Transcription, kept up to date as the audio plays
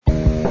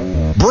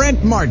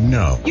Brent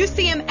Martineau. You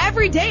see him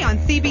every day on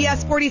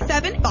CBS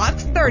 47,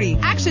 Fox 30,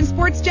 Action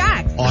Sports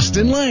Jax.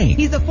 Austin Lane.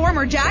 He's a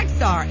former Jag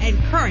star and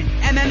current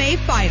MMA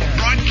fighter.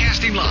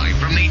 Broadcasting live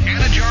from the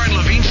Anajar and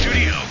Levine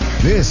studio.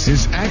 This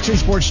is Action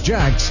Sports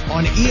Jax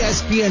on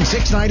ESPN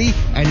 690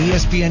 and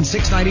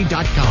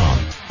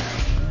ESPN690.com.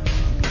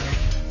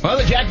 Well,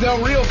 the Jack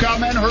Del Rio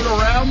comment heard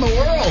around the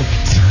world,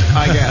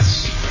 I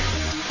guess.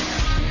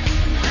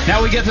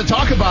 Now we get to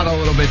talk about it a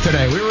little bit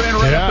today. We ran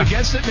right up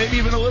against it, maybe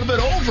even a little bit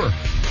over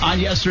on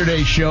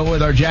yesterday's show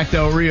with our Jack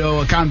Del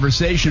Rio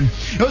conversation.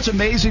 You know what's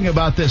amazing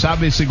about this?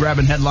 Obviously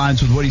grabbing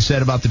headlines with what he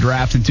said about the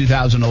draft in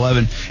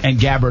 2011 and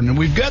Gabbard. And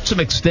we've got some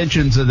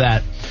extensions of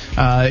that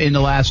in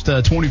the last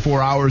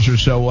 24 hours or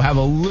so. We'll have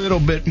a little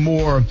bit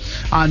more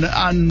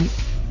on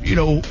you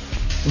know,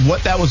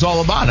 what that was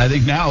all about. I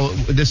think now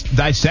this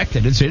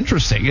dissected. It's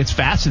interesting. It's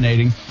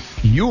fascinating.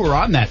 You were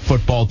on that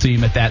football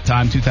team at that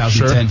time,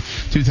 2010,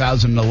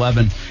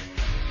 2011.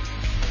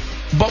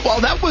 But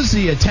while that was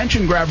the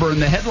attention grabber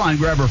and the headline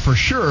grabber for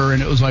sure,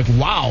 and it was like,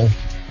 wow,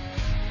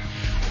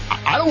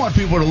 I don't want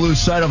people to lose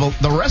sight of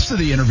the rest of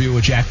the interview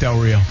with Jack Del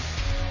Rio.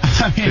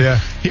 I mean,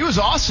 he was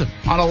awesome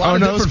on a lot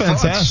of different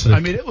fronts. Fantastic. I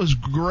mean, it was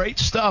great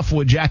stuff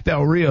with Jack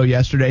Del Rio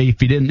yesterday,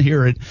 if you didn't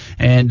hear it.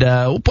 And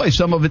we'll play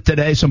some of it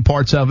today, some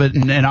parts of it,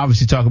 and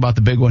obviously talk about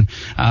the big one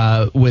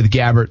with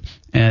Gabbert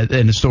and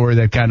the story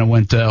that kind of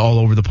went all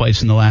over the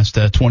place in the last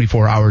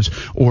 24 hours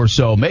or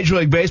so. Major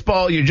League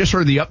Baseball, you just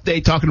heard the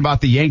update talking about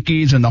the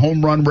Yankees and the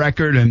home run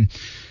record, and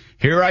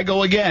here I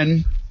go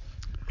again.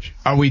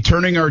 Are we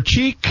turning our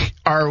cheek?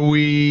 Are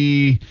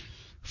we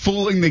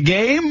fooling the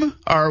game?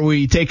 Are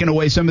we taking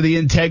away some of the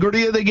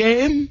integrity of the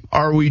game?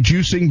 Are we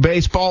juicing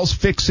baseballs,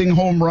 fixing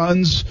home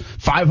runs,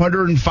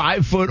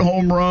 505-foot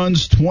home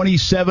runs,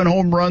 27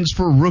 home runs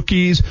for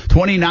rookies,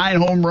 29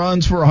 home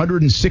runs for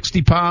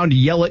 160-pound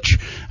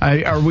Yelich?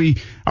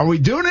 Are we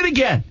doing it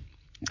again?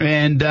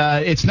 And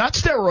it's not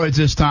steroids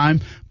this time,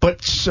 but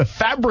it's a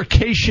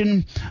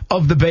fabrication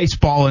of the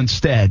baseball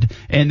instead.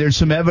 And there's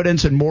some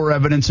evidence and more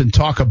evidence and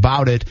talk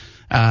about it.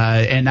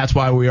 And that's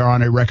why we are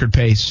on a record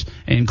pace,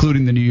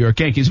 including the New York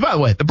Yankees. By the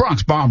way, the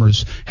Bronx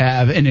Bombers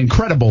have an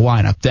incredible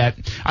lineup that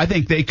I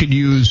think they could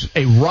use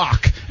a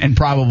rock and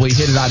probably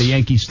hit it out of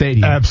Yankee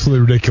Stadium.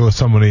 Absolutely ridiculous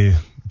how many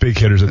big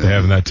hitters that they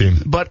have in that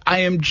team. But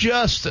I am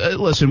just,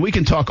 listen, we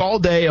can talk all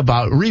day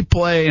about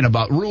replay and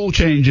about rule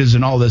changes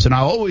and all this, and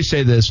I'll always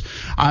say this,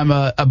 I'm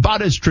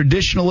about as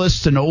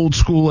traditionalist and old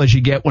school as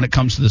you get when it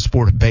comes to the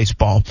sport of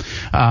baseball.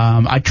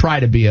 I try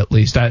to be, at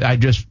least.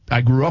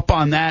 I grew up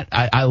on that.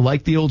 I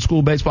like the old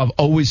school baseball. I've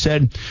always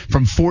said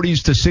from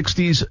 40s to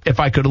 60s, if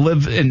I could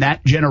live in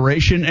that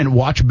generation and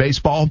watch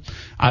baseball,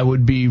 I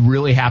would be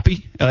really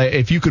happy.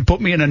 If you could put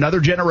me in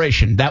another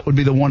generation, that would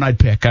be the one I'd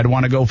pick. I'd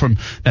want to go from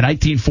the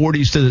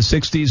 1940s to the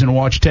 60s and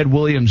watch Ted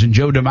Williams and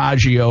Joe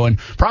DiMaggio and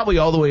probably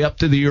all the way up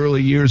to the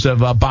early years of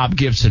Bob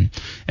Gibson.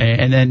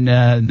 And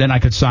then I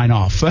could sign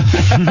off. So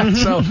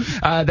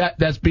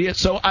that's be it.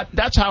 So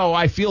that's how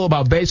I feel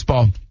about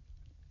baseball.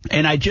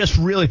 And I just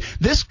really,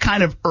 this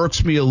kind of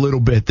irks me a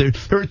little bit. There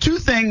are two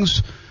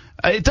things.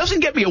 It doesn't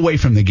get me away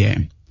from the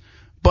game,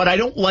 but I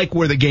don't like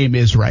where the game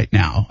is right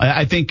now.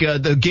 I think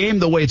the game,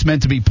 the way it's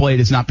meant to be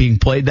played, is not being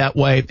played that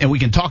way. And we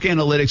can talk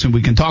analytics and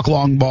we can talk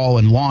long ball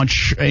and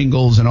launch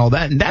angles and all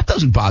that. And that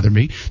doesn't bother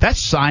me.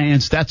 That's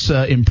science. That's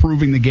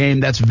improving the game.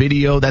 That's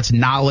video. That's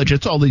knowledge.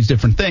 It's all these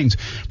different things.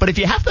 But if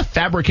you have to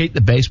fabricate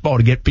the baseball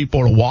to get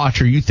people to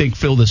watch or you think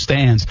fill the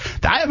stands,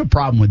 I have a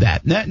problem with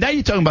that. Now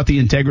you're talking about the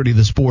integrity of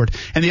the sport.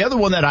 And the other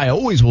one that I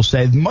always will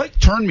say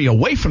might turn me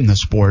away from the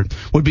sport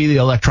would be the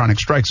electronic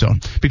strike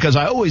zone. Because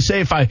I always say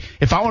if I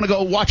want to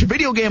go watch a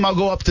video game, I'll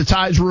go up to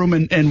Ty's room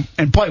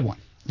and play one.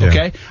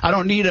 Okay? Yeah. I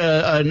don't need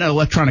an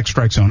electronic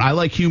strike zone. I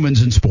like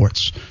humans in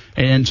sports.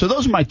 And so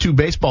those are my two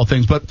baseball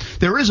things. But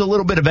there is a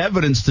little bit of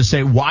evidence to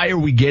say, why are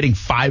we getting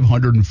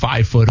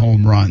 505-foot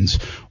home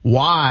runs?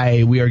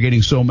 Why we are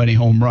getting so many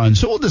home runs?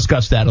 So we'll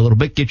discuss that a little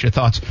bit. Get your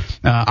thoughts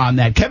on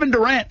that. Kevin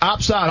Durant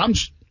opts out.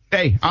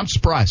 I'm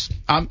surprised.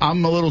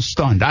 I'm a little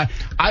stunned. I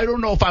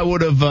don't know if I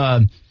would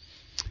have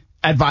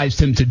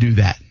advised him to do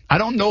that. I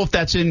don't know if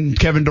that's in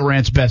Kevin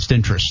Durant's best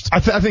interest. I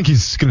think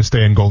he's going to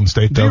stay in Golden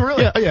State, though. Do you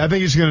really? Yeah, I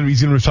think he's going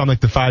to resign like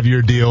the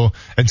 5-year deal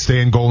and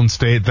stay in Golden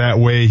State. That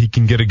way he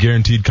can get a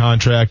guaranteed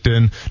contract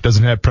and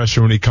doesn't have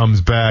pressure when he comes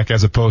back,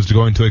 as opposed to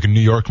going to like a New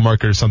York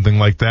market or something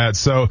like that.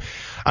 So,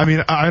 I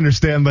mean, I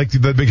understand like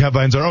the big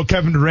headlines are,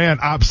 Kevin Durant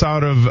opts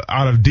out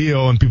of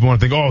deal, and people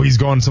want to think, he's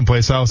going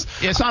someplace else.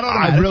 Yeah, it's not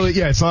automatic.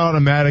 It's not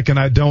automatic, and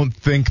I don't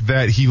think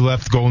that he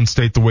left Golden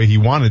State the way he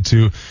wanted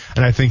to,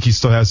 and I think he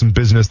still has some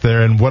business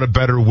there. And what a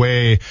better way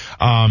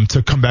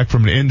to come back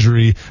from an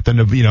injury than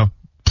to,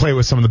 play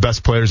with some of the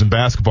best players in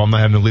basketball and not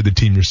having to lead the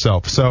team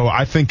yourself. So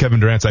I think Kevin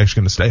Durant's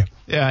actually going to stay.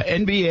 Yeah,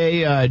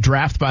 NBA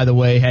draft, by the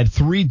way, had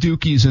 3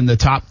 Dukies in the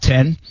top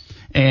 10,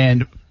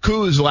 and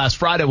Kuz last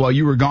Friday, while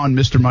you were gone,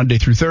 Mr. Monday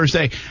through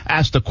Thursday,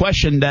 asked a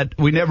question that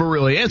we never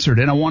really answered,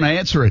 and I want to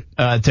answer it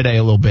today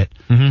a little bit.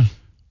 Mm-hmm.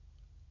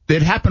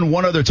 It happened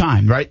one other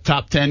time, right?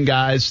 Top 10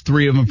 guys,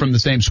 3 of them from the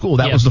same school.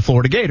 That was the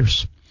Florida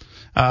Gators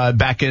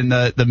back in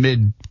the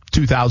mid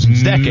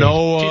 2000s decade.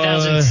 Noah,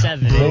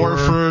 2007.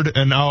 Horford,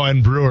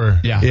 and Brewer.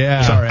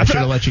 Yeah. Sorry, I should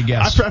have let you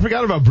guess. I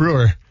forgot about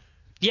Brewer.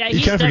 Yeah, You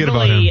he's can't forget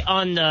about definitely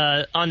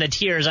him. on the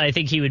tiers. I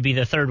think he would be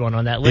the third one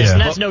on that list, Yeah.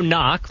 and that's no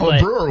knock. Well, But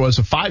Brewer was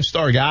a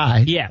 5-star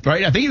guy. Yeah.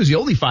 Right? I think he was the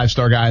only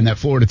 5-star guy in that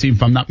Florida team,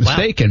 if I'm not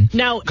mistaken.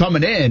 Now,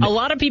 coming in. a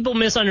lot of people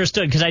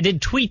misunderstood because I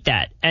did tweet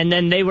that, and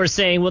then they were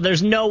saying, well,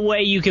 there's no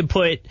way you could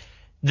put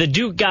the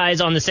Duke guys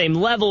on the same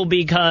level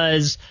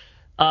because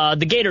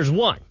the Gators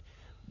won.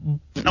 No,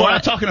 we're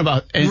not talking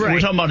about. Right. We're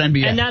talking about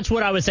NBA. And that's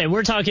what I was saying.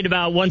 We're talking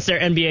about once their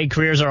NBA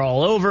careers are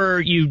all over,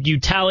 you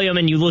tally them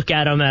and you look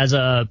at them as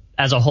a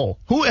whole.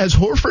 Who has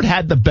Horford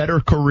had the better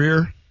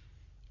career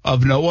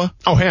of Noah?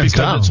 Oh, hands because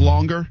down. it's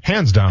longer.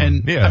 Hands down.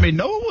 And yeah. I mean,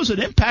 Noah was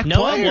an impact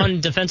Noah player.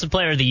 won Defensive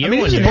Player of the Year. I mean,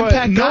 he was one an year.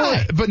 impact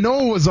guy. But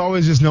Noah was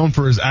always just known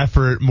for his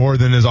effort more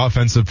than his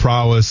offensive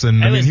prowess.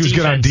 And I mean, he was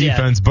good on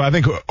defense. But I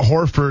think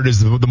Horford is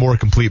the more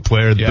complete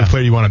player, the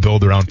player you want to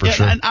build around for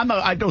sure. And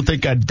I don't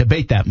think I'd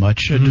debate that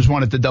much. I just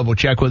wanted to double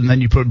check with, and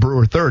then you put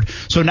Brewer third.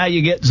 So now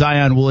you get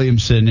Zion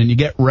Williamson, and you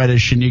get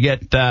Reddish, and you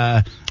get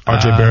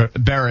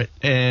RJ Barrett.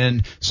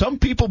 And some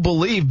people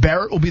believe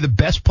Barrett will be the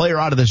best player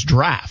out of this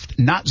draft,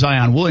 not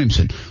Zion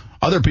Williamson.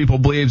 Other people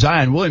believe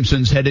Zion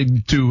Williamson's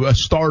headed to a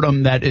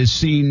stardom that is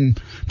seen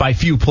by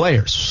few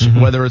players,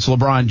 whether it's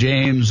LeBron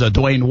James,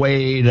 Dwayne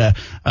Wade, an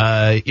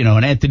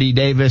Anthony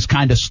Davis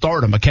kind of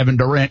stardom, a Kevin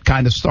Durant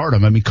kind of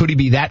stardom. I mean, could he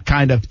be that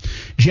kind of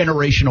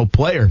generational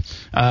player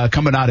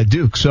coming out of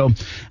Duke? So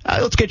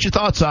let's get your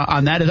thoughts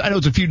on that. I know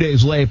it's a few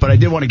days late, but I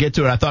did want to get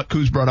to it. I thought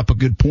Kuz brought up a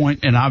good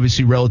point, and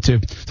obviously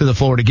relative to the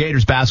Florida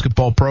Gators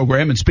basketball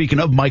program. And speaking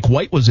of, Mike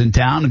White was in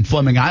town in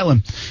Fleming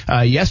Island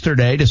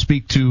yesterday to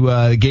speak to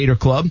the Gator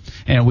Club.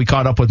 And we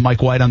caught up with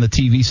Mike White on the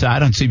TV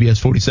side on CBS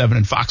 47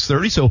 and Fox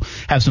 30. So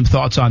have some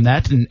thoughts on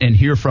that and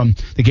hear from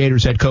the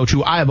Gators head coach,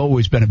 who I have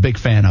always been a big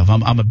fan of.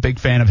 I'm a big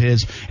fan of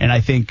his, and I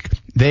think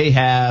they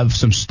have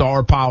some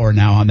star power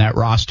now on that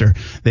roster.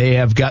 They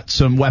have got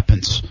some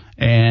weapons,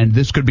 and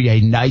this could be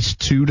a nice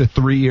 2 to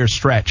 3 year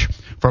stretch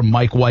for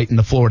Mike White and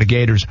the Florida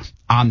Gators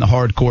on the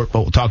hard court.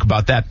 But we'll talk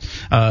about that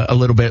a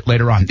little bit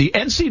later on. The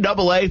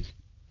NCAA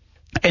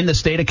and the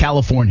state of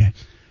California,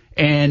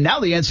 and now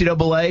the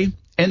NCAA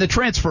and the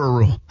transfer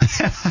rule.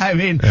 I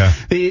mean,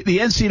 the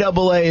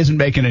NCAA isn't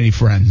making any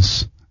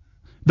friends.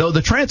 Though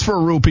the transfer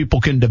rule people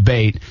can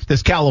debate,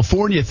 this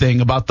California thing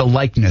about the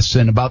likeness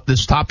and about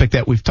this topic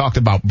that we've talked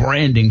about,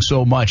 branding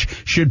so much,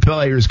 should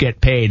players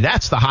get paid?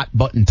 That's the hot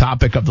button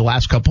topic of the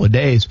last couple of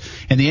days.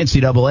 And the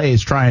NCAA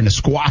is trying to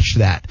squash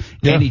that,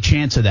 any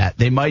chance of that.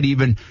 They might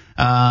even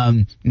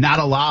not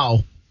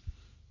allow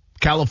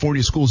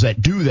California schools that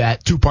do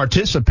that to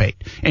participate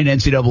in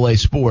NCAA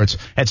sports.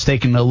 That's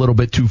taken a little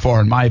bit too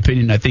far, in my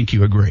opinion. I think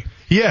you agree.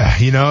 Yeah,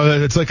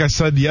 it's like I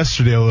said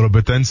yesterday a little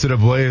bit. The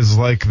NCAA is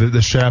like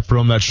the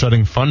chaperone that's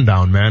shutting fun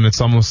down, man. It's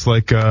almost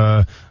like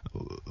a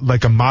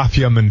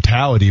mafia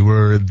mentality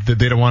where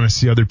they don't want to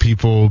see other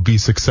people be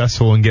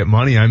successful and get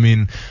money. I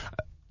mean,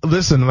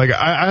 listen,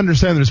 I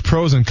understand there's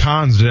pros and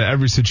cons to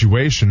every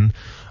situation.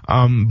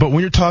 But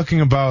when you're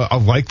talking about a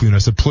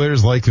likeliness, a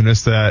player's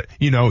likeliness that,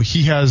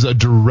 he has a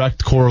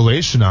direct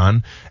correlation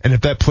on, and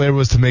if that player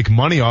was to make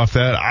money off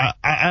that,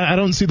 I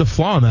don't see the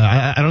flaw in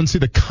that. I don't see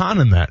the con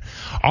in that.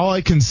 All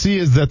I can see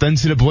is that the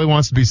NCAA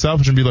wants to be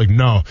selfish and be like,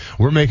 no,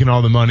 we're making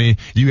all the money.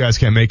 You guys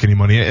can't make any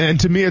money. And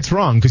to me, it's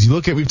wrong, because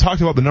we've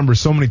talked about the numbers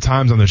so many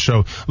times on the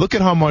show. Look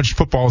at how much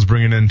football is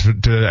bringing in to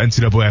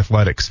NCAA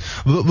athletics.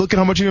 Look at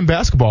how much even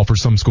basketball for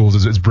some schools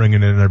is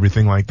bringing in and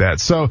everything like that.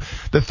 So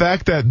the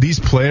fact that these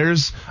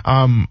players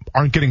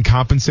aren't getting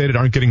compensated,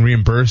 aren't getting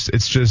reimbursed,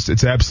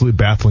 it's absolutely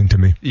baffling to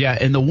me. Yeah,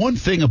 and the one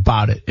thing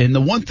about it, and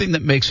the one thing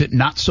that makes it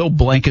not so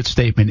blanket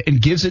statement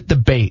and gives it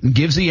debate and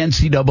gives the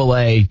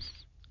NCAA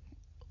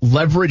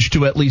leverage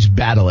to at least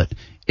battle it,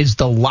 is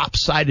the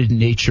lopsided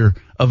nature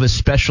of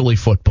especially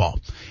football.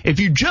 If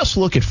you just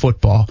look at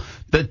football,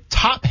 the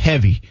top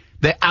heavy,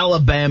 the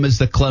Alabamas,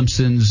 the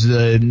Clemsons,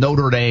 the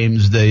Notre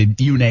Dames, the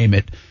you name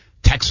it,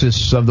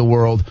 Texas of the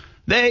world,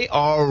 they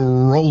are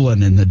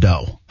rolling in the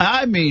dough.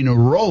 I mean,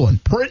 rolling,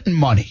 printing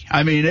money.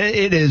 I mean,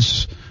 it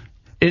is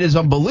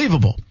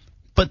unbelievable.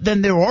 But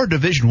then there are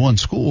Division I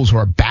schools who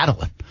are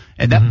battling,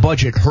 and that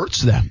budget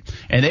hurts them,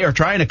 and they are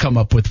trying to come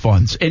up with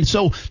funds. And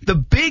so the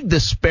big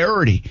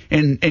disparity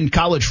in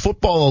college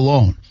football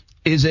alone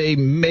is a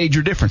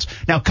major difference.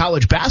 Now,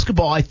 college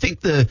basketball, I think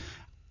the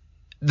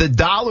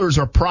dollars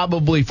are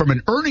probably, from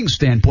an earnings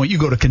standpoint, you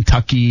go to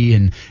Kentucky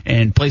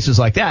and places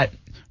like that,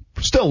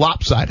 still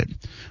lopsided.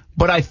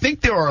 But I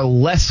think there are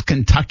less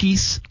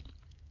Kentuckys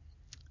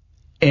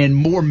and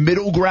more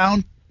middle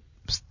ground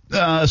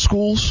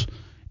schools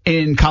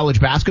in college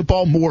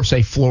basketball, more,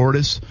 say,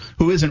 Florida's,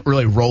 who isn't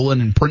really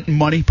rolling and printing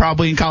money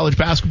probably in college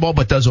basketball,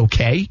 but does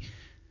okay.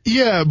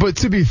 Yeah, but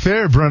to be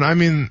fair, Brent, I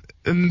mean,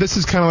 and this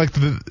is kind of like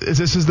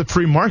this is the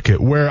free market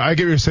where I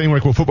get what you're saying,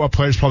 like, well, football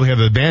players probably have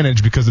the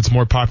advantage because it's a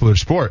more popular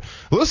sport.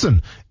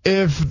 Listen,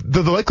 if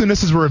the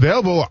likenesses were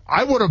available,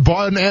 I would have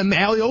bought an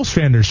Allie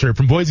Ostrander shirt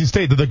from Boise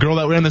State, the girl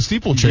that ran the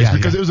steeplechase,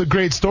 because it was a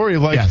great story.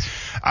 Like,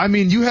 I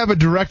mean, you have a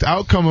direct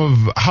outcome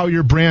of how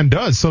your brand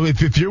does. So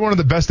if you're one of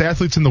the best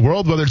athletes in the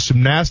world, whether it's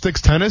gymnastics,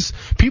 tennis,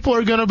 people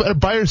are going to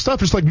buy your stuff,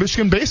 just like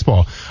Michigan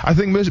baseball. I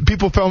think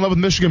people fell in love with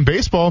Michigan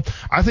baseball.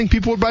 I think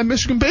people would buy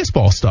Michigan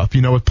baseball stuff,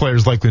 with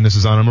players'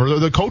 likenesses on them, or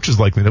the coaches'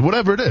 likenesses,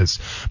 whatever it is.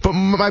 But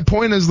my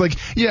point is, like,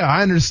 yeah,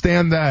 I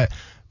understand that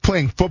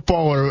playing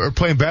football or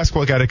playing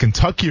basketball like at a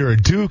Kentucky or a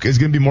Duke is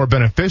going to be more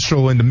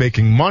beneficial into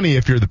making money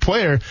if you're the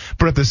player.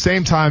 But at the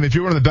same time, if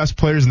you're one of the best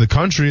players in the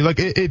country, like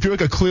if you're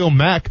like a Khalil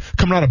Mack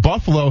coming out of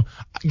Buffalo,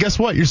 guess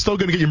what? You're still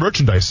going to get your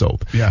merchandise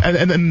sold. Yeah.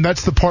 And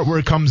that's the part where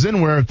it comes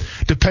in, where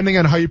depending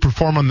on how you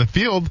perform on the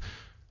field,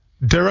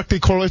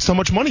 directly correlates how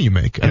much money you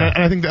make. And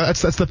I think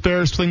that's the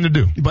fairest thing to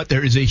do. But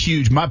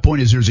my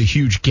point is there's a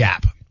huge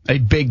gap. A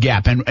big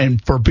gap,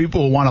 and for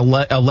people who want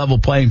a level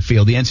playing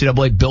field, the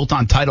NCAA built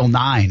on Title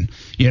IX,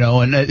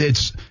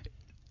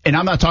 and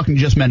I'm not talking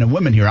just men and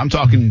women here. I'm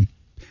talking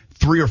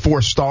 3 or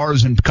 4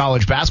 stars in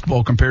college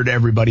basketball compared to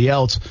everybody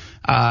else.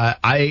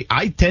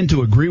 I tend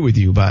to agree with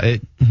you about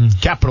it.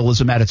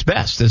 Capitalism at its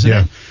best, isn't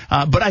it?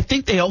 But I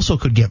think they also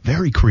could get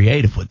very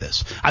creative with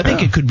this. I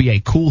think it could be a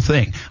cool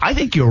thing. I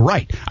think you're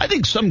right. I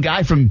think some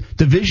guy from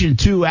Division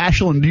II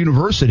Ashland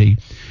University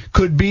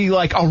could be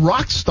like a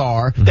rock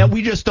star that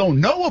we just don't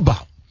know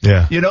about.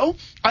 Yeah.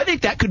 I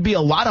think that could be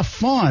a lot of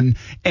fun,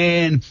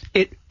 and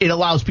it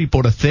allows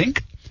people to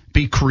think,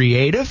 be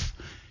creative,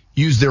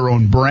 use their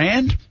own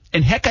brand.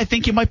 And heck, I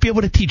think you might be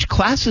able to teach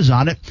classes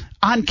on it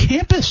on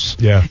campus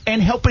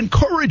and help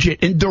encourage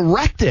it and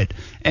direct it.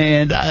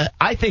 And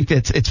I think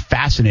it's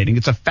fascinating.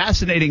 It's a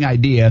fascinating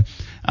idea.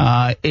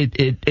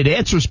 It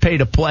answers pay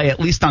to play, at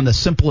least on the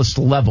simplest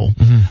level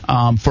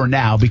for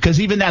now,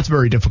 because even that's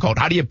very difficult.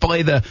 How do you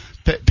pay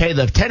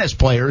the tennis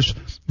players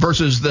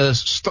versus the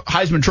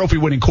Heisman Trophy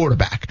winning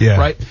quarterback?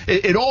 Right?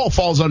 It all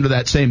falls under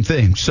that same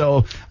thing.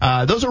 So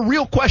those are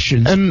real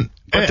questions.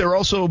 But there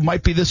also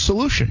might be this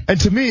solution. And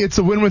to me, it's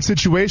a win-win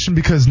situation,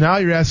 because now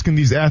you're asking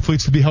these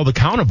athletes to be held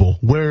accountable,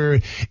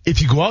 where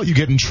if you go out, you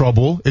get in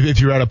trouble. If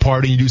you're at a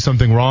party and you do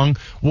something wrong,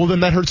 well, then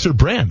that hurts your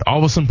brand. All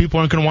of a sudden,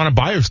 people aren't going to want to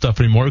buy your stuff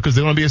anymore because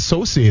they don't want to be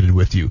associated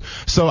with you.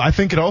 So I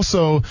think it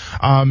also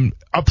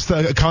ups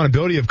the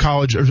accountability of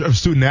college or of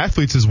student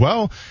athletes as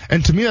well.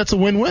 And to me, that's a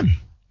win-win.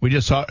 We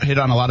just hit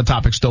on a lot of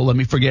topics. Don't let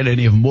me forget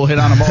any of them. We'll hit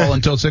on them all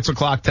until 6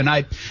 o'clock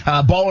tonight.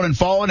 Balling and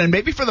falling, and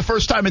maybe for the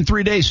first time in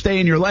 3 days, stay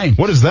in your lane.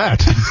 What is that?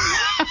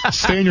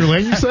 Stay in your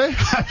lane, you say?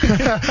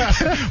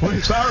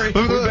 Sorry.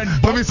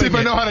 Let me see if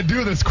I know how to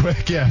do this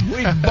quick. Yeah.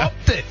 We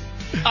bumped it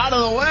out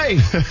of the way.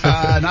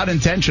 Not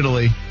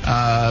intentionally,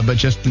 but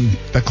just in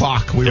the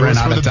clock. We ran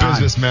out of time. It was for the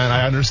business, man.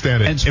 I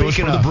understand it. And it was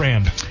for the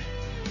brand.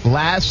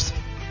 Last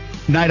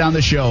night on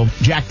the show,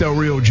 Jack Del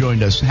Rio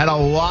joined us. Had a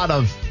lot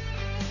of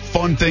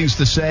fun things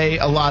to say,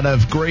 a lot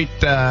of great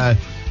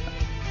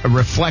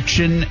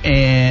reflection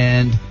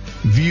and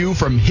view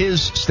from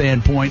his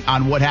standpoint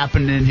on what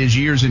happened in his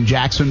years in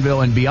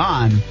Jacksonville and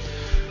beyond.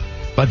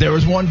 But there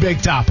was one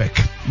big topic,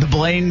 the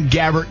Blaine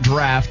Gabbert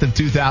draft of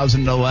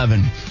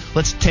 2011.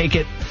 Let's take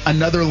it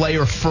another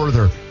layer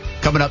further.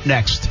 Coming up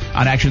next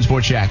on Action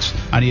Sports Jax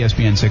on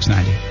ESPN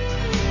 690.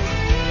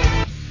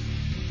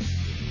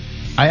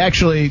 I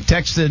actually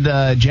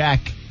texted Jack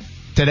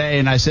today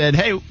and I said,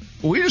 hey,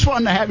 we just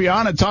wanted to have you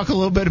on and talk a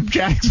little bit of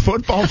Jack's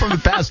football from the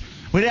past.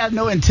 We had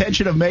no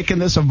intention of making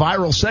this a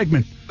viral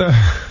segment,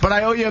 but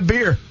I owe you a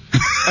beer.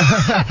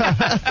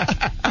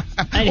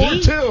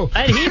 And two.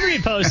 And he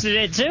reposted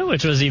it, too,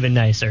 which was even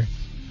nicer.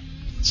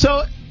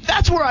 So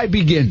that's where I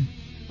begin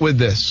with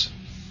this.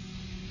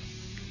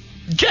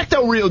 Jack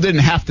Del Rio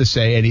didn't have to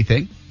say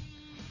anything,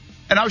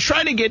 and I was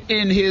trying to get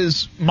in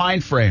his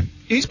mind frame.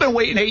 He's been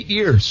waiting 8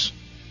 years,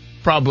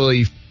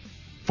 probably,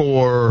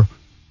 for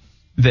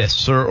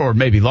this, or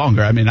maybe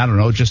longer. I mean, I don't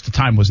know. Just the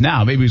time was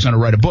now. Maybe he's going to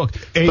write a book.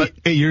 8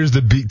 years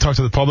to talk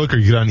to the public, or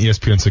you get on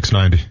ESPN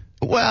 690?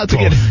 Well, to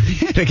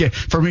get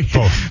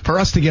for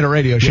us to get a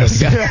radio show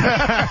together.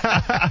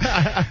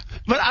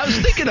 But I was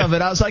thinking of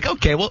it. I was like,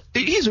 okay, well,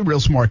 he's a real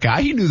smart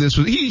guy. He knew this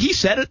was. He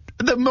said it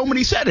the moment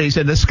he said it. He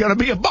said, "This is going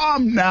to be a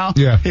bomb now."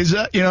 Yeah. His,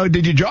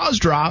 did your jaws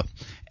drop?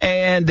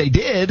 And they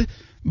did.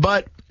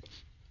 But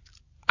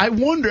I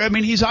wonder. I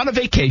mean, he's on a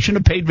vacation,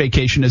 a paid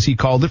vacation, as he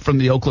called it, from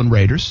the Oakland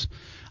Raiders.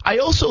 I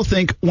also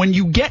think when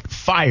you get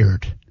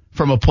fired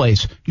from a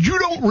place, you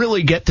don't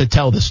really get to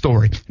tell the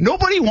story.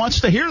 Nobody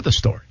wants to hear the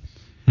story.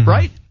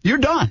 Right? You're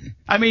done.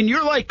 I mean,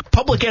 you're like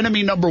public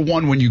enemy number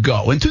one when you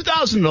go. In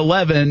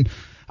 2011,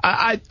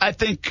 I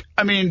think,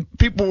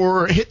 people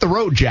were hit the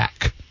road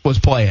Jack was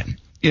playing,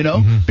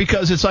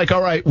 because it's like,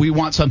 all right, we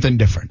want something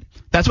different.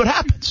 That's what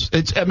happens.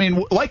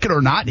 Like it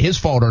or not, his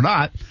fault or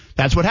not,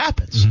 that's what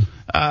happens.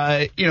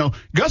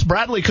 Gus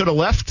Bradley could have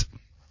left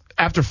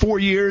after 4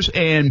 years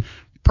and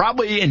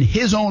probably in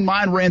his own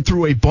mind ran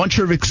through a bunch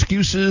of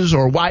excuses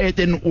or why it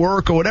didn't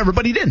work or whatever,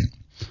 but he didn't.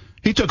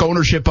 He took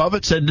ownership of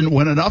it, said didn't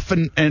win enough,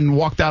 and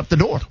walked out the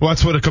door. Well,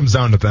 that's what it comes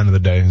down to at the end of the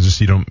day. It's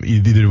just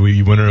either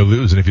you win or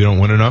lose, and if you don't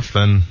win enough,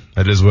 then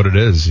that is what it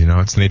is.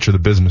 It's the nature of the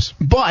business.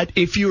 But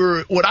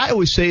what I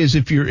always say is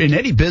if you're in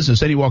any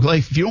business, any walk of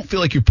life, if you don't feel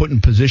like you're put in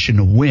position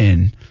to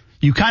win,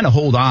 you kind of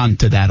hold on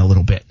to that a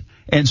little bit.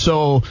 And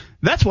so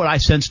that's what I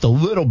sensed a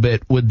little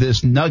bit with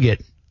this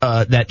nugget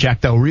that Jack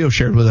Del Rio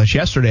shared with us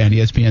yesterday on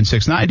ESPN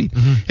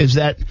 690, is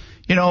that,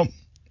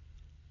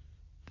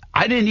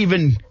 I didn't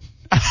even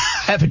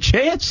have a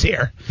chance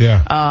here.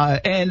 Yeah.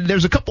 And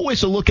there's a couple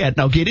ways to look at it, and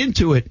I'll get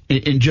into it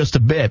in just a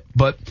bit.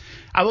 But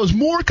I was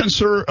more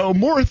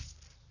more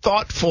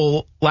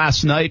thoughtful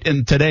last night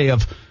and today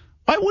of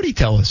why would he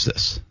tell us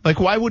this? Like,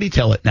 why would he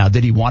tell it now?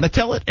 Did he want to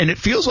tell it? And it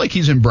feels like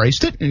he's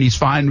embraced it, and he's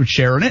fine with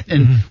sharing it,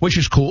 and which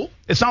is cool.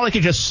 It's not like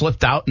it just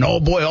slipped out, and oh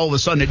boy, all of a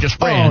sudden it just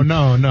ran.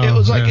 Oh, no. It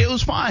was like, it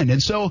was fine.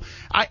 And so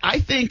I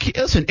think,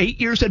 listen, 8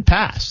 years had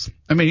passed.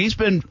 I mean, he's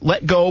been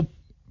let go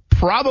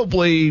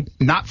probably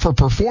not for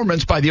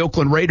performance by the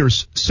Oakland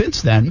Raiders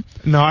since then.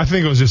 No, I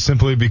think it was just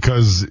simply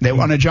because they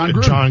wanted John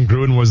Gruden. John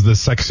Gruden was the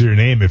sexier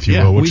name, if you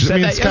will. Which,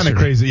 it's kind of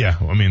crazy. Yeah,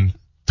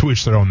 to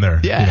each their own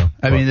there. Yeah,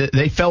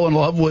 they fell in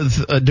love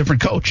with a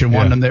different coach and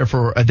wanted him there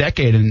for a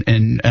decade,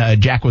 and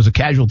Jack was a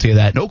casualty of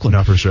that in Oakland.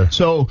 No, for sure.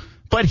 So,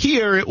 but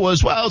here it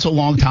was, it's a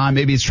long time.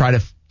 Maybe it's try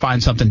to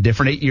find something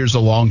different. 8 years is a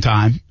long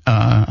time.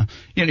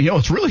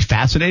 What's really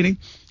fascinating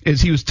is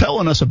he was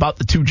telling us about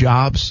the two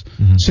jobs,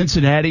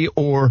 Cincinnati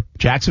or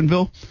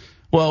Jacksonville.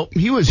 Well,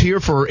 he was here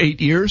for 8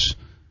 years.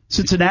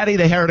 Cincinnati,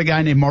 they hired a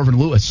guy named Marvin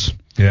Lewis.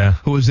 Yeah.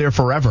 Who was there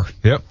forever.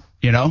 Yep.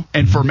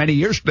 And for many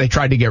years they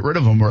tried to get rid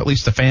of him, or at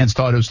least the fans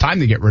thought it was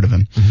time to get rid of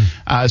him.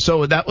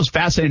 So that was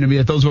fascinating to me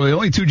that those were the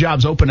only two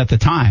jobs open at the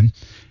time.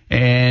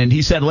 And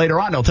he said later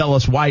on he'll tell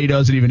us why he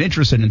doesn't even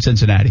interested in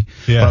Cincinnati.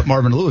 Yeah. But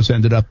Marvin Lewis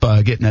ended up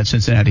getting that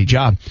Cincinnati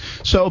job.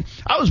 So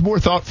I was more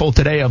thoughtful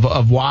today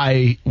of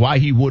why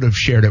he would have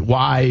shared it.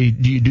 Why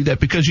do you do that?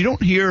 Because you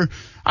don't hear.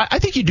 I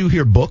think you do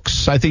hear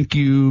books. I think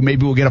you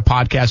maybe will get a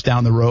podcast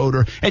down the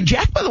road. And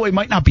Jack, by the way,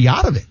 might not be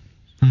out of it.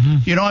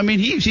 He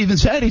even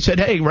said,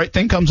 hey, right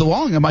thing comes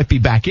along, I might be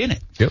back in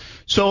it. Yep.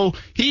 So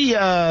he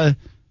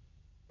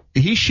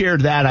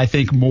shared that, I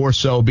think, more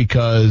so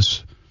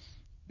because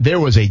there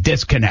was a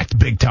disconnect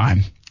big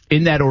time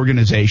in that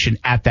organization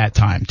at that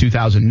time.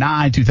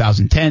 2009,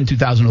 2010,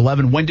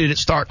 2011. When did it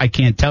start? I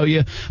can't tell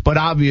you. But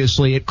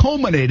obviously it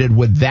culminated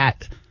with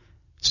that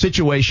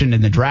situation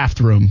in the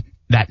draft room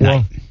that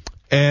night.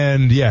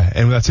 And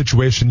with that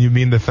situation, you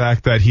mean the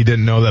fact that he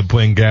didn't know that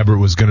Blaine Gabbert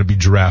was going to be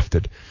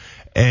drafted.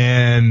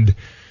 And,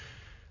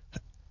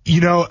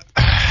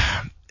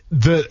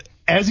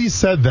 as he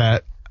said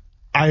that,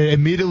 I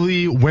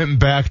immediately went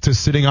back to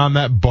sitting on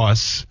that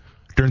bus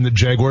during the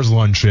Jaguars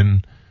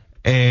luncheon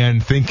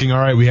and thinking, all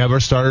right, we have our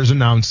starters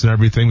announced and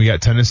everything. We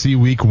got Tennessee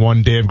week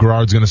 1. Dave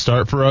Garrard's going to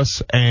start for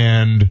us,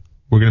 and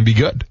we're going to be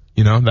good.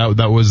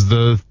 That was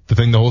the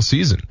thing the whole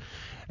season.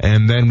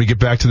 And then we get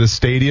back to the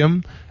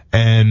stadium,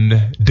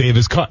 and Dave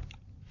is cut.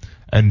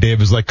 And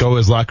Dave is let go,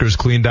 his locker is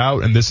cleaned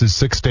out, and this is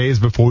 6 days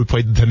before we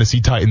played the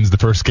Tennessee Titans, the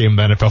first game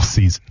of the NFL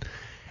season.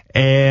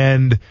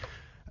 And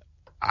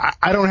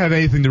I don't have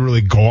anything to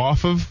really go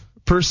off of,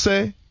 per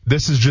se.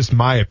 This is just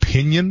my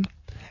opinion.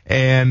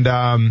 And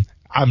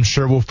I'm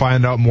sure we'll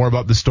find out more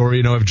about the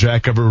story, if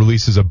Jack ever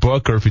releases a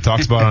book or if he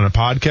talks about it on a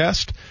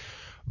podcast.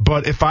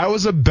 But if I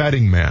was a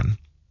betting man,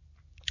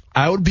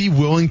 I would be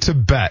willing to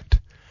bet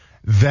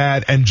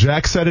that, and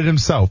Jack said it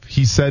himself,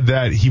 he said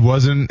that he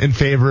wasn't in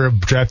favor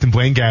of drafting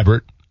Blaine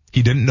Gabbert.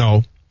 He didn't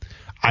know.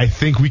 I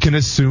think we can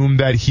assume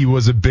that he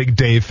was a big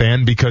Dave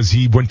fan because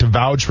he went to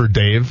vouch for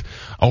Dave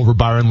over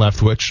Byron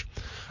Leftwich.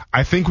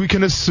 I think we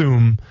can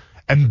assume,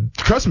 and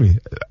trust me,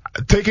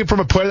 take it from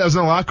a player that was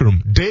in the locker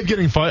room, Dave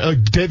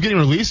getting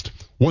released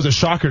was a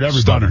shocker to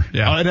everybody. Stunner,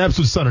 yeah. An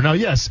absolute stunner. Now,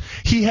 yes,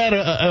 he had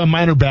a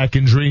minor back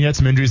injury, he had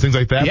some injuries, things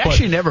like that. He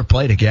actually never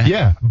played again.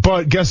 Yeah,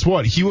 but guess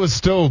what? He was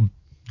still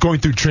going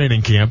through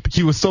training camp.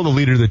 He was still the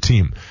leader of the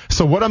team.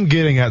 So what I'm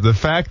getting at, the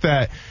fact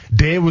that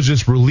Dave was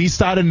just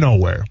released out of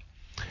nowhere,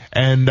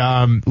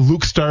 and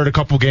Luke started a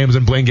couple games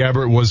and Blaine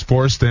Gabbert was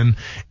forced in,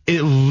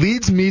 it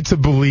leads me to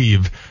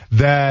believe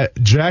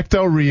that Jack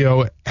Del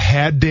Rio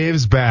had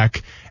Dave's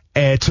back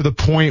to the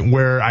point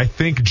where I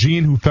think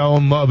Gene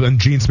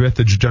Smith,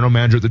 the general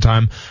manager at the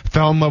time,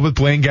 fell in love with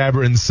Blaine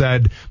Gabbert and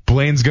said,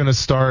 Blaine's going to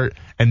start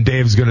and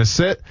Dave's going to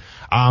sit.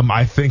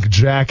 I think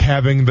Jack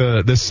having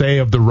the say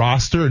of the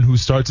roster and who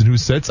starts and who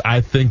sits,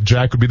 I think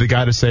Jack would be the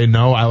guy to say,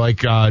 no, I like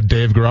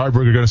Dave Garrard.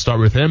 We're going to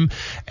start with him.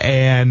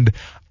 And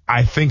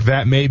I think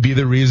that may be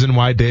the reason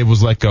why Dave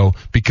was let go,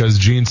 because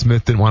Gene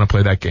Smith didn't want to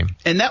play that game.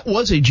 And that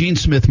was a Gene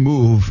Smith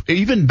move.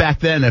 Even back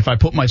then, if I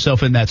put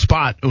myself in that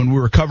spot when we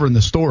were covering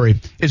the story,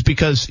 is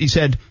because he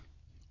said,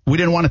 we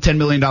didn't want a $10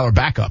 million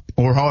backup,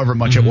 or however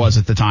much it was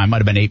at the time. Might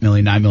have been $8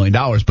 million, $9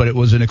 million, but it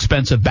was an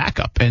expensive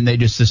backup. And they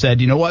just said,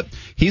 you know what?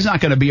 He's not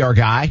going to be our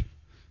guy.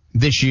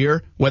 this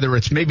year, whether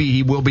it's maybe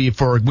he will be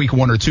for week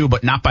 1 or 2,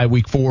 but not by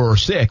week 4 or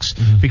 6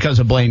 because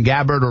of Blaine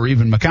Gabbert or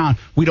even McCown.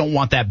 We don't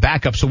want that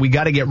backup, so we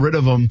got to get rid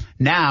of him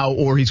now,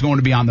 or he's going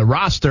to be on the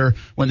roster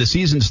when the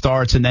season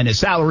starts, and then his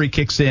salary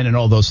kicks in and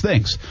all those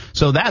things.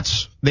 So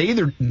that's they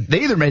either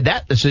made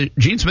that decision.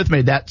 Gene Smith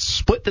made that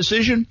split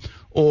decision,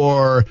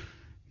 or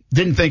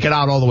didn't think it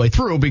out all the way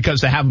through, because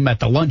to have him at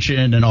the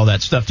luncheon and all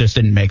that stuff just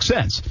didn't make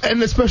sense.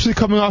 And especially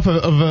coming off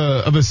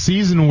of a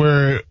season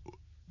where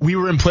we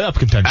were in playoff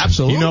contention.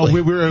 Absolutely. You know,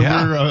 we were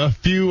a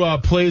few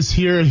plays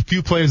here, a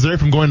few plays there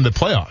from going to the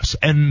playoffs.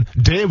 And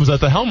Dave was at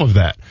the helm of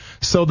that.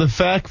 So the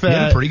fact that... He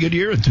had a pretty good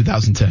year in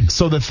 2010.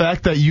 So the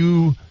fact that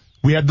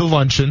we had the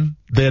luncheon,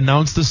 they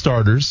announced the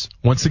starters,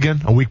 once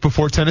again, a week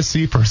before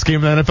Tennessee, first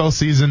game of the NFL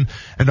season,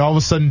 and all of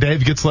a sudden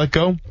Dave gets let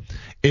go.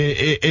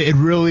 It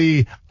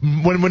really,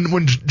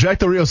 when Jack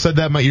Del Rio said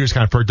that, my ears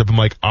kind of perked up. I'm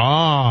like,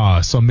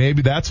 so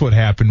maybe that's what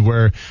happened,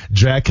 where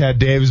Jack had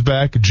Dave's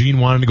back. Gene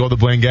wanted to go the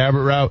Blaine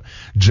Gabbert route.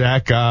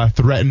 Jack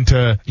threatened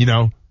to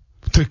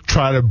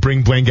try to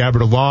bring Blaine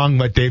Gabbert along,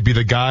 let Dave be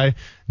the guy.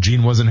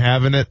 Gene wasn't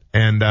having it,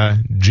 and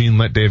Gene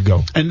let Dave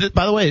go. And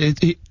by the way,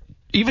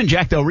 even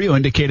Jack Del Rio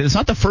indicated it's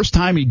not the first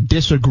time he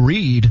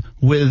disagreed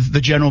with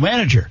the general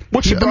manager.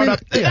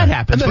 That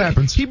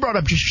happens. He brought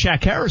up just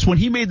Shaq Harris when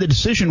he made the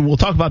decision. We'll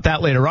talk about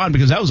that later on,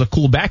 because that was a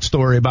cool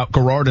backstory about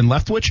Garrard and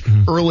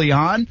Leftwich early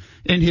on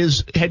in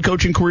his head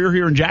coaching career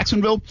here in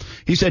Jacksonville.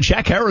 He said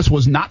Shaq Harris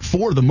was not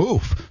for the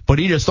move, but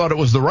he just thought it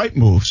was the right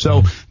move.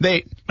 So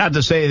they, not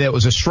to say that it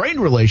was a strained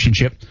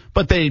relationship,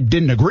 but they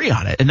didn't agree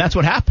on it. And that's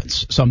what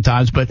happens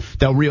sometimes. But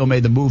Del Rio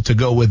made the move to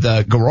go with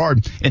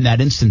Garrard in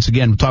that instance.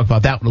 Again, we'll talk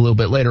about that one a little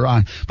bit later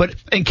on. But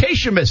in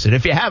case you missed it,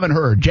 if you haven't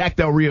heard, Jack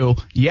Del Rio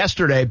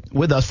yesterday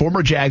with us,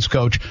 former Jags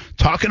coach,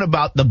 talking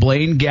about the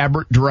Blaine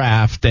Gabbert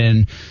draft.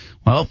 And,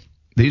 well,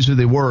 these are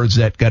the words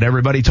that got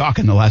everybody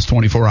talking the last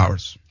 24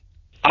 hours.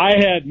 I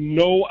had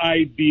no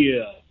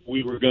idea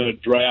we were going to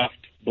draft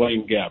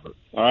Blaine Gabbert.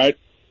 All right.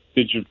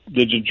 Did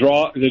your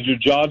jaw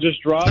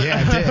just drop?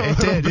 Yeah, it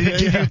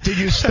did. Did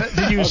you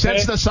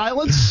sense the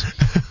silence?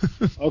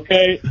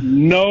 Okay.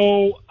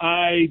 No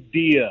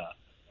idea.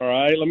 All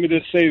right. Let me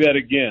just say that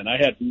again. I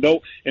had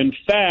in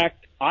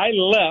fact, I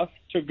left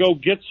to go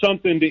get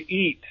something to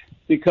eat,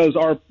 because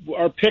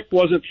our pick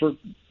wasn't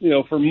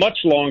for much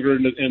longer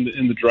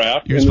in the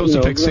draft. You're supposed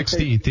to pick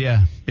 16th.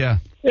 Yeah.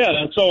 Yeah,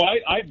 and so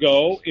I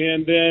go,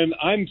 and then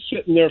I'm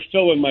sitting there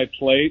filling my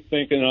plate,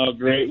 thinking, oh,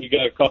 great, we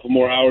got a couple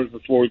more hours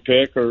before we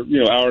pick, or,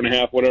 hour and a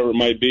half, whatever it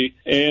might be.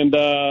 And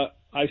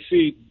I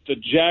see the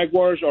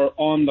Jaguars are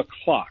on the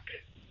clock.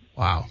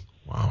 Wow.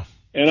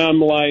 And I'm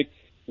like,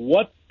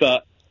 what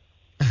the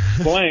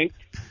blank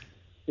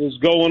is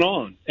going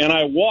on? And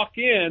I walk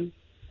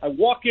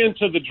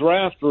into the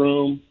draft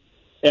room,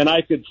 and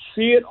I could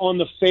see it on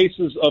the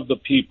faces of the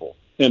people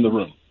in the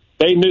room.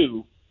 They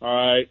knew, all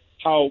right,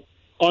 how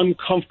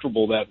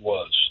uncomfortable that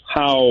was,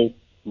 how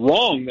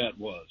wrong that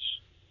was.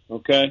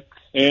 Okay.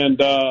 And,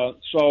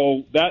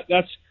 so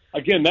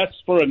that's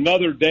for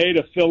another day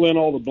to fill in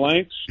all the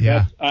blanks.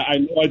 Yeah. I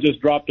know I just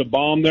dropped a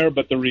bomb there,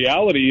 but the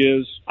reality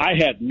is I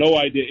had no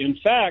idea. In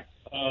fact,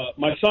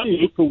 my son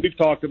Luke, who we've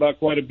talked about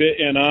quite a bit,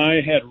 and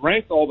I had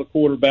ranked all the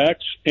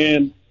quarterbacks,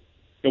 and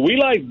we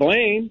liked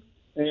Blaine.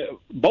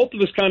 Both of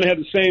us kind of had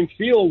the same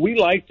feel. We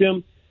liked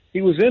him.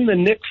 He was in the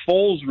Nick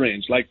Foles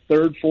range, like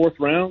 3rd, 4th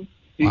round.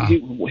 Wow. He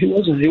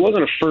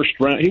wasn't a first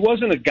round. He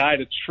wasn't a guy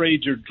to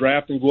trade your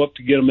draft and go up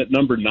to get him at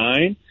number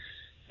 9.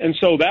 And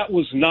so that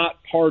was not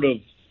part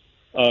of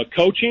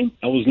coaching.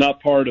 That was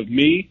not part of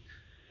me.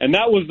 And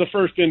that was the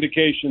first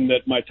indication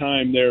that my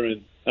time there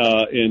in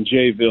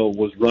Jayville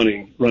was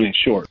running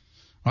short.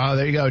 Well,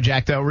 there you go.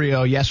 Jack Del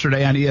Rio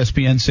yesterday on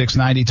ESPN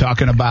 690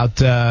 talking about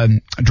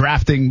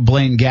drafting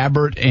Blaine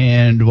Gabbert,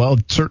 and, well,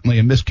 certainly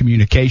a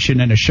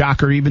miscommunication and a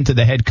shocker even to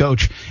the head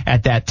coach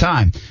at that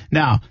time.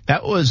 Now,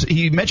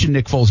 he mentioned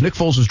Nick Foles. Nick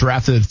Foles was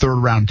drafted in the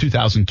 3rd round in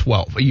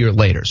 2012, a year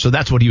later. So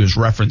that's what he was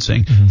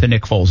referencing to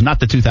Nick Foles,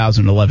 not the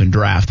 2011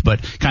 draft,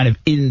 but kind of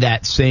in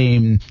that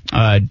same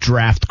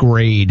draft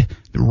grade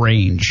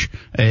range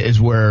is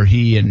where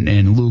he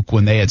and Luke,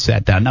 when they had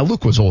sat down. Now,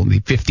 Luke was only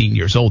 15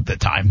 years old at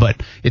the time,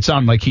 but it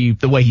sounded like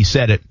the way he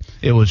said it,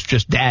 it was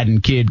just dad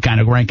and kid kind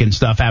of ranking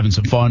stuff, having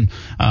some fun.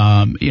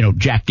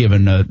 Jack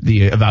giving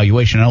the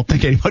evaluation. I don't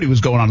think anybody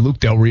was going on Luke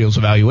Del Rio's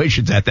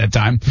evaluations at that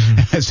time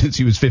since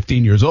he was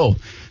 15 years old.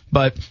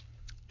 But,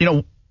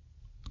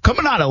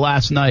 coming out of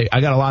last night,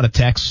 I got a lot of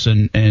texts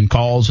and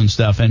calls and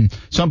stuff, and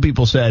some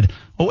people said,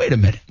 oh, wait a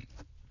minute.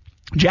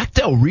 Jack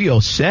Del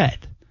Rio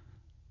said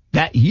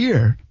that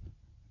year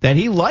that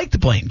he liked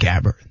Blaine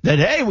Gabbert, that,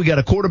 hey, we got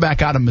a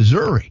quarterback out of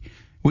Missouri.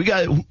 We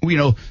got,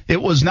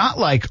 it was not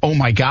like, oh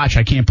my gosh,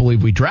 I can't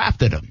believe we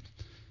drafted him.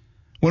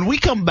 When we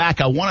come back,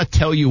 I want to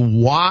tell you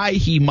why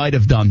he might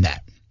have done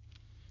that.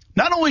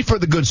 Not only for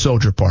the good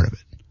soldier part of it,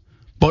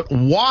 but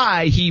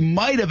why he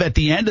might have at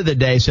the end of the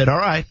day said, all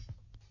right,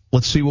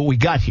 let's see what we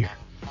got here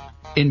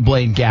in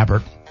Blaine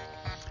Gabbert.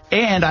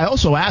 And I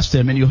also asked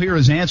him, and you'll hear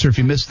his answer if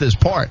you missed this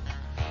part,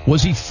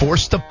 was he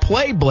forced to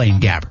play Blaine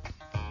Gabbert?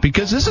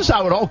 because this is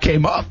how it all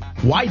came up.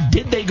 Why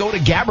did they go to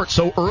Gabbert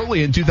so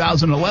early in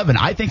 2011?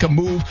 I think a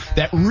move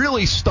that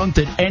really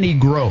stunted any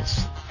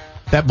growth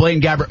that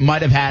Blaine Gabbert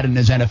might have had in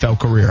his NFL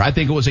career. I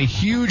think it was a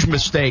huge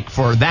mistake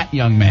for that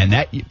young man,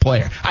 that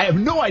player. I have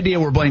no idea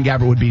where Blaine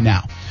Gabbert would be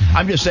now.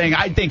 I'm just saying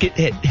I think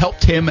it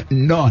helped him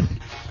none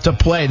to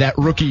play that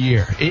rookie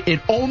year. It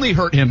only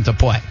hurt him to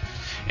play.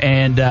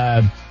 And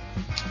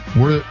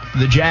were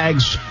the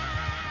Jags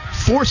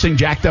forcing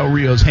Jack Del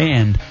Rio's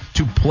hand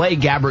to play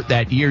Gabbert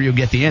that year? You'll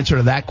get the answer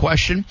to that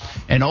question,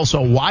 and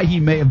also why he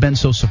may have been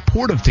so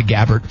supportive to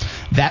Gabbert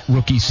that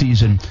rookie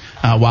season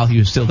while he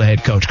was still the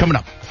head coach. Coming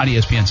up on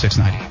ESPN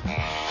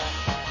 690.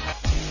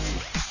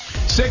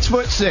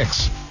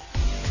 6'6",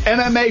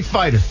 MMA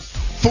fighter,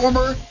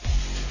 former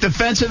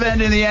defensive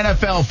end in the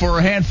NFL for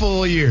a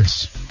handful of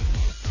years.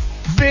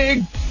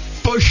 Big,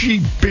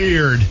 bushy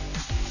beard.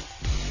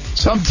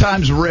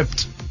 Sometimes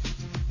ripped,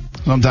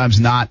 sometimes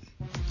not.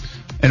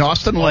 And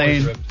Austin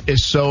Lane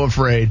is so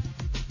afraid.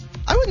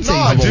 I wouldn't say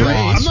No, he's dude, afraid.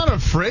 I'm not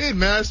afraid,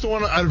 man.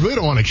 I really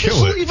don't want to kill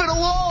Just it. leave it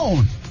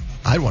alone.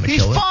 I'd want to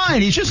He's kill it.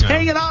 fine. He's just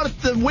hanging out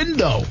at the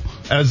window.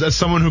 As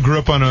someone who grew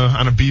up on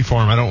a bee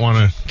farm, I don't want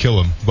to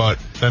kill him. But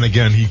then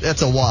again,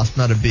 That's a wasp,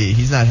 not a bee.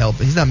 He's not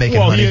helping. He's not making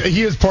well, money.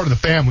 he is part of the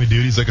family,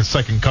 dude. He's like a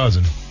second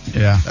cousin.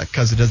 Yeah.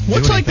 Because it doesn't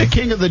What's do like the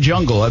anything. king of the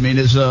jungle? I mean,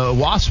 is a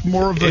wasp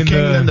more of the king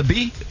than the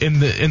bee? In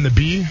the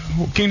bee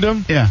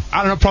kingdom? Yeah. I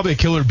don't know. Probably a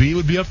killer bee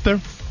would be up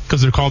there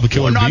because they're called the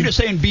killer Well, no, bee. I'm just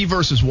saying bee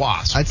versus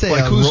wasp. I'd say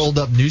like a rolled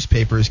up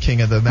newspaper is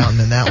king of the mountain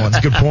in that one.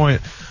 Good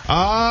point.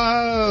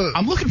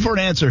 I'm looking for an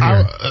answer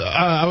here.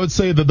 I would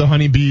say that the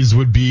honeybees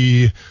would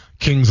be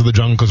kings of the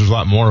jungle because there's a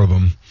lot more of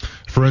them.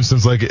 For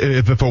instance, like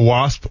if a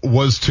wasp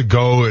was to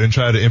go and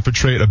try to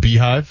infiltrate a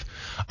beehive,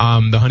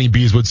 the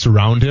honeybees would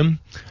surround him,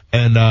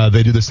 and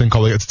they do this thing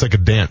called it's like a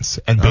dance,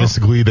 and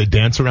basically they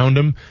dance around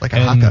him, Like a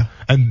haka.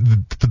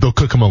 and they'll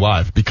cook him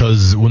alive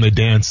because when they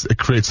dance, it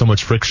creates so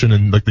much friction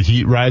and like the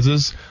heat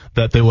rises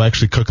that they will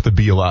actually cook the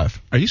bee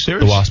alive. Are you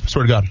serious? The wasp,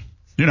 swear to God.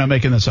 You're not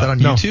making this Is that up. on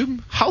No.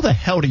 YouTube? How the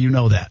hell do you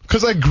know that?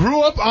 Because I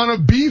grew up on a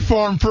bee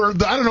farm for,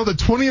 the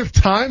 20th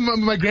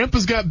time. My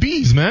grandpa's got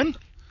bees, man.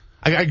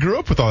 I grew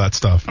up with all that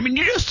stuff. I mean,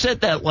 you just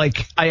said that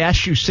like I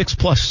asked you 6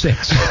 +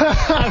 6.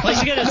 I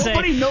was going to say,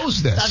 Nobody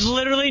knows this. I've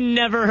literally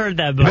never heard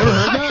that before.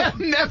 I've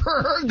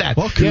never heard that.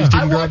 Well, Cruz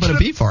didn't grow up on a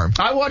bee farm.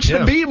 I watched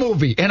the Bee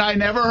Movie, and I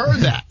never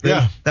heard that.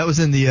 Yeah. That was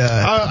in the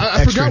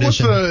I extra forgot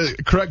edition. what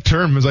the correct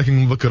term is. I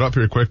can look it up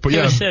here quick. But It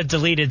yeah, was a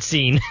deleted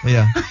scene.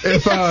 Yeah.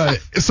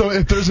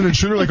 if there's an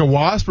intruder like a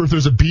wasp or if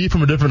there's a bee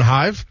from a different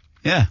hive,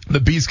 Yeah. the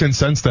bees can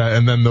sense that,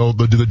 and then they'll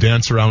do the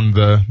dance around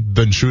the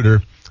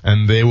intruder,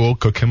 and they will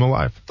cook him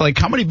alive. Like,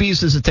 how many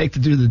bees does it take to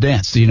do the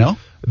dance? Do you know?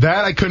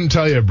 That I couldn't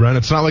tell you, Brent.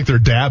 It's not like they're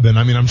dabbing.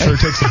 I mean, I'm sure it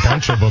takes a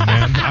bunch of them,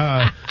 man.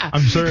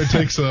 I'm sure it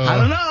takes a... I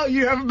don't know.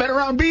 You haven't been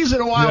around bees in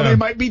a while. Yeah. They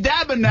might be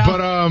dabbing now. But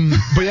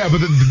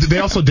they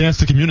also dance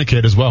to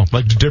communicate as well.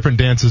 Like different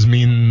dances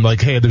mean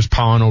like, hey, there's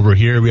pollen over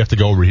here. We have to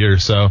go over here.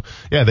 So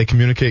yeah, they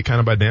communicate kind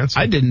of by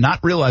dancing. I did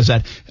not realize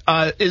that.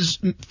 Is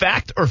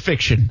fact or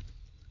fiction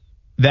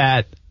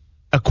that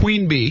a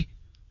queen bee,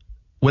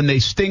 when they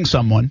sting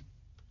someone,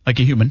 like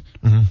a human,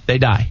 they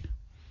die?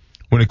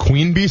 When a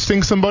queen bee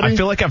stings somebody, I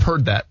feel like I've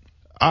heard that.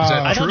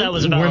 I thought that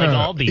was about like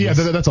all bees. Yeah,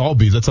 that's all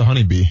bees. That's a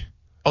honeybee.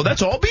 Oh,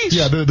 that's all bees?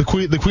 Yeah,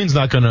 the queen's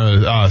not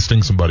gonna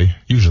sting somebody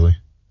usually.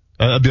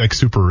 That'd be like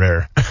super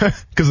rare.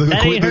 Because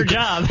That ain't her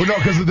job. Well, no,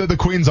 because the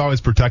queen's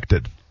always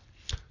protected.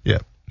 Yeah.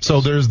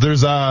 So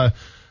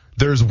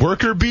there's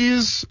worker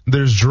bees,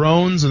 there's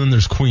drones, and then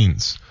there's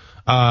queens.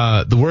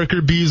 The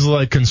worker bees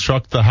like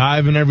construct the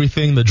hive and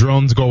everything. The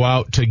drones go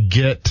out to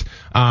get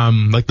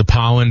like the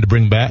pollen to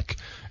bring back.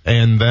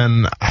 And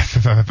then,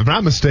 if I'm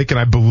not mistaken,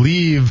 I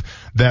believe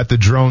that the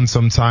drones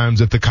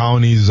sometimes, if the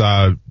colony's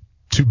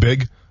too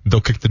big,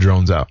 they'll kick the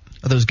drones out.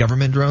 Are those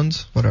government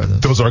drones? What are those?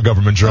 Those are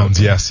government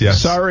drones, yes.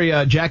 Sorry,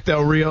 Jack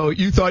Del Rio.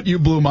 You thought you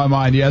blew my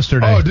mind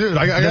yesterday. Oh, dude,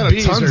 I got the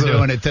bees tons are of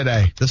doing it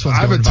today. This one's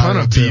I have a going ton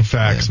viral, of too. bee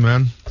facts, Yeah.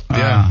 man.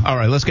 Yeah. All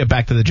right, let's get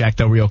back to the Jack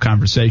Del Rio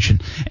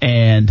conversation.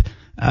 And,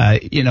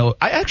 I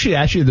actually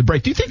asked you at the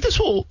break, do you think this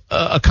will,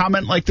 a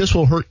comment like this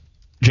will hurt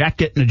Jack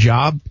getting a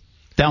job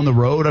down the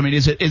road? I mean,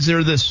 is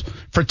there this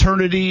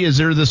fraternity? Is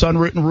there this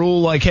unwritten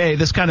rule like, hey,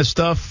 this kind of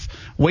stuff,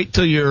 wait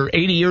till you're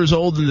 80 years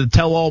old in the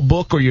tell-all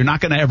book, or you're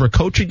not going to ever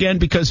coach again?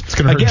 Because It's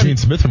going to hurt Gene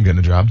Smith from getting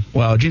a job.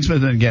 Well, Gene Smith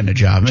isn't getting a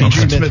job. I mean,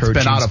 Gene Smith's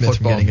been out of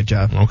football. Getting a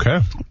job. Okay.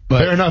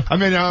 But- Fair enough. I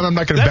mean, I'm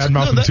not going to That's- badmouth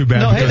no, him that- too bad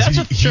no, hey, because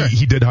that's sure.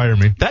 he did hire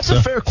me. That's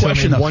a fair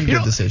question. made though. one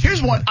good decision.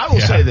 Here's one. I will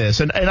say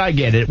this, and I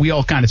get it. We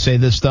all kind of say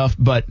this stuff,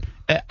 but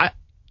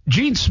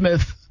Gene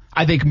Smith,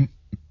 I think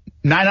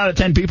 9 out of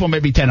 10 people,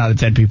 maybe 10 out of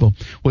 10 people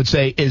would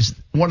say is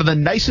one of the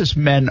nicest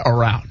men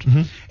around.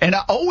 Mm-hmm. And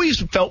I always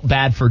felt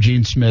bad for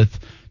Gene Smith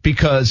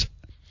because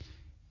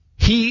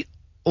he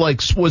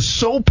was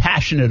so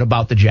passionate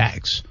about the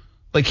Jags.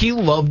 Like, he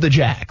loved the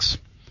Jags.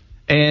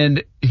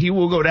 And he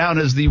will go down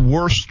as the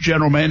worst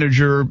general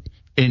manager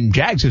in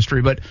Jags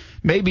history, but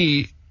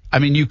maybe, I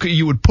mean,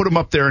 you would put him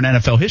up there in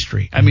NFL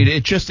history. I mean,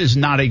 it just is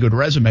not a good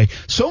resume.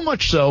 So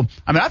much so,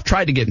 I mean, I've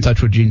tried to get in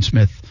touch with Gene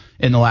Smith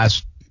in the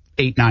last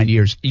 8-9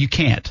 years. You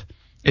can't.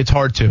 It's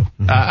hard to.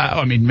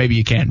 I mean, maybe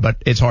you can, but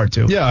it's hard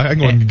to. Yeah, I can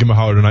go and give him a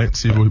holler tonight and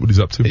see what he's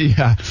up to.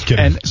 Yeah.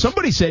 Kidding. And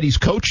somebody said he's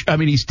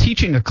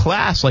teaching a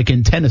class like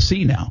in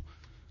Tennessee now.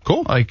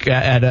 Cool. Like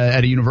at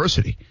a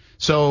university.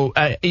 So,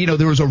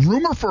 there was a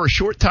rumor for a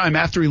short time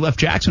after he left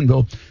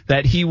Jacksonville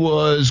that he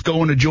was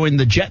going to join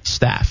the Jets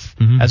staff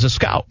as a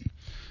scout.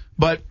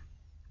 But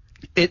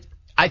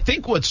I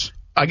think what's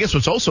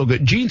also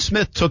good, Gene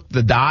Smith took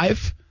the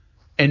dive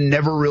and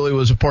never really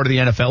was a part of the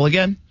NFL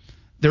again.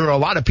 There were a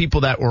lot of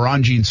people that were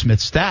on Gene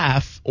Smith's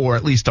staff, or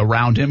at least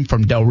around him,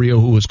 from Del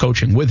Rio, who was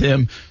coaching with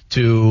him,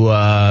 to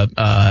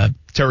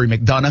Terry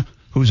McDonough,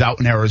 who's out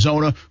in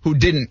Arizona, who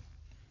didn't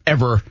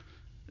ever.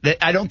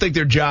 I don't think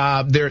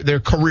their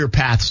career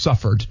path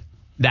suffered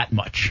that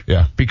much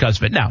because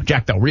of it. Now,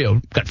 Jack Del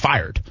Rio got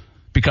fired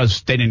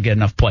because they didn't get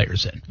enough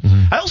players in.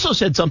 I also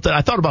said something. I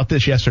thought about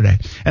this yesterday,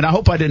 and I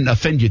hope I didn't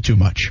offend you too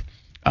much.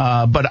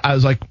 But I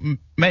was like,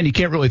 man, you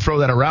can't really throw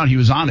that around. He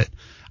was on it.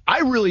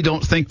 I really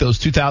don't think those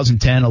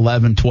 2010,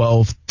 11,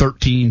 12,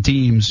 13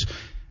 teams,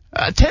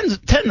 10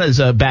 is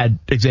a bad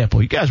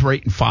example. You guys were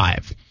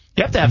 8-5.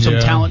 You have to have some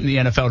talent in the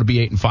NFL to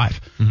be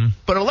 8-5.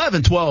 But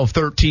 11, 12,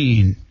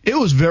 13, it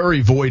was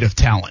very void of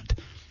talent.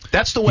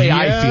 That's the way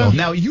I feel.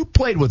 Now, you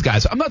played with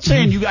guys. I'm not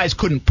saying you guys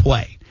couldn't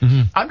play.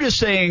 I'm just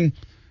saying,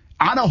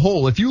 on a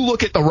whole, if you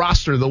look at the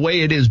roster the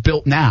way it is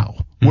built now,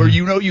 where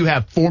you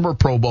have former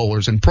Pro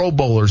Bowlers and Pro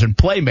Bowlers and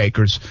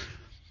playmakers,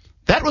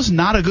 that was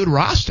not a good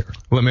roster.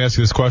 Let me ask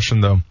you this question,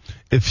 though.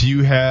 If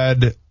you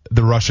had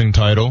the rushing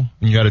title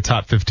and you had a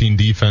top 15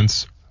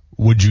 defense,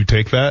 would you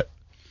take that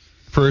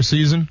for a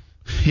season?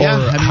 Yeah,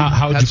 or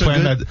how would you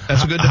plan that?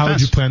 That's a good defense. How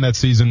would you plan that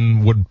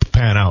season would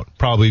pan out?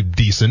 Probably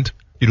decent.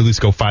 You'd at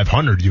least go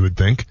 500, you would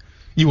think.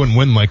 You wouldn't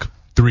win like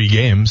 3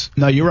 games.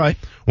 No, you're right.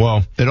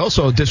 Well, it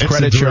also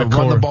discredits your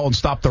run the ball and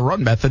stop the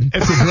run method.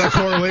 It's a direct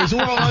correlation.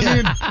 Well, I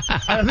mean,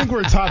 I think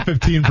we're top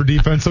 15 for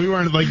defense, so we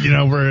weren't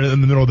we're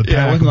in the middle of the pack.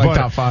 Yeah, it wasn't like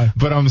top 5.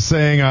 But I'm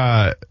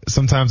saying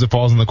sometimes it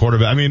falls on the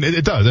quarterback. I mean,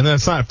 it does, and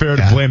it's not fair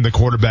to blame the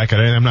quarterback.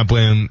 I'm not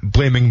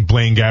blaming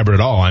Blaine Gabbert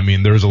at all. I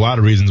mean, there's a lot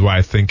of reasons why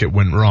I think it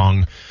went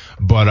wrong.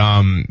 But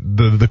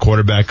the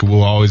quarterback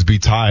will always be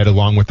tied,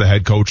 along with the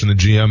head coach and the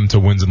GM, to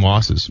wins and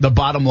losses. The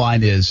bottom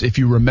line is, if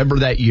you remember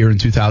that year in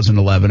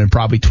 2011, and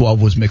probably 12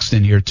 was mixed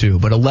in here too,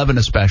 but 11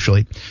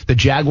 especially, the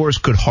Jaguars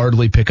could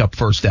hardly pick up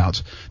first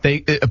downs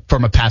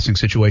from a passing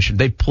situation.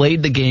 They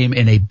played the game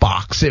in a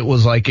box. It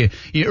was like,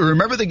 you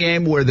remember the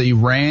game where the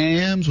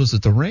Rams,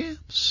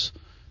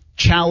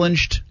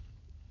 challenged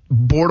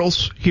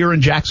Bortles here in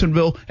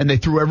Jacksonville, and they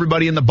threw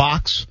everybody in the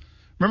box?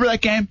 Remember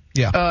that game?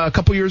 Yeah. A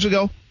couple years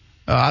ago?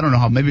 I don't know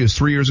how, maybe it was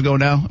 3 years ago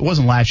now. It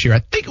wasn't last year. I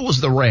think it was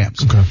the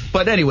Rams. Okay.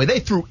 But anyway, they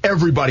threw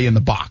everybody in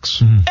the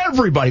box.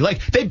 Everybody.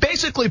 Like, they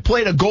basically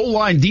played a goal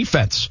line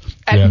defense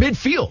at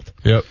midfield.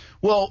 Yep.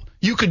 Well,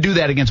 you could do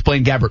that against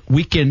Blaine Gabbert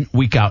week in,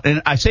 week out.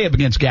 And I say it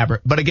against Gabbert,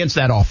 but against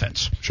that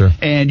offense. Sure.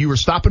 And you were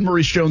stopping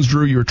Maurice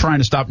Jones-Drew. You were trying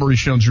to stop Maurice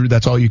Jones-Drew.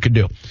 That's all you could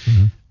do.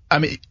 I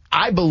mean,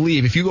 I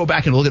believe if you go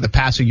back and look at the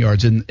passing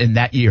yards in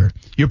that year,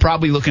 you're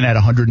probably looking at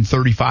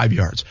 135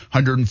 yards,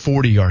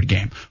 140-yard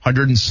game,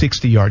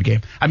 160-yard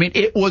game. I mean,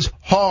 it was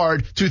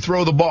hard to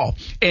throw the ball.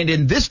 And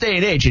in this day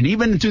and age, and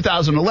even in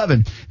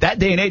 2011, that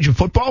day and age of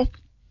football,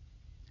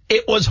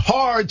 it was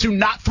hard to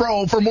not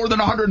throw for more than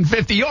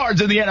 150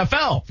 yards in the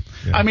NFL.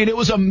 Yeah. I mean, it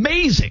was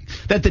amazing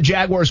that the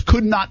Jaguars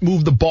could not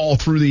move the ball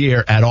through the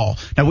air at all.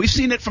 Now, we've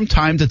seen it from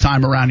time to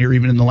time around here,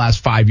 even in the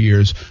last 5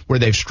 years, where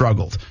they've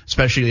struggled,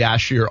 especially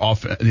last year, all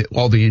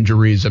the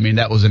injuries. I mean,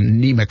 that was an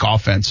anemic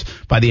offense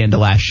by the end of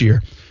last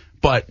year.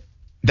 But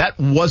that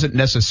wasn't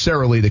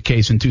necessarily the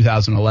case in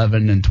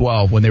 2011 and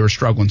 12 when they were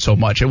struggling so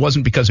much. It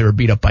wasn't because they were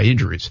beat up by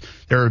injuries.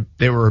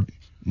 They were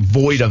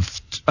void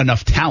of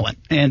enough talent,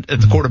 and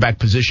at the quarterback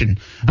position,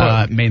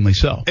 mainly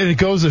so. And it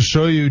goes to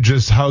show you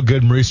just how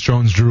good Maurice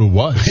Jones-Drew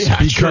was. Yeah,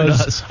 because, it sure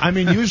does. I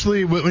mean,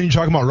 usually when you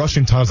talk about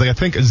rushing titles, like I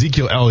think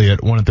Ezekiel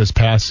Elliott won it this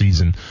past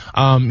season.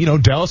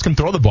 Dallas can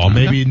throw the ball.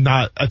 Maybe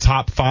not a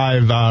top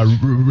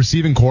 5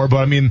 receiving core, but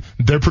I mean,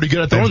 they're pretty good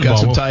at throwing the ball.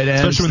 Some tight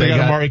ends. Especially when they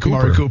got Amari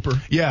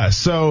Cooper. Yeah,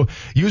 so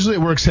usually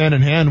it works hand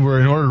in hand where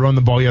in order to run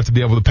the ball, you have to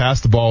be able to pass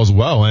the ball as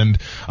well. And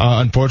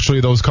unfortunately,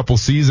 those couple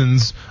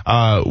seasons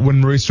when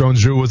Maurice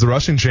Jones-Drew was the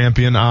rushing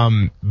champion,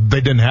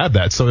 they didn't have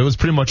that. So it was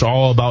pretty much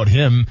all about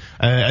him.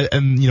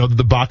 And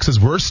the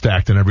boxes were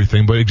stacked and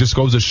everything, but it just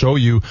goes to show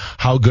you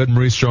how good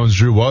Maurice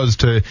Jones-Drew was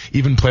to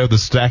even play with a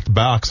stacked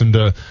box and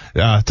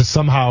to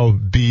somehow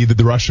be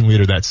the rushing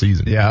leader that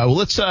season. Yeah, well,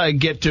 let's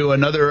get to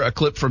another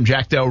clip from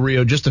Jack Del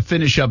Rio just to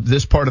finish up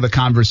this part of the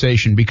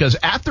conversation, because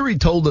after he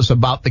told us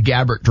about the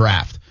Gabbert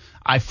draft,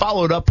 I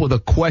followed up with a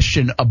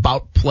question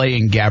about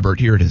playing Gabbert.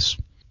 Here it is.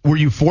 Were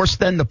you forced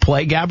then to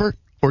play Gabbert,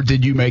 or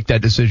did you make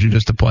that decision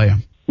just to play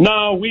him?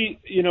 No, we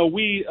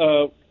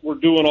were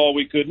doing all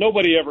we could.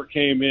 Nobody ever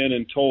came in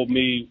and told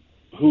me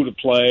who to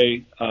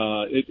play.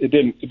 It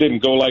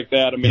didn't go like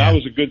that. I mean, I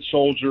was a good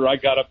soldier. I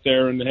got up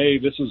there and, hey,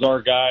 this is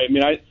our guy. I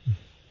mean,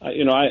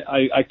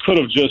 I could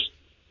have just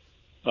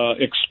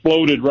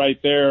exploded right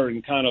there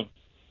and kind of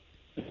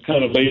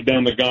kind of laid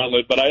down the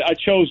gauntlet. But I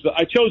chose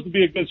to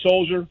be a good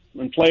soldier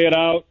and play it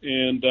out,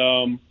 and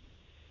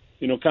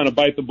kind of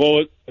bite the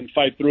bullet and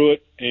fight through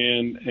it.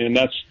 And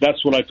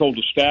that's what I told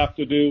the staff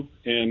to do,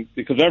 and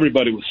because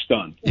everybody was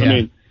stunned. Yeah. I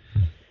mean,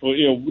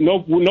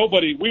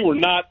 nobody. We were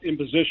not in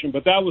position,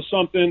 but that was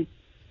something.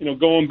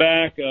 Going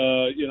back,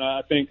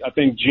 I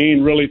think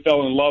Gene really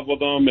fell in love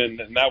with him,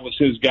 and that was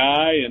his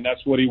guy, and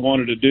that's what he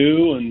wanted to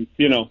do, and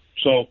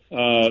so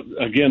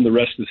again, the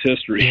rest is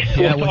history.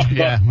 Yeah, we'll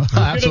get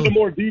into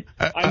more deep.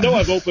 I know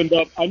I've opened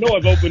up,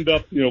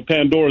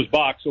 Pandora's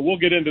box, so we'll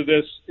get into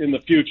this in the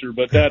future,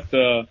 but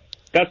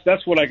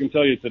that's what I can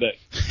tell you today.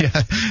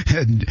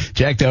 Yeah.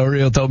 Jack Del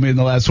Rio told me in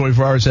the last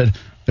 24 hours, said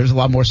there's a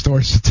lot more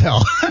stories to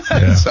tell.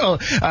 Yeah. So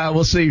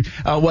we'll see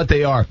what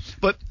they are.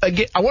 But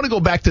again, I want to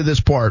go back to this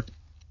part.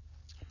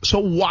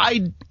 So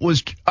I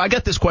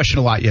got this question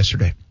a lot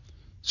yesterday.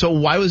 So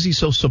why was he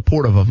so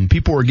supportive of him?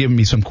 People were giving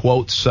me some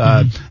quotes.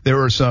 There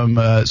were some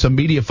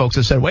media folks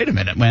that said, wait a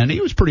minute, man, he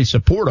was pretty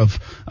supportive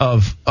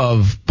of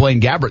Blaine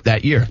Gabbert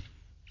that year.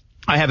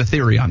 I have a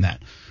theory on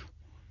that.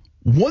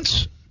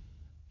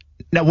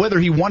 Now, whether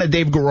he wanted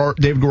Dave Garrard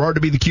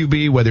to be the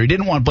QB, whether he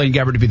didn't want Blaine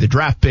Gabbert to be the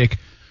draft pick,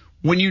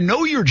 when you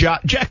know your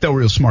job, Jack Del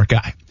Rio's a smart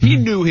guy. He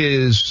knew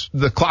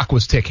the clock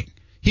was ticking.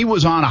 He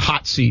was on a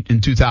hot seat in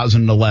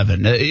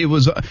 2011. It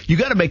was you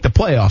got to make the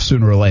playoffs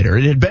sooner or later.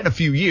 It had been a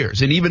few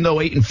years, and even though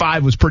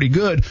 8-5 was pretty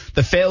good,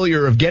 the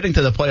failure of getting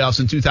to the playoffs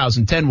in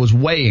 2010 was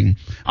weighing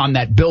on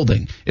that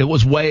building. It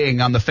was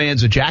weighing on the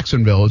fans of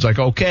Jacksonville. It's like,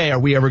 okay, are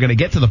we ever going to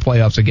get to the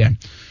playoffs again?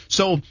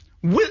 So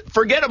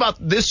forget about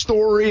this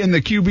story and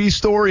the QB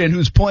story and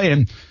who's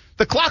playing.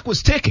 The clock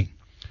was ticking.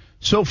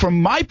 So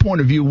from my point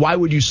of view, why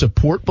would you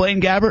support Blaine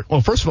Gabbert?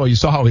 Well, first of all, you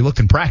saw how he looked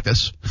in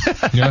practice.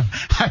 Yeah.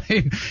 I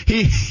mean,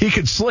 he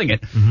could sling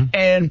it. Mm-hmm.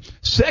 And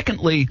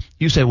secondly,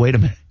 you say, wait a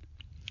minute.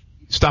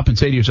 Stop and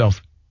say to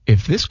yourself,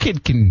 if this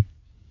kid can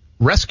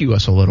rescue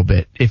us a little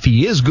bit, if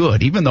he is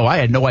good, even though I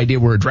had no idea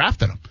we were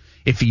drafting him,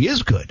 if he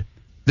is good,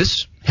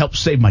 this helps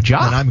save my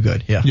job. And I'm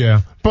good, yeah.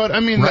 Yeah. But, I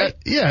mean, right?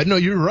 No,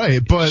 you're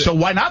right. But so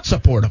why not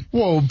support him?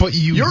 Well, but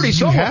you already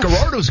saw what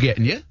Gerardo's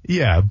getting you.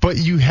 Yeah, but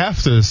you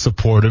have to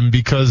support him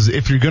because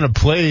if you're going to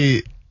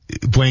play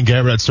Blaine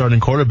Gabbert at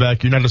starting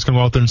quarterback, you're not just going to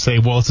go out there and say,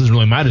 well, this isn't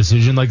really my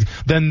decision. Like,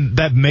 then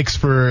that makes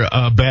for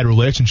a bad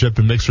relationship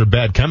and makes for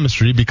bad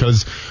chemistry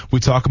because we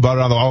talk about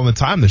it all the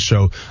time, this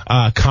show.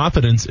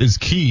 Confidence is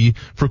key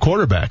for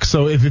quarterbacks.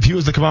 So if he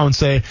was to come out and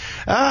say,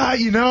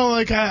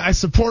 I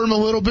support him a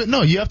little bit.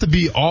 No, you have to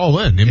be all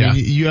in. I mean,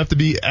 you have to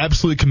be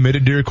absolutely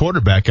committed to your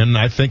quarterback. And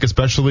I think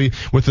especially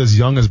with as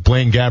young as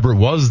Blaine Gabbert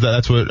was,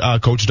 that's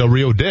what Coach Del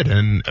Rio did.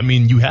 And, I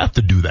mean, you have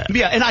to do that.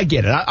 Yeah, and I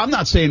get it. I'm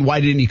not saying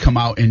why didn't he come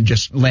out and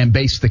just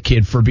lambaste the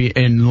kid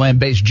and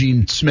lambaste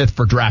Gene Smith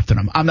for drafting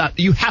him.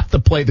 You have to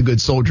play the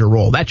good soldier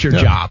role. That's your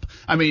job.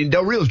 I mean,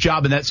 Del Rio's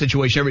job in that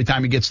situation every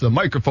time he gets to the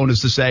microphone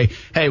is to say,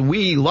 hey,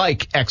 we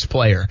like X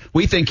player.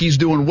 We think he's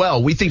doing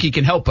well. We think he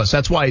can help us.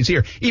 That's why he's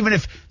here. Even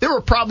if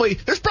there's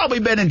probably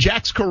been in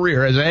Jack's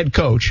career as a head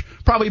coach,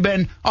 probably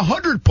been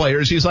 100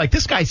 players. He's like,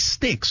 this guy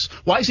stinks.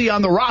 Why is he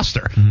on the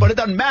roster? Mm-hmm. But it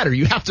doesn't matter.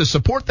 You have to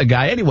support the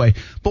guy anyway.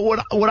 But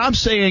what I'm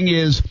saying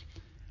is,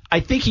 I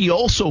think he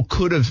also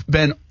could have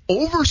been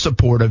over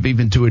supportive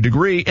even to a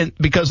degree, and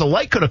because the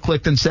light could have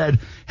clicked and said,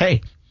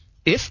 hey,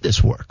 if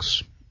this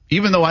works,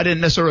 even though I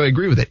didn't necessarily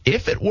agree with it,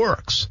 if it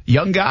works,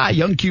 young guy,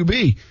 young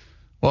QB,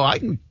 well,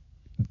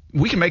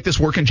 we can make this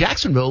work in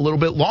Jacksonville a little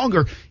bit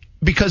longer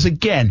because,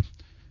 again,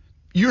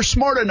 you're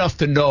smart enough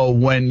to know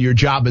when your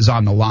job is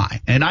on the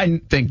line. And I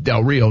think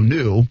Del Rio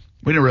knew.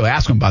 We didn't really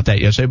ask him about that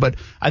yesterday, but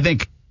I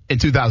think in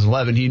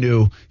 2011, he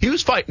knew he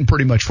was fighting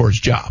pretty much for his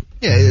job.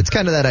 Yeah, it's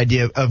kind of that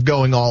idea of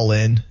going all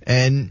in,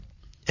 and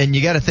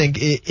you got to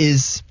think it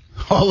is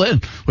all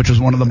in, which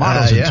was one of the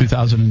models in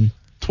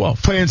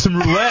 2012. Playing some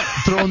roulette,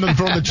 throwing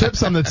the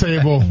chips on the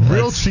table,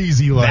 real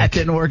cheesy. Like that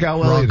didn't work out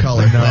well. Wrong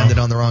color, landed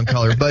on the wrong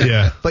color.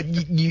 But but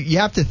you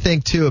have to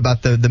think too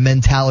about the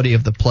mentality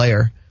of the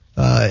player,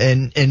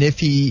 and if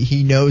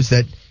he knows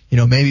that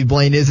maybe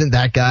Blaine isn't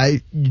that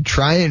guy, you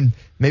try and.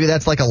 Maybe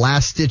that's like a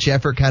last-ditch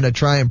effort, kind of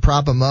try and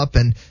prop him up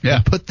and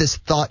put this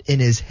thought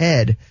in his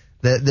head,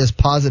 that this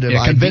positive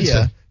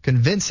idea,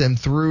 convince him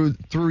through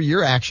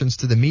your actions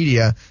to the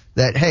media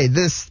that, hey,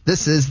 this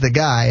is the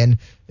guy. And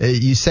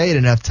you say it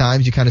enough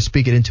times, you kind of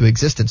speak it into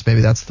existence. Maybe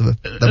that's the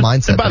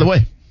mindset. And by the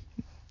way,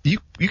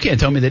 you can't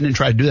tell me they didn't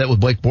try to do that with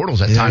Blake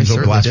Bortles at times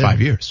over the last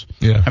 5 years.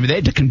 Yeah. I mean, they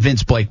had to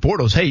convince Blake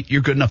Bortles, hey,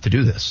 you're good enough to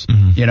do this,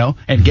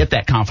 and get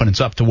that confidence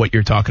up to what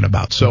you're talking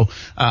about. So,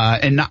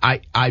 and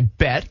I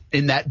bet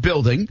in that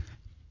building,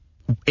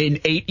 in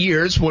 8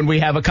 years, when we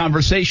have a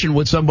conversation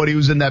with somebody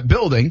who's in that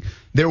building,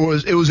 it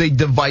was a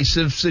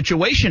divisive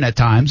situation at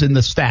times in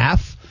the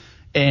staff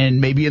and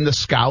maybe in the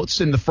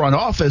scouts in the front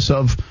office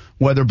of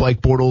whether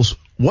Blake Bortles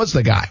was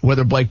the guy,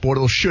 whether Blake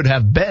Bortles should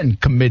have been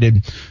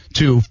committed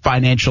to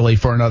financially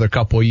for another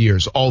couple of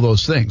years, all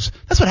those things.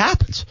 That's what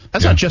happens.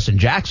 That's not just in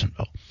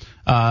Jacksonville.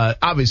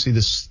 Obviously,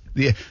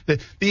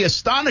 the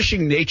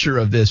astonishing nature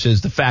of this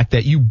is the fact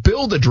that you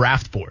build a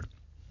draft board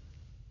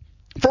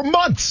for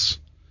months.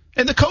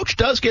 And the coach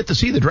does get to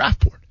see the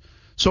draft board.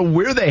 So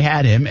where they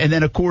had him, and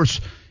then, of course,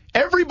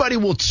 everybody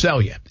will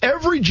sell you.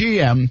 Every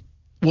GM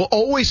will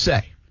always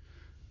say,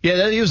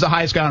 yeah, he was the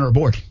highest guy on our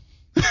board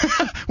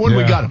when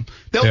we got him.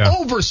 They'll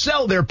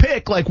oversell their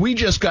pick like we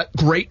just got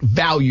great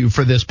value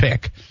for this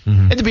pick.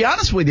 And to be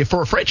honest with you,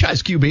 for a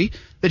franchise QB,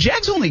 the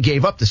Jags only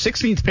gave up the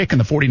 16th pick and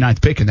the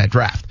 49th pick in that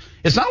draft.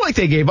 It's not like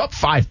they gave up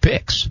 5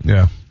 picks.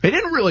 Yeah. They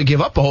didn't really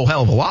give up a whole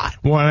hell of a lot.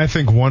 Well, and I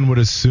think one would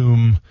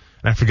assume,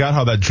 and I forgot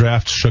how that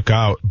draft shook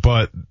out,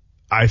 but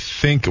I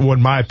think, well,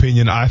 in my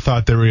opinion, I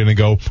thought they were going to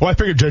go, well, I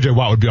figured J.J.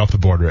 Watt would be off the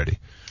board already.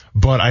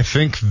 But I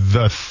think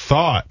the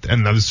thought,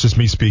 and that was just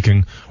me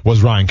speaking,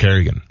 was Ryan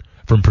Kerrigan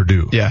from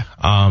Purdue. Yeah.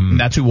 And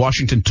that's who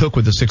Washington took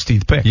with the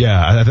 16th pick.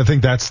 Yeah, I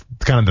think that's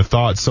kind of the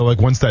thought. So, like,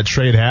 once that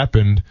trade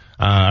happened,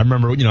 I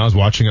remember, I was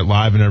watching it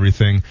live and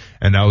everything,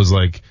 and I was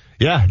like,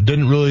 yeah,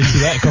 didn't really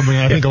see that coming.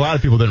 I think a lot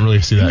of people didn't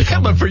really see that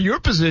coming. Yeah, but for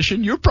your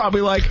position, you're probably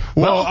like,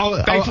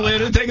 thankfully I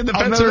didn't take the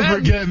defensive end. I'll never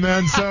forget,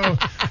 man. So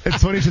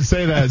it's funny you should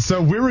say that.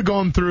 So we were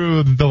going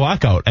through the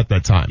lockout at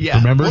that time. Yeah.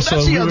 Remember? Well,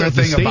 that's the other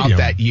thing about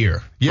that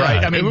year. Yeah,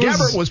 right? I mean,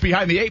 Gabbert was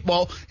behind the 8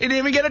 ball. He didn't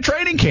even get a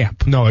training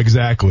camp. No,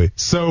 exactly.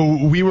 So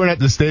we were at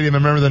the stadium. I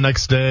remember the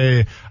next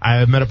day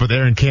I met up with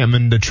Aaron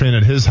Campman to train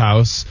at his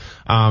house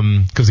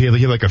because he had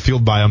like a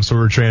field biome, so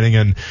we were training,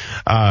 and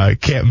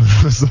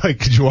Campman was like,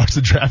 did you watch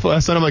the draft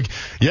last night? I'm like,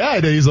 yeah,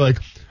 I did. He's like,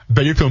 I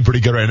bet you're feeling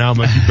pretty good right now. I'm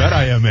like, you bet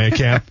I am, man,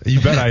 Camp. You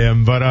bet I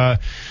am. But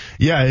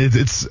yeah,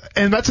 it's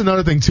and that's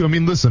another thing too. I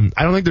mean, listen,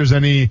 I don't think there's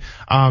any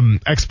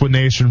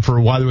explanation for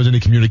why there was any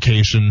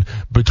communication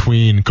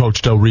between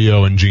Coach Del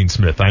Rio and Gene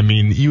Smith. I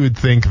mean, you would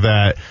think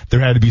that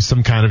there had to be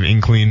some kind of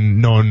inkling,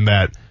 knowing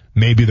that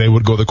maybe they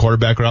would go the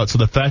quarterback route. So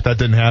the fact that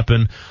didn't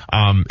happen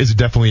is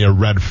definitely a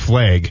red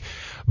flag.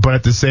 But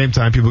at the same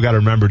time, people got to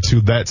remember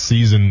too, that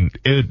season,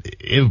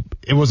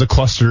 it was a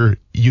cluster,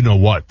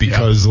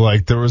 because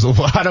like there was a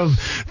lot of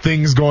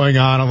things going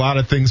on, a lot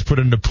of things put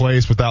into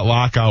place with that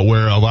lockout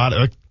where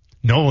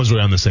no one was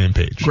really on the same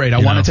page. Great. I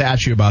wanted to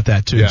ask you about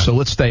that too. Yeah. So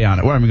let's stay on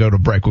it. We're going to go to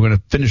break. We're going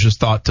to finish this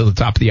thought till the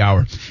top of the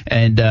hour.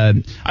 And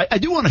I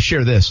do want to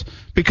share this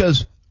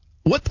because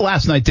what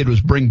last night did was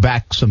bring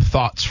back some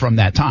thoughts from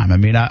that time. I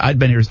mean, I've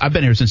been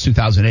here since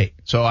 2008.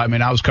 So, I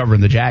mean, I was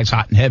covering the Jags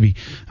hot and heavy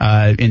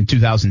in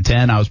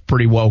 2010. I was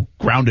pretty well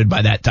grounded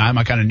by that time.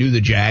 I kind of knew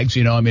the Jags,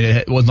 I mean,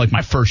 it wasn't like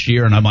my first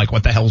year and I'm like,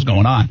 what the hell's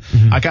going on?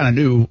 Mm-hmm. I kind of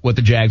knew what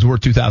the Jags were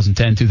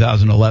 2010,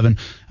 2011.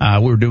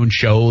 We were doing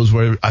shows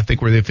where I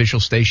think we're the official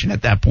station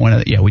at that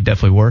point. Yeah, we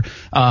definitely were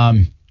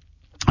on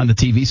the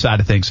TV side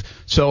of things.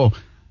 So,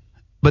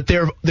 but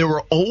there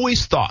were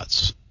always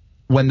thoughts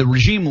when the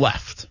regime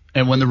left.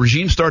 And when the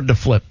regime started to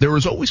flip, there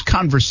was always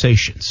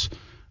conversations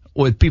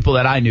with people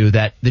that I knew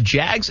that the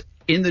Jags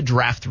in the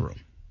draft room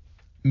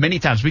many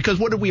times, because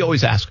what did we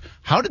always ask?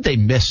 How did they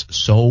miss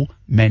so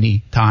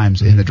many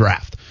times in the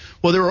draft?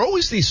 Well, there were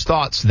always these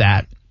thoughts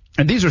that,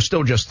 and these are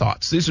still just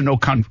thoughts. These are no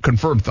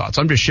confirmed thoughts.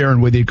 I'm just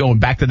sharing with you going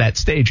back to that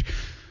stage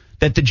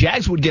that the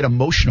Jags would get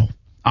emotional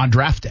on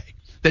draft day,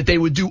 that they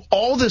would do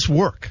all this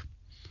work.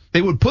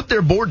 They would put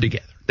their board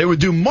together. They would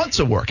do months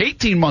of work,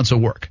 18 months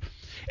of work.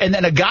 And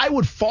then a guy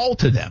would fall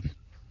to them,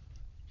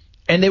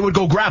 and they would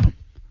go grab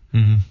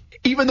him,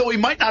 even though he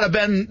might not have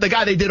been the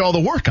guy they did all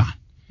the work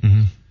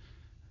on,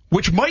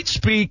 which might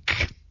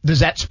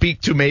does that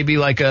speak to maybe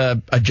like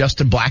a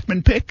Justin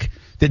Blackmon pick?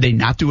 Did they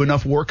not do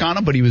enough work on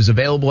him, but he was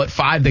available at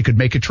 5, they could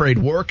make a trade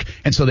work,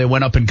 and so they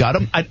went up and got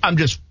him? I'm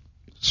just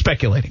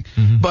speculating.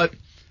 But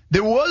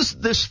there was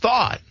this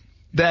thought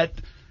that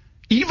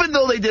even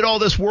though they did all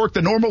this work,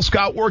 the normal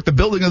scout work, the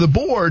building of the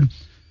board,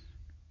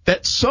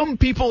 that some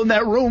people in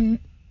that room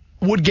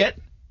would get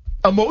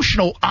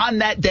emotional on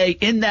that day,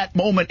 in that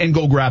moment, and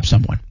go grab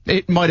someone.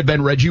 It might have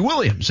been Reggie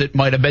Williams. It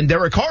might have been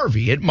Derek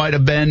Harvey. It might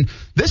have been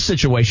this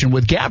situation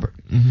with Gabbert.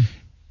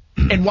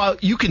 And while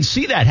you can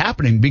see that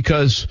happening,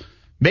 because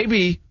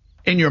maybe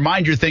in your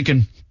mind you're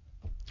thinking,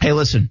 hey,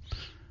 listen,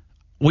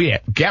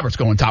 Gabbert's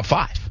going top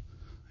 5.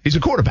 He's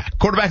a quarterback.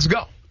 Quarterbacks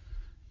go.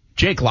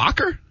 Jake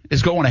Locker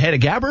is going ahead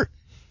of Gabbert?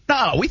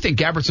 No, we think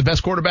Gabbert's the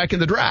best quarterback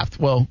in the draft.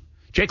 Well,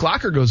 Jake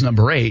Locker goes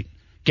number 8.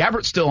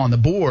 Gabbert's still on the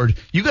board.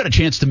 You got a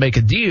chance to make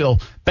a deal.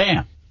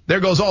 Bam. There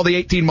goes all the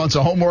 18 months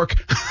of homework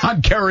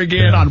on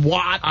Kerrigan, on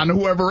Watt, on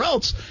whoever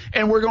else,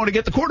 and we're going to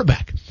get the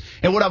quarterback.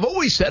 And what I've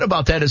always said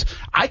about that is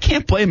I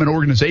can't blame an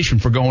organization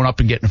for going up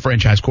and getting a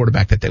franchise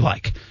quarterback that they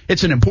like.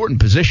 It's an important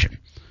position.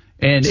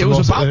 And it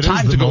was about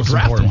time to go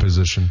draft one.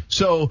 Position.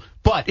 So,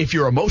 but if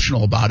you're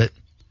emotional about it,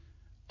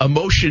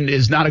 emotion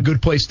is not a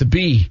good place to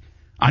be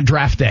on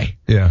draft day.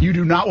 Yeah. You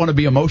do not want to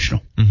be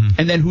emotional.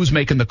 And then who's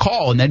making the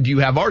call? And then do you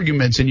have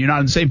arguments and you're not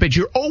on the same page?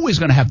 You're always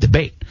going to have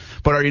debate,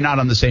 but are you not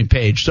on the same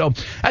page? So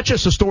that's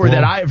just a story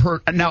that I have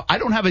heard. Now, I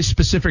don't have a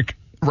specific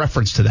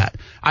reference to that.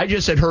 I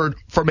just had heard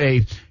from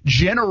a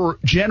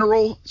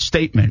general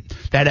statement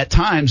that at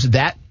times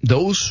that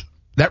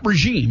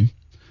regime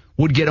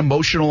would get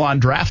emotional on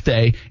draft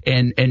day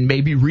and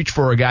maybe reach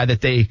for a guy that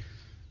they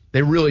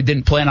really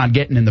didn't plan on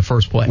getting in the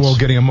first place. Well,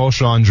 getting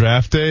emotional on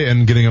draft day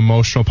and getting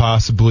emotional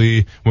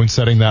possibly when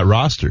setting that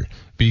roster,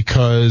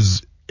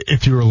 because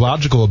if you were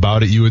logical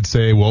about it, you would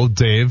say, well,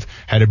 Dave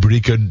had a pretty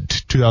good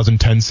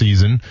 2010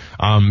 season.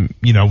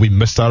 We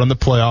missed out on the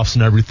playoffs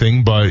and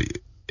everything, but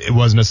it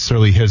wasn't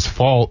necessarily his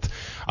fault.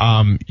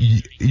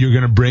 You're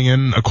going to bring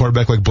in a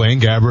quarterback like Blaine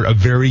Gabbert, a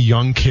very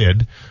young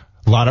kid,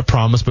 a lot of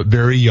promise, but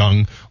very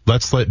young.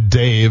 Let's let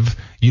Dave,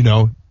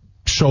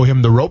 show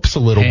him the ropes a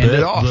little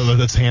bit.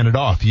 Let's hand it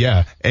off.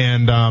 Yeah.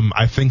 And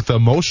I think the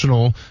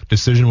emotional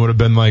decision would have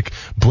been like,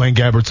 Blaine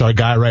Gabbert's our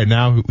guy right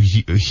now.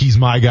 He's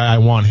my guy. I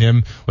want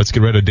him. Let's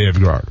get rid of Dave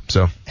Garrard.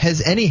 So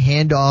has any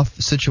handoff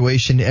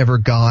situation ever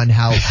gone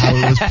how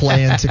it was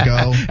planned to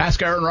go?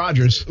 Ask Aaron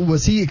Rodgers.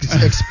 Was he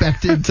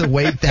expected to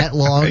wait that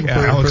long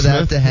for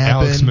that to happen?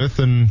 Alex Smith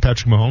and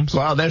Patrick Mahomes.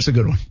 Wow, there's a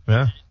good one.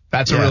 Yeah.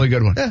 That's a really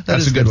good one. Yeah,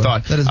 that's a good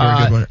thought. That is a very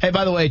good one. Hey,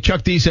 by the way,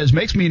 Chuck D says,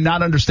 makes me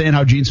not understand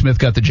how Gene Smith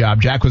got the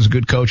job. Jack was a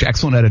good coach,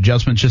 excellent at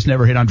adjustments, just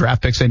never hit on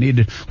draft picks they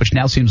needed, which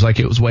now seems like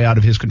it was way out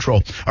of his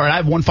control. All right, I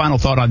have one final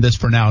thought on this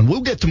for now, and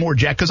we'll get to more,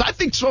 Jack, because I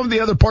think some of the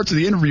other parts of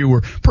the interview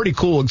were pretty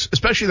cool,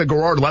 especially the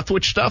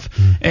Garrard-Leftwich stuff,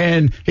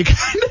 and he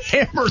kind of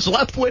hammers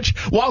Leftwich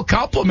while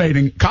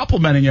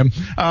complimenting him,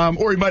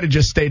 or he might have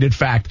just stated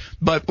fact,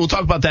 but we'll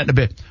talk about that in a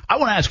bit. I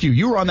want to ask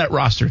you were on that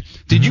roster.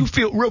 Did you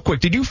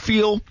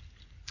feel,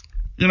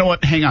 you know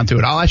what? Hang on to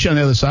it. I'll ask you on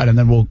the other side, and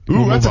then we'll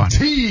move that's on. A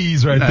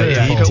tease right there.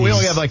 Yeah, we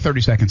only have like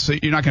 30 seconds, so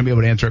you're not going to be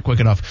able to answer it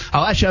quick enough.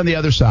 I'll ask you on the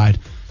other side,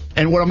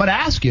 and what I'm going to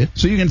ask you,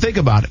 so you can think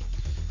about it,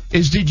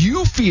 is did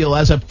you feel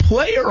as a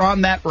player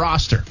on that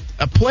roster,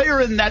 a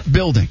player in that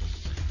building,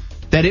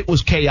 that it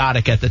was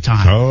chaotic at the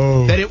time?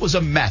 Oh. That it was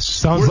a mess?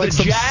 Sounds Were like the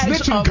some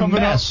Jags snitching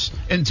coming mess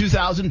in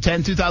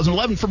 2010,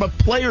 2011 from a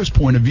player's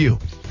point of view?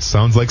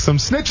 Sounds like some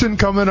snitching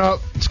coming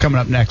up. It's coming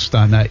up next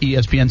on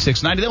ESPN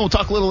 690. Then we'll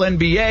talk a little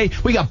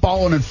NBA. We got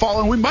balling and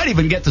falling. We might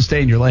even get to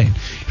stay in your lane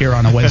here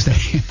on a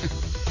Wednesday.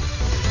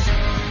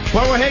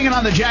 Well, we're hanging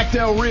on the Jack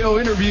Del Rio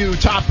interview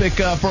topic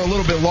for a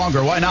little bit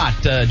longer. Why not?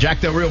 Jack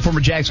Del Rio,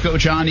 former Jags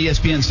coach on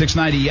ESPN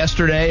 690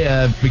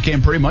 yesterday,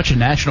 became pretty much a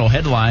national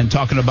headline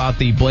talking about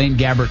the Blaine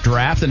Gabbert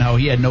draft and how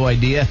he had no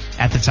idea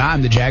at the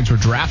time the Jags were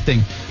drafting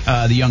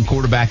the young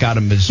quarterback out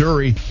of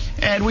Missouri.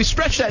 And we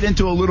stretched that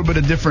into a little bit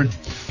of different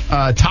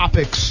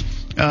topics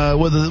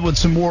with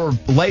some more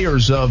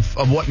layers of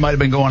what might have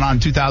been going on in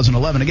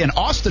 2011. Again,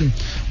 Austin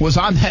was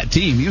on that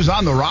team. He was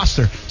on the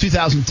roster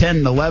 2010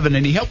 and 11,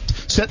 and he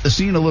helped set the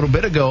scene a little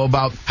bit ago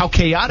about how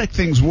chaotic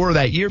things were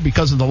that year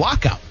because of the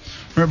lockout.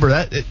 Remember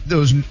that? There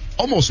was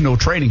almost no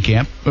training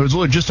camp. There was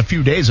just a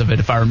few days of it,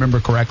 if I remember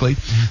correctly.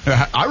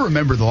 I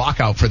remember the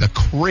lockout for the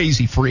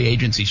crazy free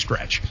agency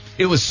stretch.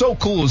 It was so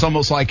cool. It was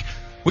almost like,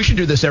 we should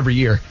do this every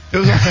year. It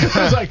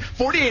was like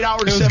 48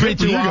 hours,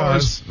 72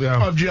 hours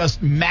of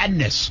just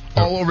madness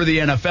all over the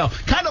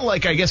NFL. Kind of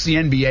like, I guess, the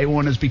NBA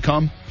one has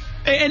become.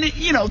 And,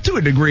 to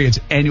a degree,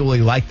 it's annually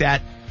like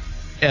that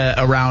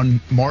around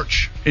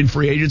March in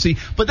free agency.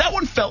 But that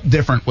one felt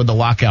different with the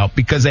lockout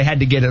because they had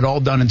to get it all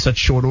done in such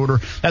short order.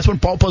 That's when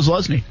Paul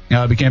Posluszny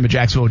became a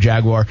Jacksonville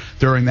Jaguar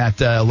during that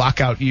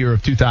lockout year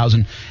of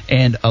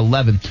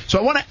 2011. So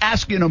I want to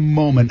ask you in a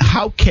moment,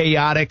 how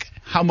chaotic,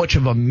 how much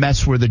of a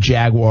mess were the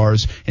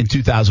Jaguars in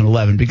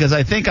 2011? Because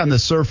I think on the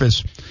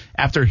surface,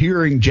 after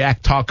hearing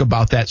Jack talk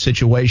about that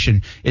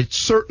situation, it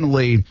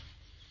certainly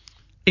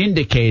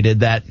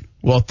indicated that,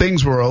 well,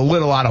 things were a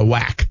little out of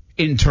whack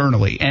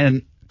internally.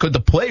 And could the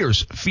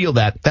players feel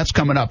that? That's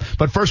coming up.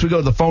 But first we go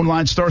to the phone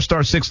line, star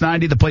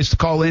 690, the place to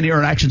call in here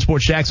on Action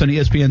Sports Jacks on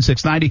ESPN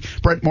 690.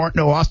 Brent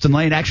Martineau, Austin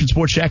Lane, Action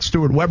Sports Jacks,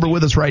 Stuart Weber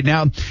with us right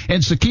now.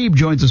 And Sakib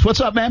joins us.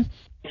 What's up, man?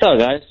 What's up,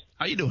 guys?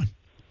 How you doing?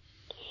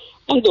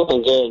 I'm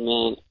doing good,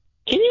 man.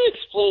 Can you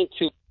explain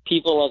to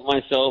people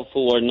like myself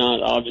who are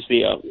not,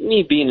 obviously,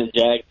 me being a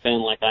Jag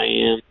fan like I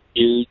am,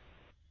 dude,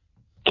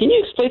 can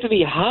you explain to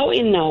me how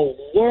in the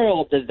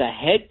world does the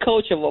head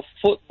coach of a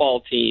football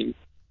team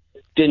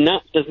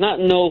does not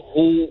know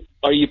who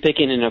are you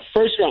picking in the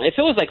first round? If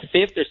it was like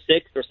 5th or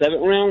 6th or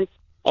 7th round,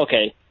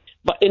 okay.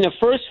 But in the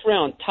first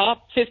round,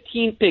 top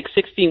 15 pick,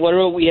 16,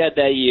 whatever we had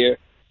that year,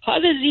 how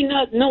does he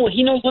not know?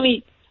 He knows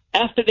only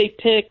after they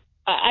pick.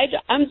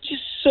 I'm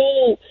just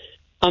so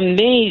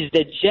amazed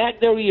that Jack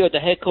Del Rio, the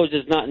head coach,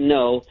 does not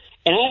know.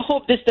 And I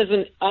hope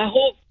I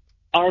hope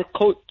our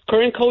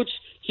current coach,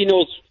 he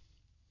knows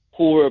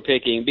who we're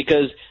picking,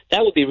 because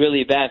that would be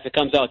really bad if it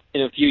comes out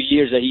in a few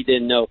years that he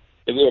didn't know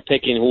that we were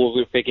picking who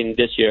we were picking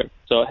this year.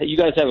 So you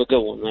guys have a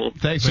good one, man.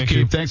 Thanks,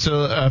 Akib. Thanks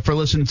for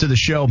listening to the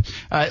show.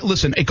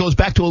 Listen, it goes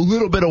back to a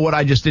little bit of what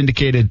I just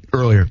indicated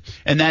earlier,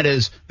 and that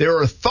is there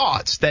are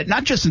thoughts that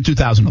not just in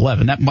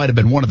 2011, that might have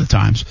been one of the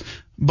times,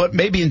 but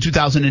maybe in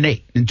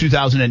 2008, in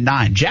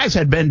 2009, Jags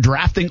had been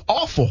drafting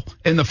awful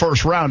in the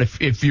first round,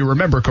 if you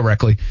remember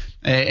correctly,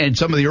 and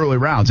some of the early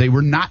rounds. They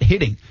were not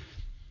hitting.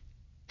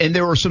 And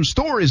there were some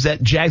stories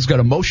that Jags got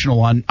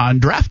emotional on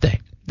draft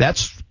day.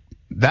 That's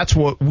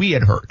what we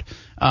had heard.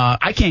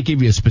 I can't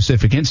give you a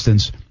specific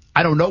instance.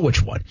 I don't know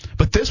which one.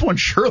 But this one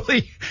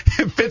surely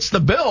fits the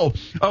bill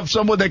of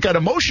someone that got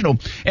emotional.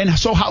 And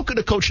so how could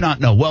a coach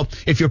not know? Well,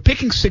 if you're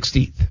picking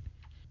 16th,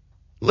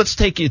 let's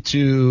take you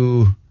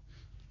to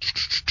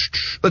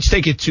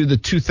the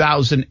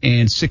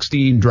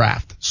 2016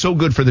 draft. so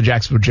good for the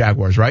Jacksonville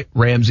Jaguars, right?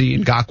 Ramsey,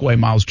 Ngakoue,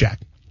 Miles Jack.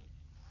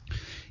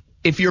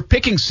 If you're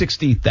picking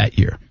 16th that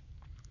year,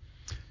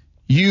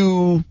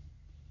 you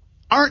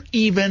aren't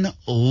even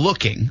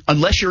looking,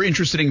 unless you're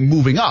interested in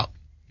moving up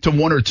to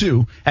 1 or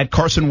 2, at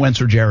Carson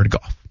Wentz or Jared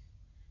Goff.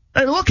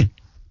 Not even looking.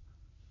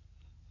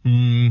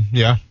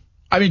 Yeah.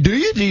 I mean, do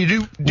you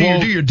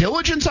do your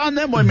diligence on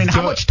them? I mean,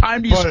 how much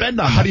time do you spend on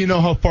them? How do you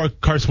know how far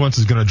Carson Wentz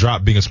is going to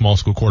drop being a small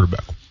school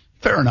quarterback?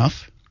 Fair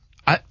enough.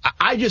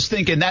 I just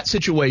think in that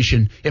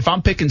situation, if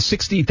I'm picking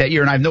 16th that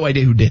year and I have no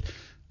idea who did,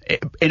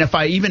 and if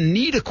I even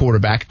need a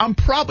quarterback, I'm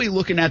probably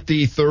looking at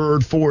the 3rd,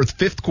 4th,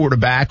 5th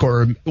quarterback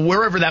or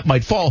wherever that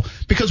might fall.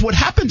 Because what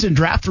happens in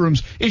draft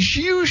rooms is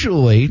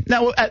usually,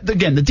 now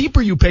again, the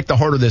deeper you pick, the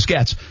harder this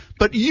gets.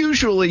 But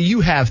usually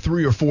you have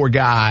 3 or 4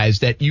 guys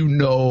that you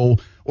know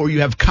or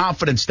you have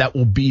confidence that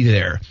will be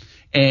there.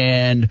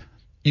 And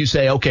you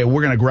say, okay,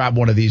 we're going to grab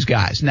one of these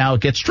guys. Now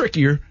it gets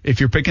trickier. If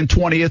you're picking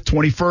 20th,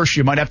 21st,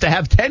 you might have to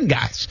have 10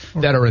 guys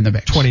that are in the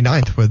mix.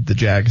 29th with the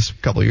Jags a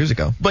couple of years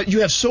ago. But you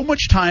have so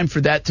much time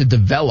for that to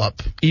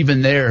develop,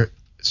 even there,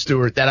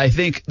 Stuart, that I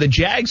think the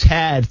Jags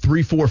had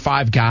 3, 4,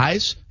 5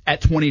 guys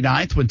at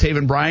 29th with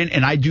Taven Bryan,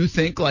 and I do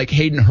think like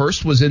Hayden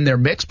Hurst was in their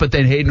mix, but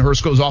then Hayden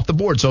Hurst goes off the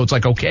board, so it's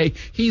like, okay,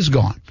 he's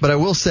gone. But I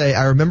will say,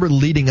 I remember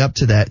leading up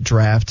to that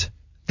draft,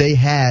 they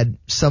had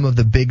some of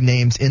the big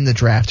names in the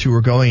draft who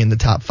were going in the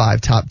top 5,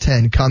 top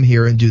 10 come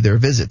here and do their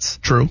visits.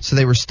 True. So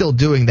they were still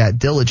doing that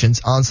diligence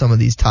on some of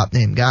these top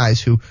name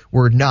guys who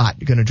were not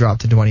going to drop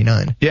to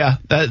 29. Yeah,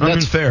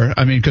 that's fair.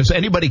 I mean, because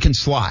anybody can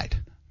slide.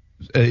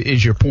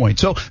 Is your point.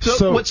 So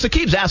what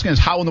Saqib's asking is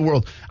how in the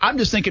world, I'm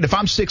just thinking if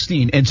I'm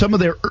 16 and some of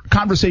their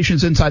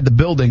conversations inside the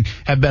building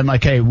have been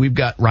like, hey, we've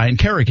got Ryan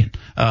Kerrigan.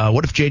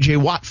 What if J.J.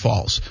 Watt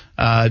falls?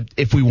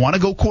 If we want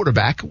to go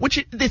quarterback,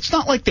 which it's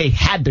not like they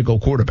had to go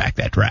quarterback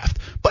that draft,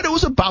 but it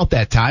was about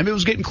that time. It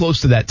was getting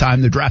close to that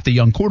time to draft a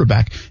young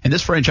quarterback. And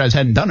this franchise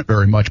hadn't done it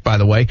very much, by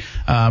the way,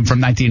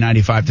 from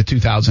 1995 to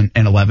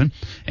 2011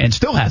 and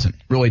still hasn't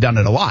really done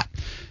it a lot.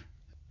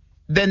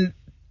 Then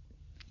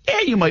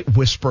yeah, you might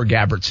whisper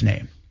Gabbert's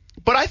name.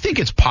 But I think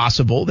it's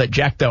possible that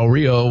Jack Del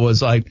Rio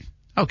was like,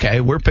 okay,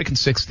 we're picking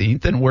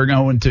 16th, and we're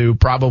going to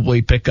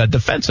probably pick a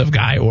defensive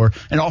guy or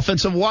an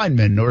offensive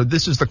lineman, or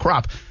this is the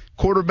crop.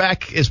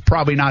 Quarterback is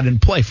probably not in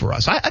play for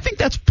us. I think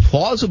that's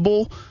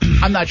plausible.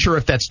 I'm not sure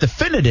if that's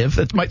definitive.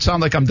 That might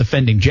sound like I'm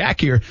defending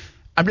Jack here.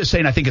 I'm just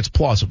saying I think it's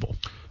plausible.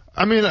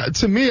 I mean,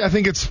 to me, I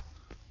think it's,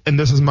 and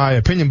this is my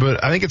opinion,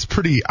 but I think it's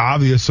pretty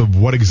obvious of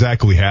what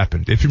exactly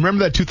happened. If you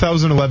remember that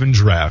 2011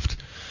 draft,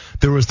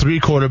 there was 3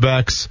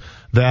 quarterbacks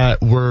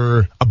that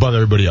were above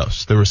everybody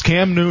else. There was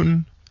Cam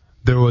Newton,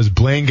 there was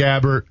Blaine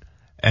Gabbert,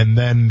 and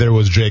then there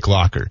was Jake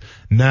Locker.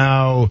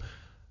 Now,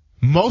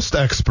 most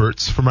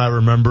experts, from what I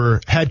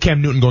remember, had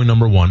Cam Newton going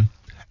number 1,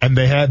 and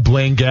they had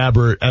Blaine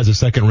Gabbert as a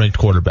second-ranked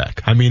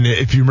quarterback. I mean,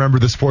 if you remember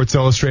the Sports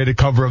Illustrated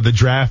cover of the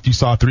draft, you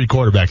saw 3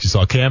 quarterbacks. You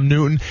saw Cam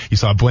Newton, you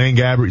saw Blaine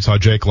Gabbert, you saw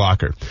Jake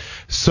Locker.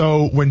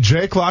 So when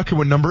Jake Locker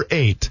went number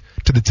 8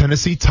 to the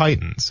Tennessee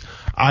Titans,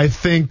 I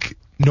think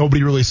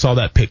nobody really saw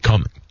that pick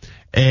coming.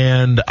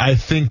 And I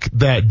think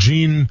that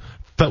Gene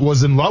that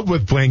was in love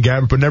with Blaine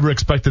Gabbert but never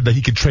expected that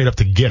he could trade up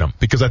to get him.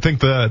 Because I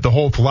think the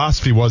whole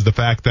philosophy was the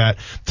fact that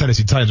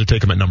Tennessee Titans would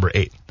take him at number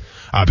 8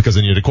 because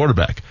they needed a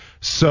quarterback.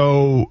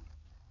 So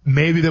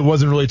maybe that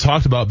wasn't really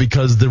talked about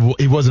because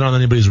he wasn't on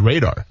anybody's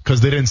radar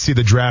because they didn't see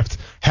the draft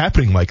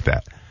happening like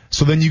that.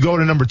 So then you go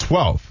to number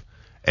 12.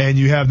 And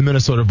you have the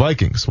Minnesota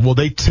Vikings. Well,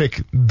 they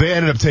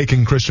ended up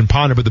taking Christian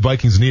Ponder, but the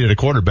Vikings needed a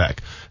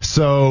quarterback.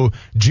 So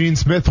Gene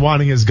Smith,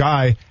 wanting his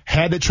guy,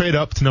 had to trade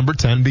up to number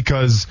 10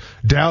 because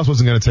Dallas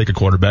wasn't going to take a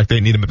quarterback. They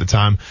didn't need him at the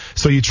time.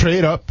 So you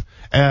trade up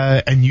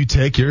and you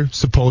take your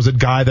supposed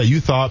guy that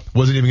you thought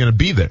wasn't even going to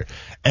be there.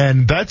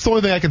 And that's the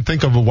only thing I can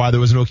think of why there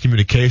was no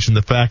communication,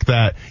 the fact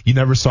that you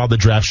never saw the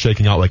draft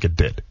shaking out like it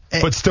did.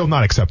 But still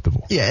not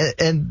acceptable. Yeah,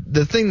 and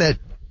the thing that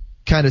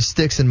kind of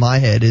sticks in my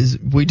head is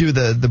we do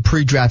the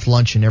pre-draft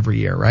luncheon every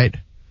year, right?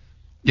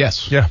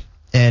 Yes. Yeah.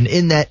 And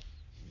in that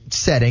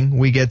setting,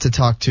 we get to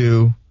talk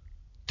to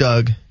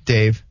Doug,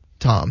 Dave,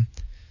 Tom.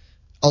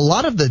 A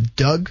lot of the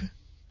Doug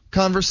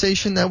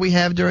conversation that we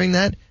have during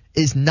that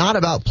is not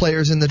about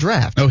players in the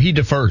draft. No, he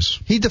defers.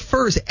 He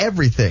defers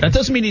everything. That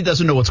doesn't mean he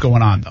doesn't know what's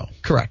going on, though.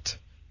 Correct.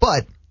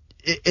 But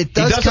it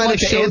does kind of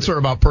show answer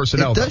about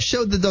personnel. It does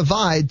show the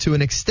divide to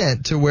an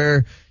extent to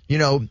where, you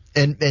know,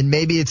 and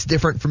maybe it's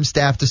different from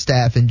staff to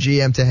staff and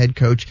GM to head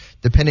coach,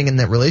 depending on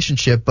that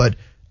relationship. But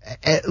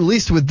at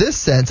least with this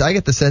sense, I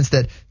get the sense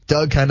that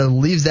Doug kind of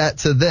leaves that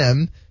to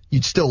them.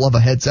 You'd still love a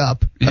heads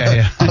up,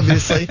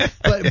 obviously.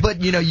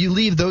 But you know, you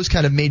leave those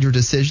kind of major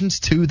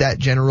decisions to that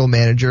general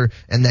manager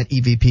and that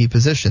EVP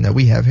position that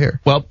we have here.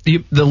 Well,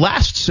 the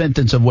last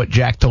sentence of what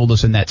Jack told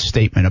us in that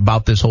statement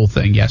about this whole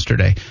thing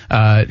yesterday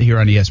here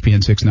on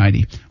ESPN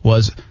 690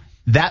 was,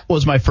 that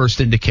was my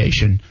first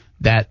indication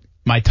that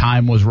my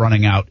time was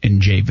running out in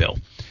Jayville.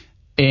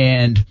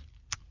 And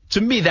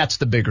to me, that's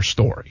the bigger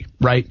story,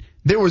 right?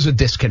 There was a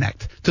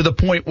disconnect to the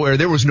point where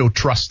there was no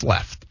trust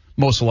left,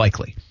 most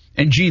likely.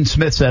 And Gene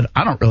Smith said,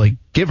 I don't really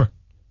give a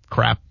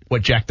crap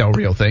what Jack Del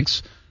Rio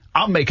thinks.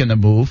 I'm making the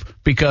move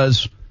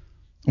because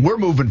we're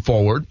moving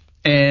forward,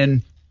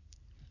 and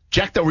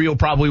Jack Del Rio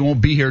probably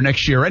won't be here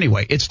next year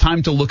anyway. It's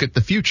time to look at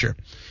the future.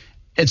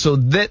 And so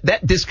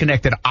that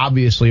disconnect had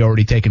obviously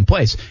already taken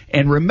place.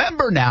 And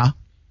remember now,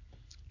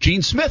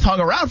 Gene Smith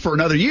hung around for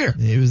another year.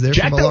 He was there.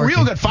 Jack Del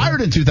Rio got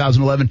fired in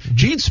 2011.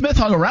 Gene Smith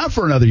hung around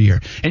for another year.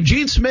 And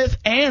Gene Smith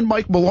and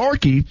Mike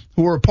Mularkey,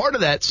 who were a part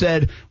of that,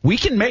 said, we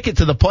can make it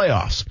to the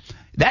playoffs.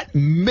 That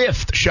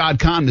miffed Shad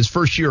Khan in his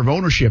first year of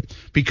ownership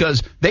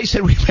because they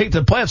said we make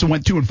the playoffs and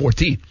went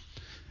 2-14.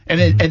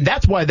 And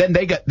that's why then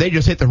they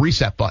just hit the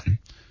reset button.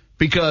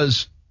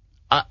 Because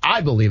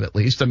I believe, at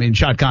least, I mean,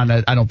 Shad Khan,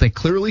 I don't think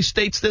clearly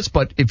states this,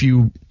 but if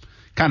you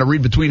kind of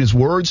read between his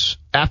words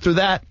after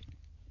that,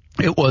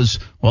 it was,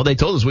 well, they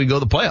told us we'd go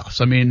to the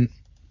playoffs. I mean,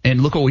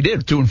 and look what we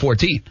did,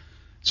 2-14.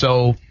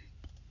 So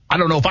I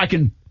don't know if I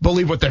can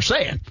believe what they're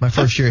saying. My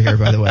first year here,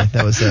 by the way.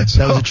 That was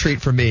a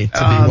treat for me to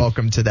be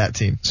welcomed to that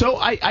team. So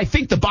I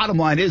think the bottom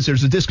line is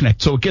there's a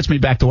disconnect. So it gets me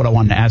back to what I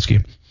wanted to ask you.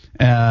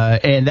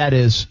 And that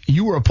is,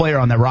 you were a player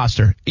on that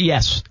roster.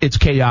 Yes, it's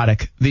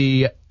chaotic.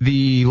 The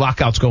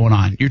lockout's going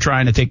on. You're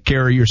trying to take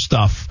care of your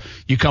stuff.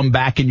 You come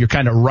back and you're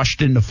kind of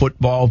rushed into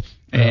football,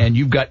 and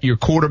you've got your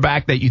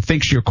quarterback that you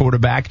think's your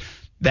quarterback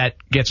that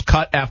gets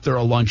cut after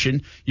a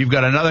luncheon. You've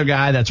got another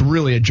guy that's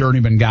really a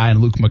journeyman guy in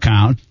Luke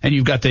McCown. And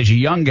you've got this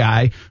young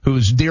guy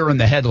who's deer in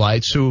the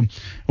headlights, who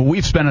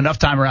we've spent enough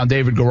time around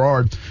David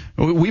Garrard.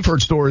 We've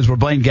heard stories where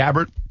Blaine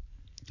Gabbert,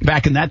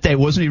 back in that day,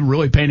 wasn't even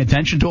really paying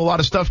attention to a lot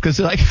of stuff because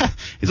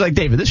he's like,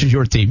 David, this is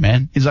your team,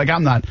 man. He's like,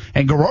 I'm not.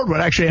 And Garrard would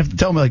actually have to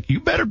tell me, like,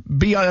 you better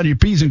be on your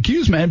P's and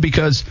Q's, man,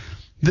 because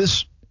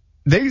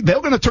they're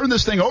going to turn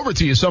this thing over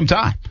to you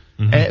sometime.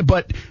 Mm-hmm.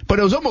 But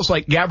it was almost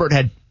like Gabbert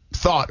had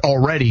thought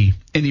already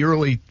in the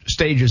early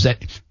stages that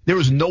there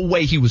was no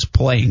way he was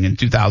playing in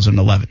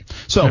 2011.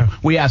 So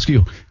we ask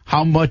you,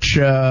 how much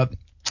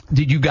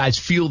did you guys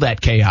feel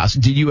that chaos?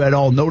 Did you at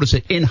all notice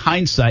it in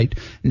hindsight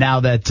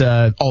now that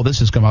all this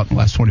has come out in the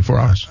last 24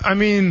 hours? I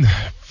mean,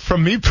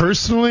 from me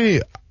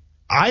personally,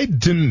 I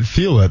didn't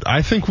feel it.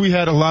 I think we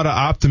had a lot of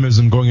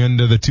optimism going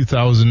into the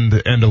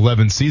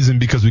 2011 season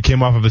because we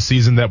came off of a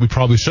season that we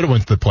probably should have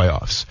went to the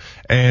playoffs.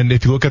 And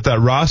if you look at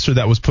that roster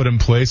that was put in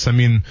place, I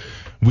mean,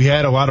 we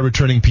had a lot of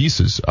returning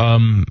pieces, a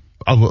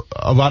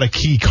lot of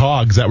key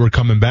cogs that were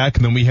coming back,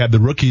 and then we had the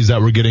rookies that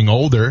were getting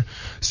older.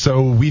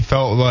 So we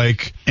felt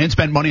like... And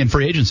spent money in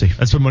free agency.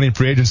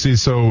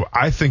 So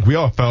I think we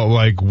all felt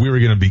like we were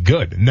going to be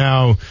good.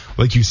 Now,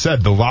 like you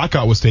said, the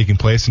lockout was taking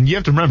place, and you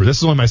have to remember, this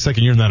is only my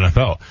second year in the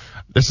NFL.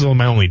 This is only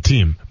my only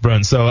team,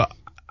 Brent. So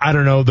I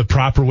don't know the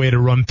proper way to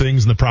run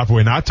things and the proper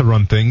way not to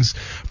run things.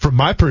 From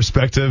my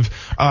perspective,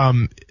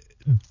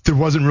 there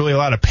wasn't really a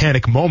lot of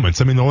panic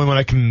moments. I mean, the only one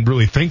I can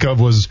really think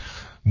of was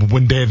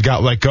when Dave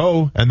got let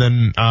go, and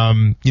then,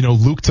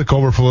 Luke took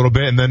over for a little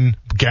bit, and then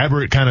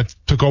Gabbert kind of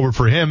took over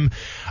for him.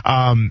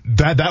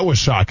 That was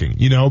shocking,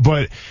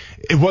 but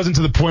it wasn't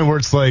to the point where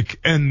it's like,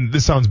 and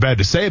this sounds bad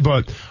to say,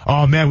 but,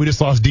 oh man, we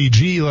just lost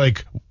DG.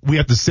 Like, we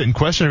have to sit and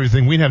question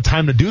everything. We didn't have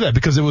time to do that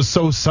because it was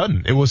so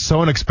sudden. It was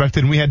so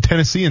unexpected, and we had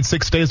Tennessee in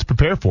 6 days to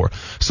prepare for.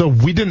 So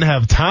we didn't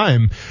have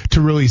time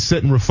to really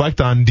sit and reflect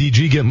on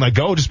DG getting let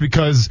go just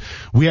because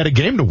we had a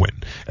game to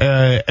win.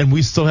 And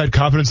we still had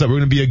confidence that we're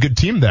going to be a good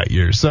team that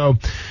year. So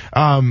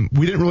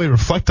we didn't really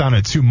reflect on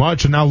it too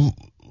much. And now,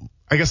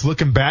 I guess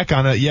looking back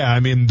on it,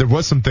 I mean, there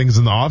was some things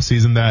in the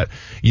offseason that,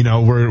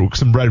 were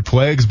some red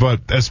flags.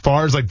 But as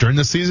far as like during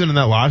the season in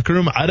that locker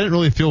room, I didn't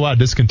really feel a lot of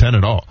discontent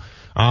at all.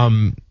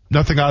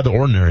 Nothing out of the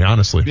ordinary,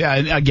 honestly. Yeah,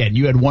 and again,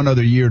 you had one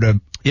other year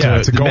to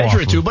measure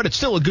it to, but it's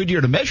still a good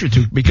year to measure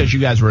to because you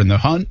guys were in the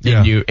hunt,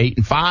 and you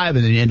 8-5, and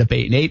then you end up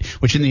 8-8,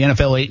 which in the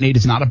NFL 8-8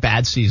 is not a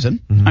bad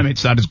season. Mm-hmm. I mean,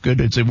 it's not as good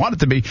as they want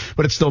it to be,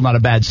 but it's still not a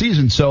bad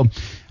season. So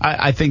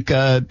I think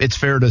it's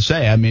fair to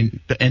say, I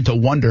mean, and to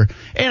wonder.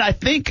 And I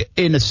think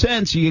in a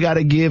sense you got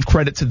to give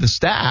credit to the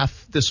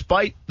staff,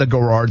 despite the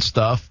Garrard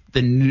stuff.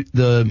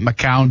 The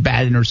McCown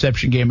bad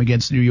interception game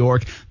against New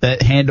York,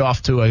 that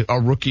handoff to a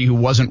rookie who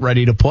wasn't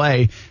ready to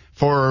play,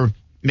 for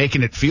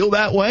making it feel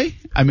that way.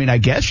 I mean, I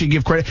guess you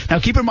give credit. Now,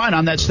 keep in mind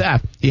on that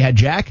staff, you had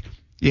Jack,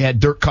 you had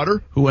Dirk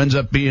Cutter, who ends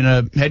up being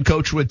a head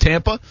coach with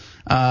Tampa,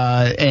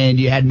 and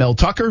you had Mel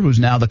Tucker, who's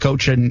now the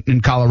coach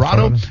in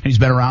Colorado, and he's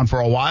been around for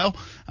a while.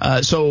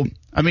 So,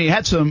 I mean, you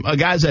had some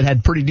guys that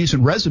had pretty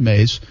decent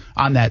resumes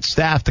on that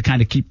staff to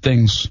kind of keep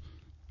things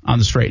on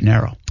the straight and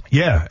narrow.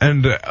 Yeah,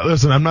 and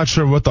listen, I'm not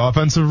sure what the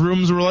offensive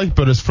rooms were like,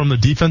 but as from the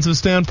defensive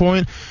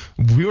standpoint,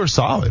 we were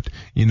solid.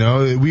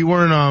 We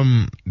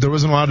weren't, there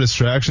wasn't a lot of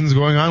distractions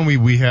going on.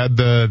 We had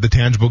the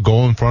tangible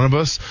goal in front of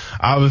us.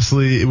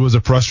 Obviously, it was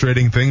a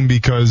frustrating thing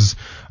because,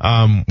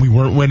 we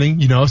weren't winning,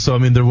 so I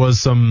mean, there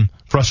was some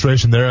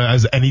frustration there,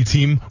 as any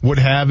team would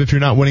have if you're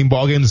not winning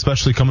ball games,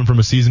 especially coming from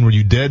a season where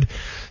you did.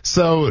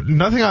 So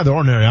nothing out of the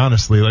ordinary,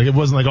 honestly. Like, it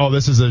wasn't like, oh,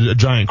 this is a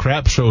giant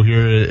crap show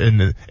here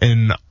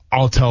in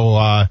Alltel,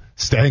 I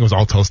think it was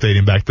Alltel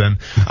Stadium back then.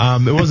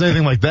 It wasn't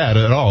anything like that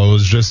at all. It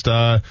was just,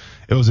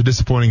 it it was a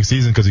disappointing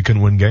season because he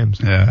couldn't win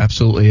games. Yeah,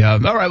 absolutely. All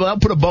right, well, I'll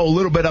put a bow a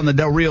little bit on the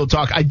Del Rio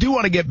talk. I do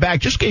want to get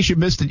back, just in case you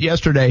missed it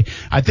yesterday.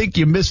 I think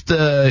you missed,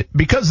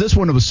 because this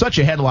one was such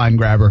a headline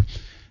grabber,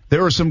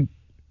 there were some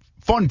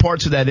fun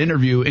parts of that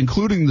interview,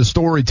 including the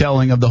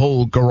storytelling of the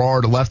whole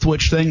Gerard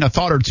Leftwich thing. A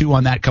thought or two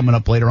on that coming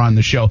up later on in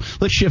the show.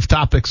 Let's shift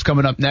topics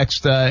coming up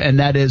next, and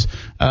that is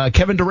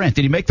Kevin Durant.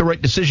 Did he make the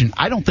right decision?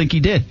 I don't think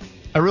he did.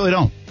 I really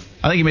don't.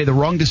 I think he made the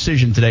wrong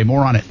decision today.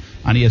 More on it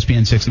on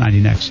ESPN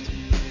 690 next.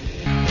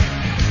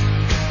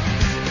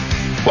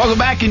 Welcome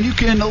back, and you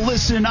can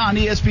listen on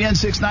ESPN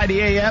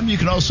 690 AM. You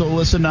can also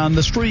listen on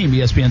the stream,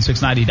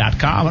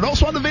 ESPN690.com, and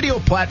also on the video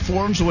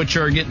platforms, which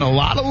are getting a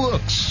lot of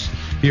looks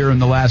here in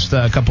the last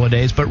couple of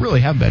days, but really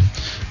have been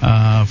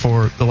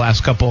for the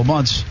last couple of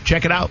months.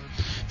 Check it out.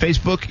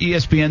 Facebook,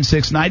 ESPN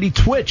 690.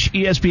 Twitch,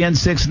 ESPN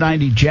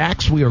 690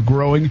 Jax. We are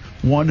growing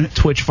one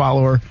Twitch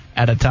follower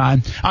at a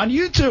time. On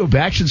YouTube,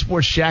 Action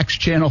Sports Jax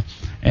channel,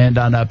 and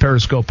on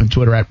Periscope and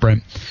Twitter at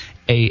Brent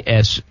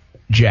AS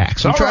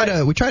Jax. We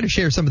try to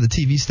share some of the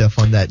TV stuff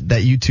on that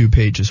YouTube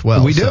page as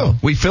well. We do.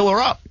 We fill her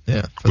up.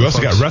 Yeah. We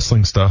also got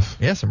wrestling stuff.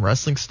 Yeah, some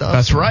wrestling stuff.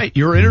 That's right.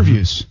 Your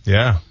interviews.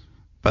 Yeah.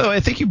 By the way, I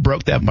think you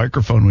broke that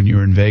microphone when you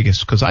were in Vegas,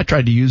 because I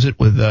tried to use it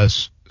with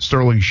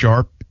Sterling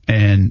Sharp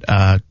and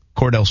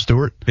Cordell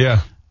Stewart.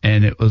 Yeah.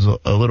 And it was a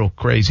little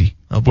crazy.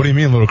 What do you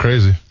mean a little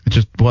crazy? It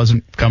just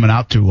wasn't coming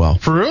out too well.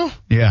 For real?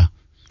 Yeah.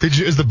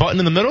 Is the button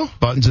in the middle?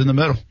 Button's in the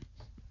middle.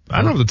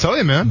 I don't know what to tell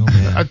you, man. Oh,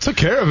 man. I took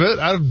care of it.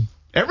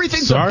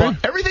 Everything's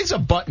a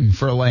button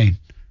for Elaine.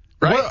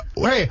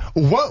 Right?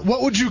 What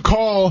would you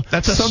call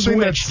that's a something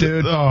switch,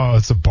 dude? Oh,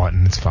 it's a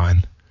button. It's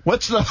fine.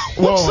 What's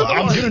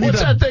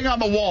that thing on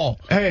the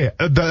wall? Hey,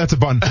 that's a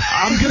button.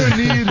 I'm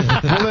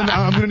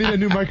gonna need a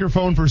new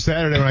microphone for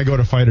Saturday when I go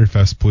to Fighter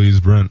Fest,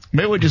 please, Brent.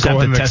 Maybe we just have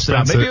to test it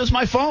out. Maybe it was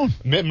my phone.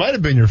 It might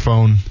have been your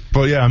phone,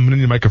 but yeah, I'm gonna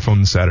need a microphone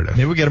this Saturday.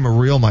 Maybe we'll get him a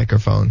real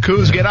microphone.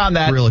 Coos, get on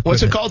that.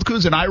 What's it called,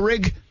 Coos? An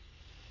iRig?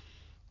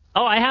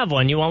 Oh, I have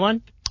one. You want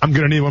one? I'm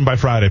gonna need one by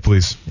Friday,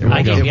 please.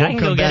 I can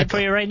go get it for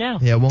you right now.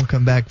 Yeah, it won't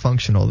come back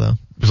functional though.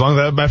 As long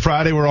as by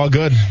Friday we're all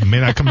good. It may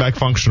not come back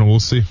functional. We'll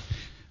see.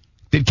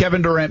 Did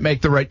Kevin Durant make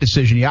the right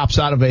decision? He opts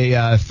out of a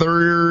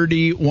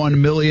 $31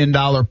 million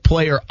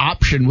player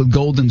option with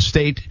Golden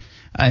State.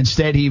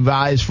 Instead, he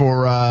vies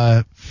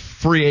for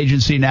free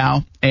agency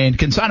now and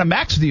can sign a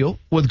max deal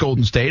with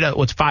Golden State.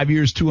 What's 5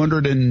 years,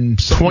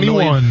 $221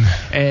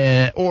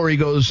 million, or he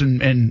goes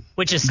and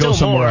which is still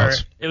more.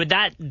 Else.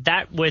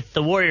 That with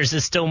the Warriors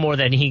is still more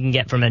than he can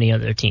get from any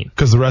other team.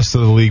 Because the rest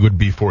of the league would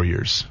be 4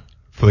 years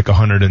for like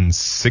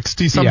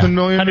 160 something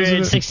million.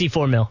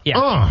 164 mil. Yeah.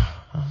 Oh.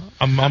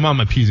 I'm on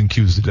my P's and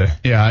Q's today.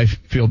 Yeah, I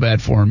feel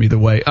bad for him either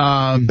way.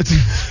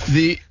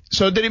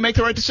 So did he make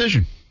the right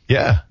decision?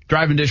 Yeah.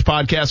 Drive and Dish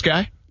podcast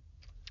guy?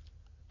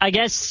 I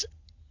guess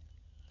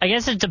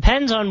it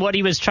depends on what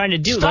he was trying to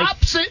do.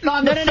 Stop sitting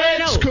on the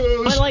fence,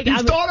 Coos.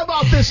 You've thought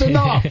about this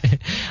enough.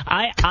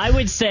 I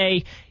would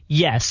say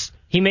yes.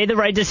 He made the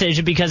right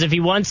decision because if he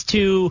wants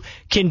to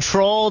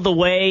control the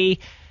way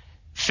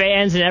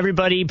fans and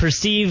everybody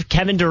perceive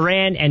Kevin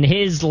Durant and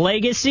his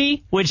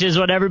legacy, which is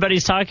what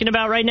everybody's talking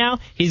about right now,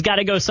 he's got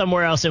to go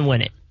somewhere else and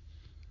win it.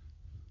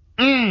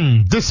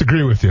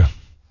 Disagree with you.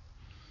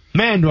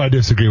 Man, do I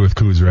disagree with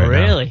Kuz right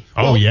now. Really?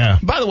 Oh, yeah.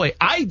 By the way,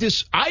 I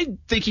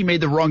think he made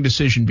the wrong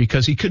decision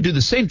because he could do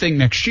the same thing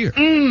next year.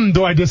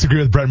 Do I disagree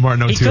with Brett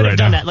Martineau too right now? He could have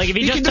done that. Like if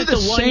he just took the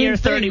 1 year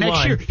 31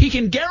 next year, he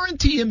can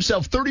guarantee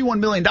himself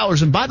 $31 million.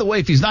 And by the way,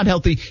 if he's not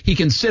healthy, he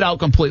can sit out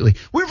completely.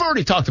 We've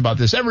already talked about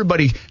this.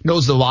 Everybody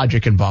knows the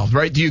logic involved,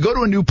 right? Do you go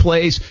to a new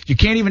place? You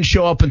can't even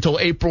show up until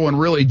April and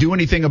really do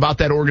anything about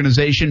that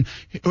organization.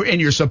 And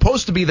you're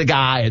supposed to be the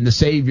guy and the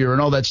savior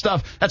and all that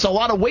stuff. That's a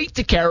lot of weight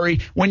to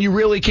carry when you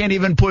really can't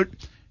even put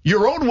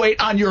your own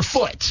weight on your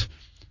foot.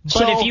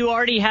 But if you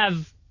already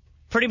have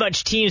pretty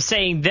much teams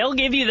saying they'll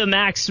give you the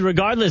max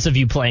regardless of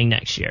you playing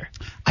next year.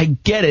 I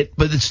get it,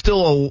 but it's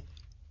still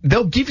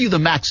they'll give you the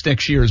max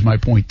next year is my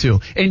point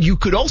too. And you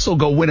could also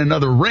go win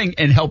another ring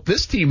and help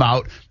this team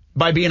out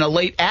by being a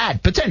late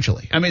ad,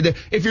 potentially. I mean,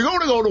 if you're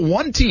going to go to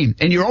one team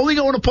and you're only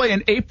going to play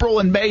in April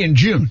and May and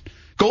June,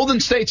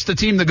 Golden State's the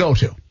team to go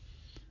to.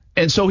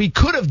 And so he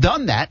could have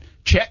done that,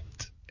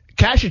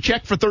 cash a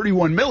check for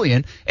 $31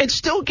 million and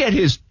still get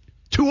his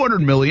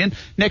 $200 million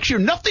next year.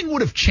 Nothing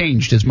would have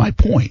changed is my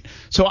point.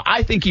 So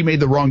I think he made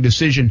the wrong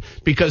decision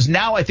because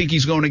now I think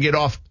he's going to get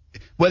off,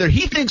 whether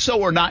he thinks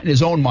so or not in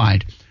his own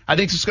mind. I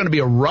think it's going to be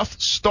a rough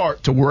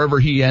start to wherever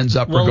he ends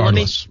up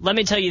regardless. Let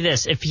me tell you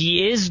this. If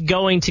he is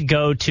going to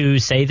go to,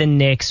 say, the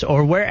Knicks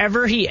or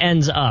wherever he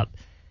ends up,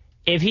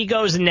 if he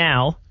goes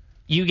now,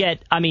 you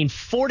get,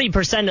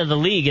 40% of the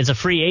league is a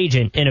free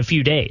agent in a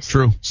few days.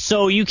 True.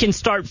 So you can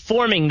start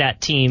forming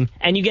that team,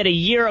 and you get a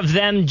year of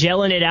them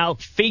gelling it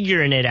out,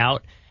 figuring it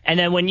out, and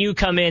then when you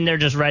come in, they're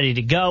just ready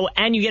to go,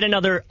 and you get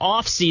another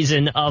off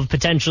season of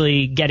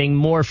potentially getting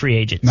more free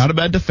agents. Not a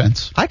bad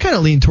defense. I kind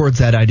of lean towards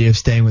that idea of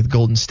staying with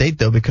Golden State,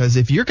 though, because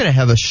if you're going to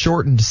have a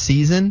shortened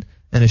season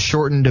and a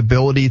shortened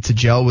ability to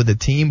gel with a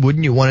team,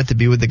 wouldn't you want it to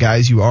be with the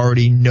guys you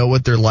already know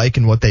what they're like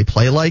and what they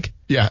play like?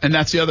 Yeah, and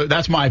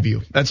that's my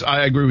view.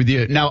 I agree with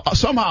you. Now,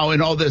 somehow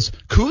in all this,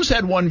 Kuz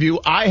had one view,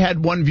 I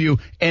had one view,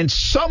 and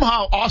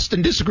somehow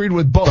Austin disagreed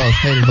with both.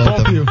 Hated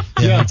both of you.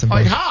 Yeah.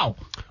 Like how?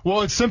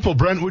 Well, it's simple,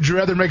 Brent. Would you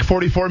rather make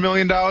 $44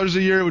 million a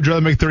year, or would you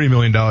rather make $30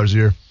 million a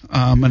year?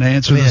 I'm going to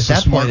answer this a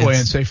smart way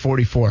and say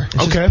 44.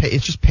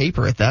 It's just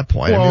paper at that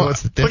point. Well, I mean,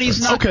 what's the difference? But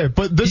he's not. Okay,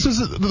 but this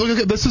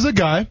is a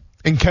guy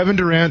in Kevin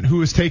Durant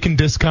who has taken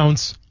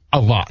discounts a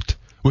lot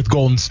with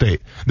Golden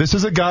State. This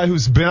is a guy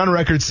who's been on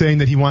record saying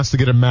that he wants to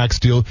get a max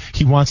deal.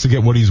 He wants to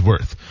get what he's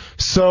worth.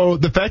 So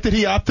the fact that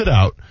he opted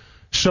out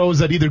shows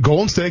that either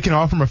Golden State can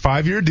offer him a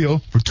 5-year deal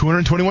for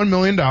 $221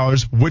 million,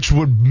 which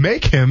would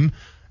make him,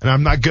 and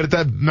I'm not good at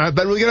that, not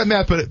that really good at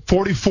math, but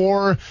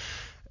 44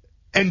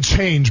 and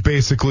change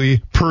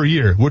basically per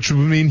year, which would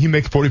mean he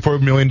makes $44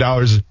 million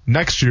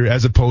next year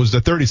as opposed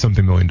to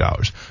 $30-something million.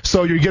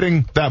 So you're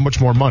getting that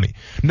much more money.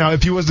 Now,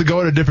 if he was to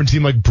go to a different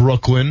team like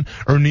Brooklyn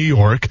or New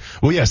York,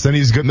 well, yes, then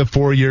he's getting the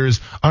 4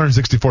 years,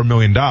 $164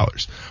 million.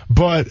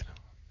 But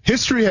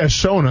history has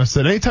shown us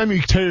that anytime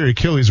you tear your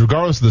Achilles,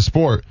 regardless of the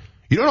sport,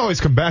 you don't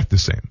always come back the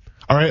same.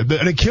 All right,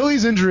 an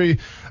Achilles injury,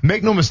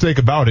 make no mistake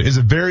about it, is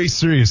a very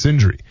serious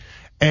injury.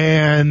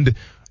 And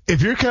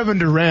if you're Kevin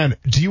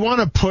Durant, do you want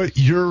to put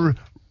your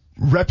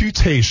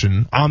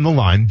reputation on the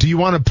line? Do you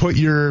want to put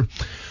your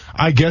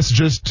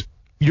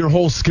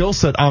whole skill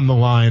set on the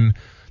line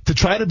to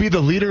try to be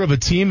the leader of a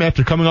team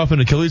after coming off an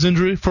Achilles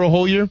injury for a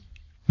whole year?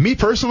 Me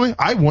personally,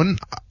 I wouldn't.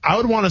 I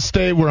would want to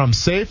stay where I'm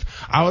safe.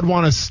 I would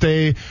want to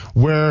stay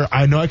where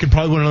I know I can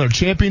probably win another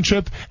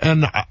championship.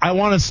 And I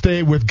want to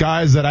stay with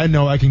guys that I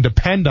know I can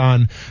depend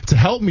on to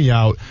help me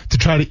out to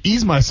try to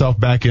ease myself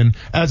back in,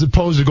 as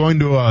opposed to going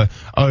to a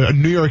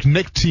New York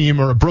Knicks team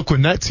or a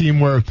Brooklyn Nets team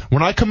where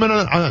when I come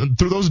in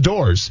through those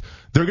doors,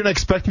 they're going to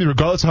expect me,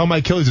 regardless of how my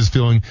Achilles is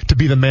feeling, to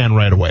be the man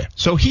right away.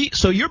 So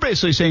you're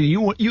basically saying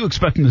you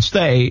expect him to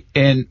stay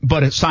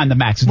but sign the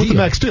max deal. With the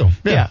max deal.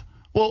 Yeah.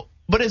 Well,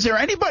 but is there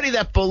anybody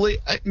that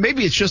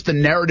maybe it's just the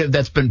narrative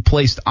that's been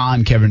placed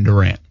on Kevin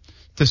Durant.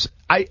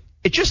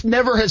 It just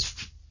never has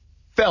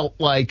felt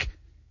like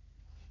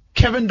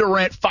Kevin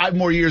Durant 5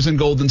 more years in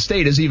Golden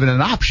State is even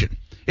an option.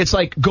 It's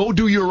like, go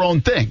do your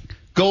own thing.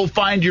 Go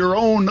find your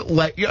own,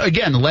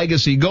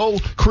 legacy. Go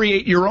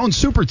create your own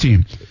super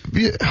team.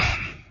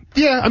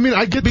 Yeah, I mean,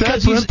 I get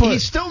because that. Because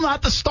he's still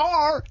not the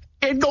star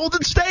in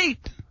Golden State.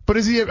 But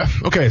is he?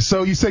 Okay,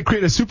 so you say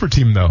create a super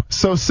team, though.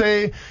 So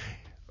say,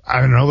 I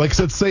don't know,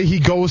 let's say he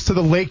goes to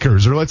the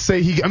Lakers, or let's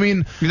say he's not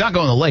going to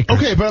the Lakers.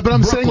 Okay, but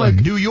I'm saying like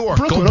New York.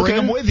 Brooklyn, go bring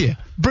him with you.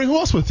 Bring who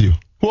else with you?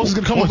 Who else is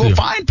going to come with you? We'll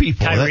find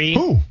people. Kyrie.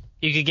 Who?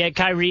 You could get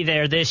Kyrie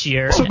there this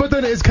year. So, but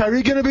then is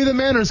Kyrie going to be the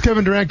man, or is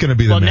Kevin Durant going to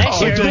be the man?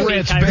 Next year,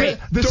 Durant's big.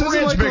 This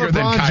isn't like bigger a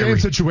than LeBron Kyrie.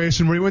 James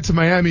situation where he went to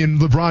Miami and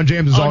LeBron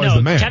James is always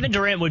the man. Kevin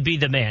Durant would be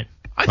the man.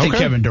 I think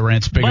Kevin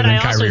Durant's bigger than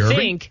Kyrie Irving. But I also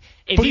think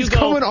but he's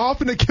coming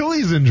off an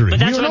Achilles injury. But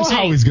that's we don't what know I'm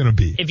saying. How he's going to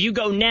be. If you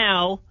go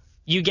now,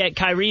 you get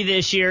Kyrie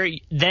this year,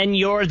 then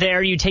you're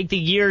there, you take the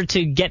year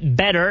to get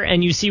better,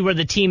 and you see where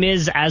the team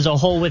is as a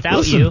whole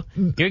without you,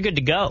 you're good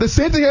to go. The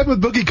same thing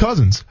happened with Boogie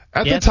Cousins.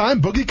 At the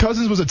time, Boogie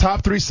Cousins was a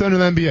top 3 center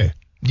in the NBA.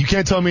 You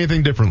can't tell me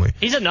anything differently.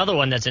 He's another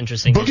one that's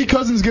interesting. Boogie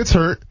Cousins gets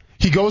hurt.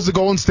 He goes to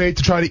Golden State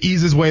to try to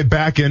ease his way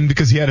back in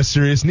because he had a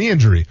serious knee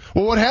injury.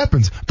 Well, what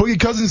happens? Boogie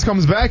Cousins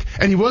comes back,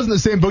 and he wasn't the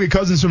same Boogie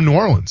Cousins from New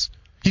Orleans.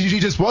 He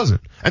just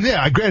wasn't. And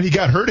yeah, granted, he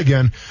got hurt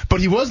again,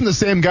 but he wasn't the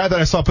same guy that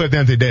I saw play with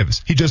Anthony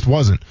Davis. He just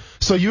wasn't.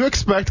 So you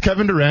expect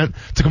Kevin Durant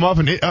to come off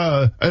an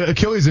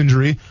Achilles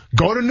injury,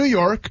 go to New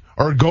York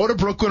or go to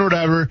Brooklyn or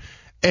whatever,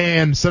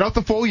 and sit out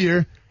the full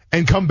year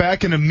and come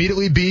back and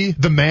immediately be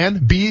the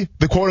man, be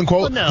the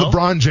quote-unquote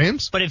LeBron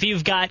James? But if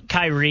you've got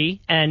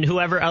Kyrie and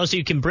whoever else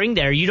you can bring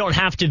there, you don't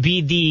have to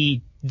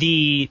be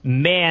the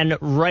man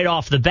right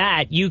off the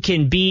bat. You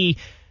can be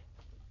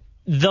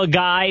the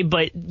guy,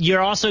 but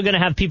you're also going to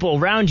have people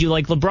around you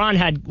like LeBron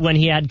had when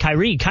he had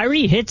Kyrie.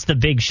 Kyrie hits the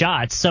big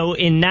shots. So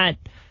in that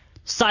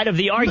side of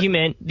the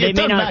argument, they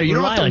may not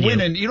rely on you.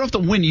 You don't have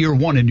to win year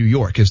one in New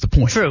York is the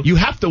point. True. You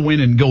have to win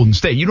in Golden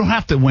State. You don't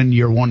have to win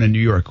year one in New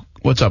York.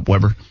 What's up,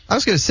 Weber? I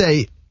was going to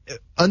say,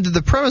 under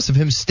the premise of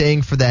him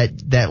staying for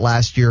that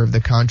last year of the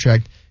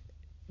contract,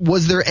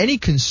 was there any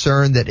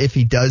concern that if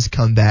he does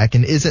come back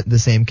and isn't the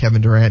same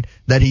Kevin Durant,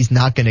 that he's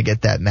not going to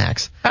get that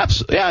max?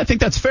 Absolutely. Yeah, I think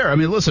that's fair. I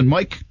mean, listen,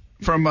 Mike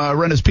from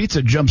Renna's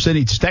Pizza jumps in.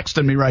 He's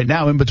texting me right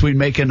now in between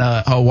making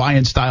a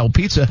Hawaiian-style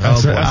pizza.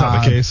 That's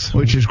not the case.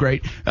 Which is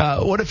great.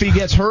 What if he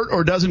gets hurt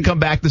or doesn't come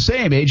back the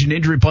same? Age and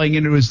injury playing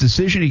into his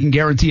decision. He can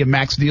guarantee a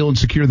max deal and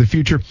secure the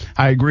future.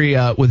 I agree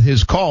with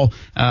his call.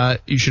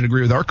 You should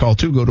agree with our call,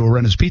 too. Go to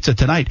Renna's Pizza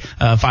tonight.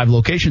 5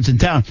 locations in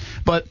town.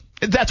 But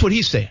that's what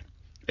he's saying.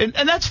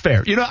 And that's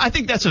fair. You know, I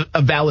think that's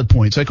a valid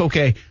point. It's like,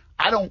 okay,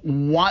 I don't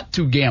want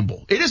to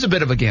gamble. It is a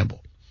bit of a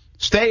gamble.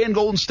 Stay in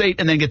Golden State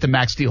and then get the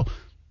max deal.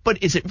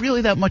 But is it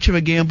really that much of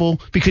a gamble?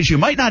 Because you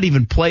might not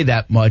even play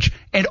that much.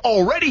 And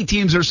already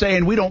teams are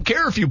saying, we don't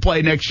care if you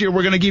play next year.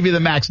 We're going to give you the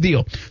max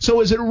deal.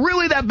 So is it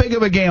really that big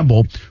of a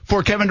gamble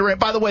for Kevin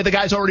Durant? By the way, the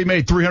guy's already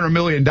made $300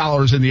 million in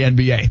the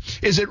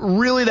NBA. Is it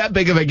really that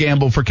big of a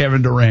gamble for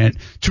Kevin Durant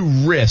to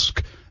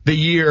risk the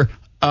year?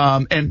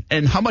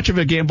 And how much of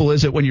a gamble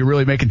is it when you're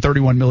really making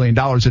 $31 million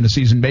in a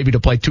season, maybe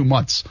to play 2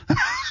 months?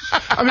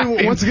 I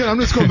mean, once again, I'm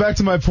just going back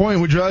to my point.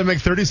 Would you rather make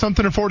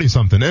 30-something or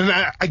 40-something? And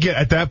I get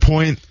at that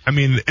point, I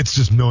mean, it's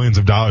just millions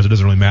of dollars. It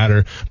doesn't really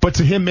matter. But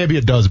to him, maybe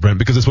it does, Brent,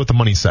 because it's what the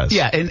money says.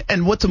 Yeah,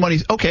 and what the money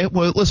 – okay,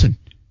 well, listen,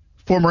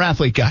 former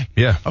athlete guy.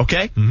 Yeah.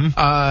 Okay?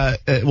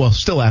 Mm-hmm. Well,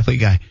 still athlete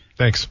guy.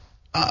 Thanks.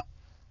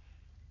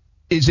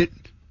 Is it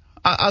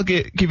 – I'll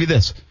give you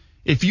this.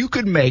 If you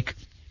could make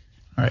 –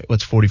 all right,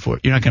 what's 44?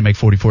 You're not going to make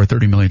 44 or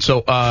 30 million.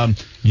 So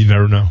you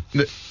never know.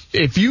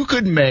 If you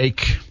could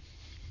make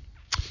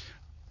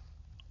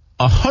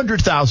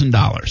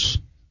 $100,000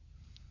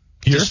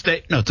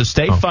 to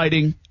stay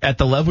fighting at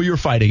the level you're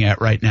fighting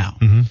at right now,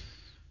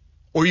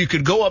 or you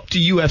could go up to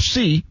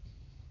UFC,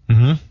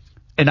 and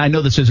I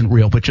know this isn't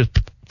real, but just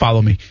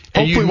follow me.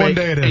 Hopefully one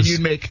day it is. And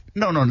you'd make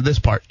no, this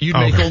part. You'd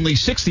make only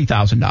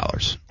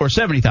 $60,000 or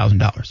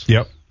 $70,000.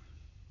 Yep.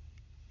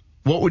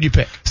 What would you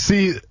pick?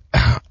 See.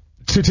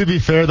 To be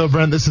fair, though,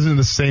 Brent, this isn't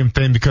the same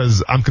thing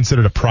because I'm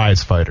considered a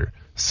prize fighter.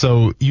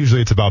 So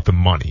usually it's about the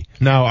money.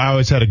 Now, I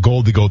always had a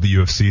goal to go to the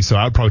UFC, so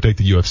I would probably take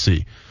the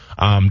UFC,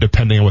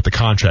 depending on what the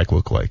contract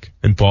looked like,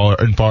 in far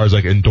as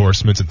like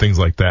endorsements and things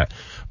like that.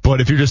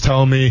 But if you're just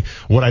telling me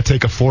would I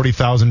take a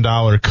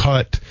 $40,000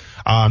 cut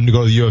to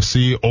go to the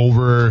UFC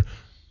over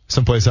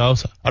someplace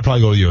else, I'd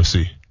probably go to the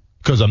UFC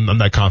because I'm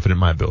that confident in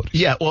my ability.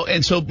 Yeah, well,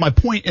 and so my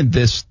point in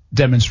this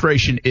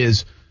demonstration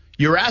is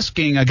you're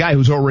asking a guy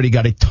who's already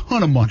got a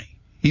ton of money.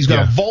 He's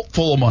got a vault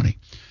full of money.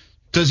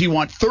 Does he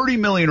want $30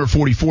 million or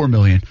 $44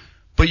 million?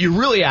 But you're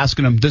really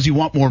asking him, does he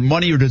want more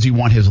money or does he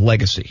want his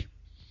legacy?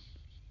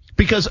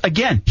 Because,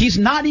 again, he's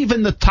not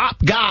even the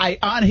top guy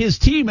on his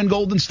team in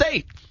Golden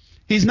State.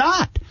 He's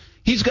not.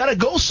 He's got to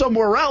go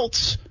somewhere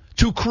else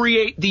to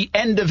create the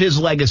end of his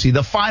legacy,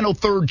 the final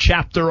third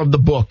chapter of the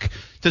book,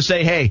 to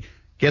say, hey,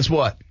 guess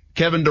what?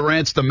 Kevin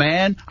Durant's the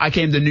man. I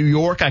came to New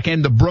York. I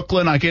came to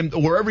Brooklyn. I came to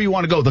wherever you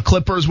want to go. The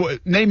Clippers,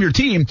 name your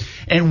team.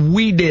 And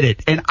we did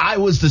it. And I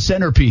was the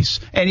centerpiece.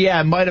 And, yeah,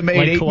 I might have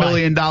made $8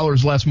 million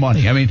less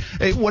money. I mean,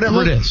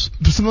 whatever it is.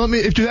 So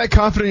if you're that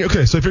confident,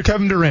 okay, so if you're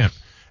Kevin Durant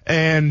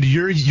and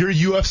your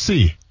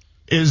UFC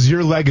is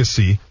your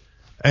legacy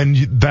and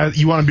that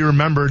you want to be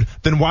remembered,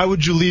 then why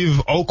would you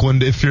leave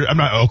Oakland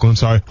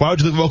Why would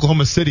you leave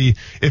Oklahoma City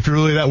if you're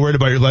really that worried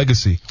about your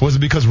legacy? Was it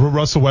because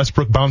Russell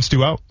Westbrook bounced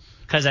you out?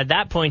 Because at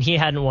that point, he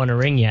hadn't won a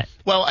ring yet.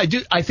 Well, I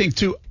think,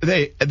 too,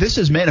 this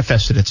has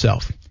manifested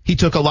itself. He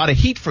took a lot of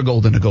heat for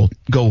going to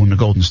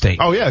Golden State.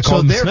 Oh, yeah,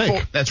 so therefore,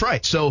 snake. That's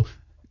right. So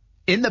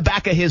in the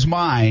back of his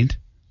mind,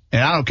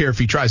 and I don't care if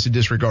he tries to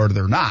disregard it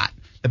or not,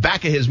 the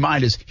back of his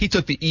mind is he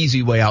took the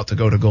easy way out to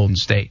go to Golden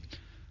State.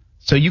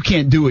 So you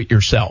can't do it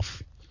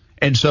yourself.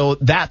 And so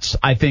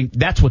I think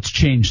that's what's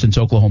changed since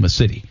Oklahoma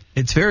City.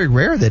 It's very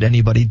rare that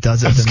anybody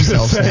does it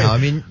themselves now. I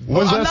mean,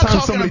 when's that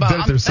time somebody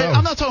did it themselves?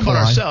 I'm not talking about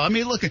ourselves. I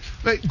mean, look,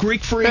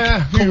 Greek Freak,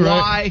 Kawhi,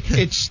 right.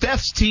 It's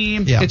Steph's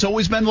team. Yeah. It's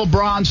always been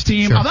LeBron's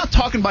team. Sure. I'm not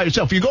talking about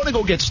yourself. You're going to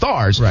go get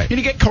stars. Right.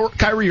 You're going to get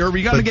Kyrie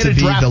Irving. You're going to get a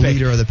draft pick. The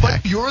leader of the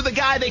pack. But you're the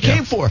guy they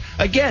came for.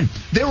 Again,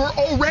 there were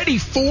already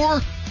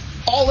 4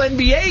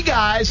 All-NBA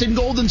guys in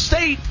Golden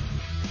State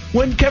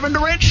when Kevin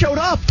Durant showed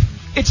up.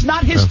 It's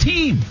not his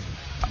team.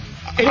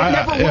 It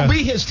never will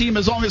be his team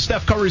as long as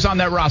Steph Curry's on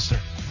that roster.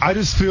 I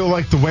just feel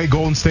like the way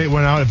Golden State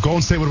went out, if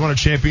Golden State would have won a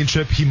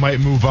championship, he might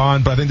move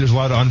on. But I think there's a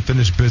lot of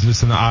unfinished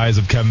business in the eyes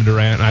of Kevin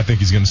Durant, and I think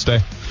he's going to stay.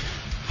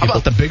 How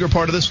about the bigger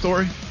part of this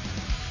story?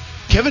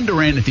 Kevin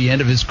Durant, at the end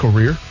of his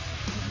career,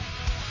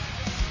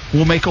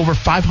 will make over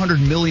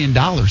 $500 million in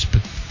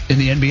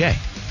the NBA.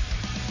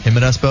 Him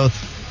and us both.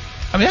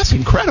 I mean, that's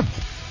incredible.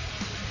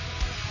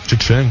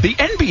 Cha-ching. The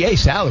NBA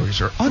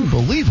salaries are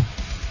unbelievable.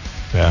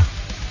 Yeah.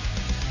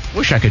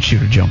 Wish I could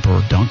shoot a jumper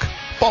or dunk.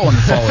 Ballin'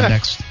 and Fallin'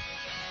 next.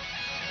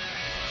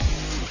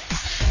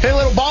 Hey,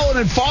 little ballin'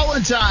 and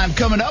fallin' time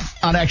coming up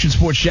on Action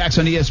Sports Jacks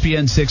on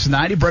ESPN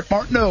 690. Brett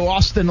Martineau,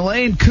 Austin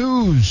Lane,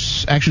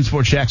 Coos, Action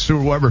Sports Jacks,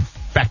 Stuart Weber,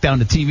 back down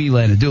to TV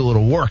land and do a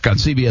little work on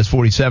CBS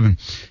 47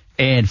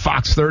 and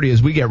Fox 30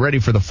 as we get ready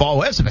for the fall.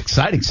 We have some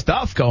exciting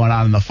stuff going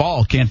on in the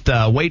fall. Can't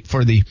wait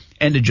for the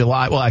end of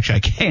July. Well, actually, I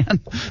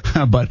can.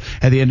 But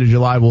at the end of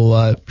July,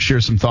 we'll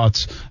share some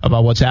thoughts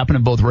about what's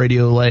happening, both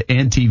radio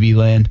and TV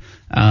land.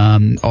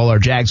 All our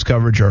Jags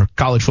coverage, our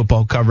college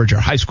football coverage, our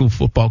high school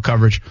football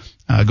coverage.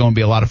 Going to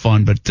be a lot of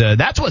fun. But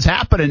that's what's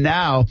happening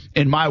now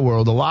in my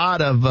world. A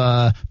lot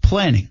of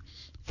planning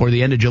for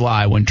the end of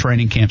July when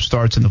training camp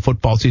starts in the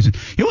football season.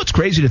 You know what's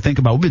crazy to think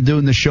about? We've been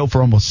doing this show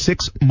for almost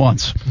 6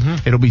 months.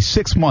 Mm-hmm. It'll be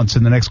 6 months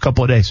in the next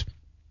couple of days.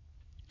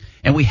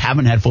 And we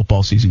haven't had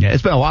football season yet.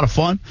 It's been a lot of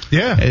fun.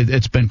 Yeah.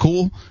 It's been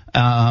cool.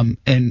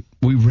 And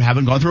we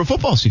haven't gone through a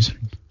football season.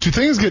 Do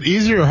things get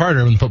easier or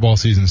harder when football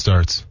season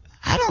starts?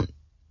 I don't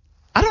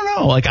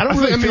know. Like, I don't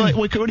really feel like,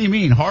 what do you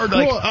mean? Hard?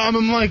 Like, well,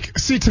 I'm like,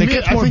 see, to me,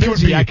 I more think busy. it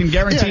would be, I can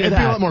guarantee you it'd that.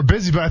 be a lot more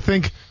busy, but I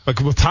think, like,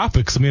 with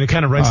topics, I mean, it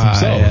kind of writes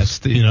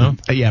themselves, you know?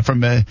 Yeah,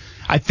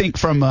 I think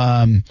from,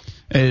 I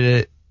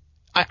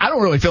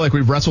don't really feel like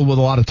we've wrestled with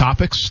a lot of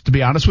topics, to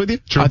be honest with you.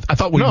 Sure. I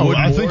thought we would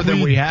more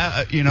than we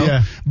have, you know.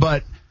 Yeah.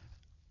 But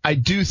I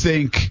do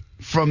think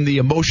from the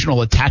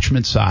emotional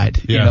attachment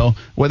side, you know,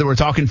 whether we're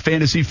talking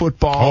fantasy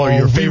football or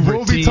your favorite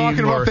we'll be team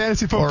talking about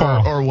fantasy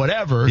football or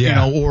whatever, you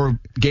know, or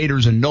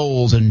Gators and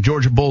Knowles and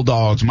Georgia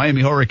Bulldogs,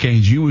 Miami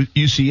Hurricanes,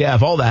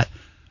 UCF, all that.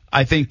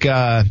 I think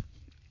it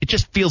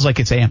just feels like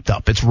it's amped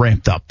up. It's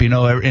ramped up, you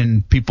know,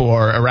 and people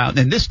are around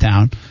in this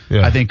town,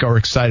 I think, are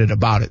excited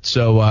about it.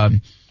 So,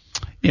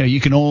 you know,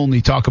 you can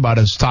only talk about,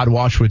 as Todd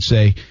Walsh would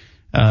say,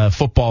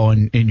 football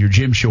in your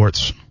gym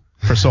shorts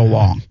for so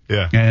long.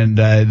 Yeah. And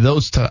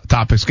those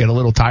topics get a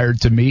little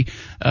tired to me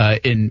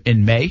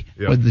in May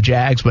with the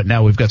Jags, but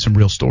now we've got some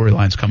real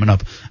storylines coming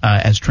up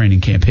as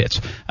training camp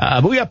hits.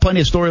 But we got plenty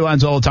of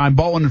storylines all the time,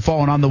 balling and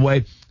falling on the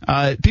way.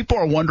 People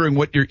are wondering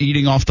what you're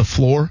eating off the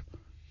floor.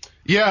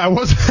 Yeah, I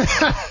was.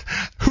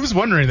 Who's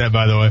wondering that,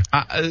 by the way?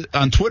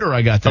 On Twitter,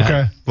 I got that.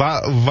 Okay,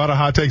 a lot of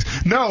hot takes.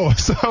 No,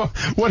 so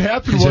what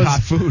happened was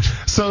hot food.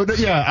 So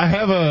yeah, I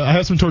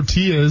have some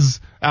tortillas.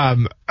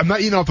 I'm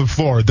not eating off the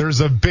floor. There's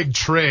a big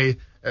tray,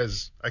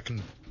 as I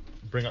can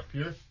bring up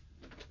here.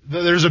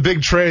 There's a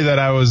big tray that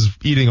I was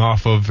eating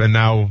off of, and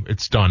now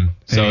it's done.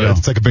 So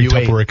it's like a big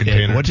Tupperware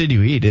container. What did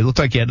you eat? It looked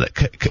like you had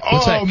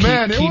quinoa.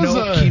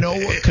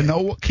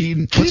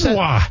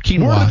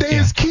 Quinoa. Word of the day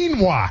is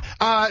quinoa.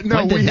 No,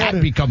 when did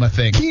that become a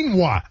thing?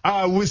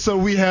 Quinoa. So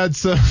we had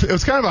some. It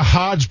was kind of a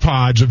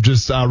hodgepodge of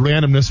just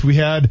randomness. We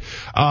had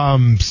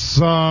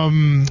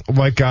some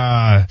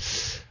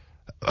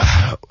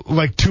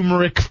like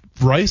turmeric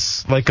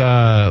rice, like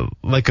a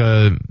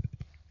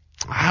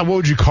what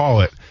would you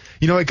call it?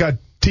 You know, like a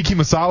tiki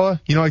masala.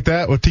 You know, like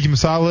that. What tiki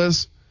masala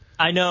is?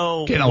 I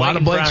know. Getting a lot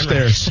of blank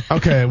stares.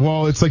 Okay,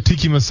 well, it's like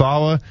tiki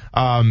masala.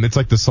 It's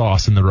like the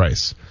sauce in the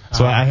rice.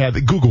 So I had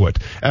Google it.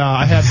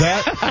 I had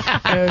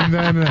that,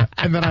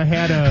 and then I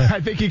had I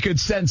think you could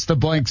sense the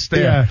blank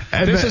stare. Yeah,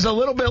 and this is a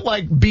little bit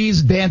like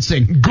bees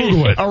dancing.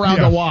 Google it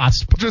around a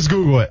wasp. Just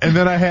Google it. And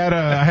then I had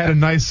a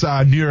nice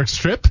New York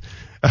strip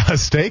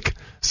steak.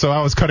 So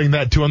I was cutting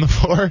that too on the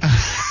floor,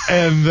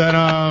 and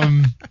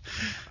then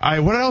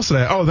what else did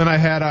I? Oh, then I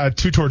had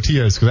 2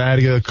 tortillas because I had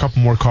to get a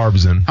couple more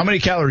carbs in. How many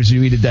calories do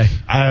you eat a day?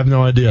 I have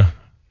no idea.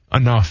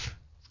 Enough.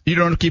 You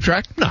don't keep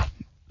track? No.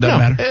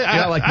 Doesn't matter.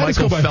 I just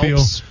go by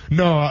feel.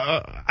 No,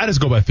 I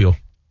just go by feel.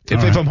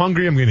 If I'm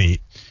hungry, I'm gonna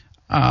eat.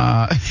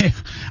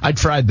 I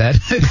tried that.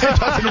 It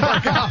doesn't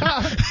work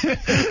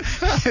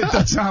out. It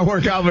does not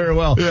work out very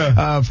well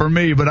for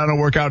me, but I don't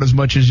work out as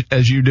much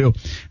as you do.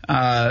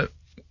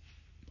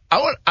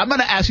 I'm going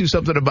to ask you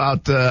something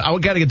about I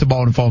got to get the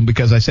ball and phone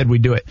because I said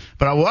we'd do it.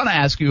 But I want to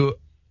ask you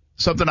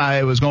something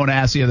I was going to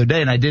ask the other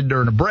day, and I did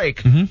during a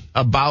break,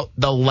 about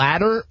the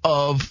ladder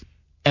of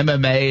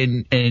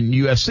MMA and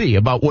UFC,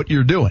 about what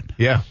you're doing.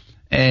 Yeah.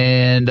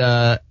 And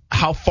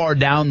how far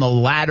down the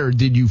ladder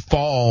did you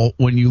fall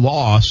when you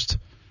lost,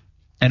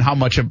 and how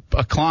much a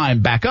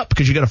climb back up,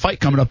 because you got a fight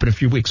coming up in a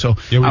few weeks. So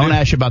I want to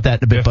ask you about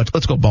that in a bit, but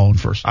let's go balling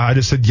first. I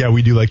just said,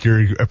 we do like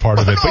you're a part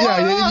of it. But you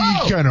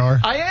kind of are.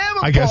 I am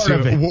a part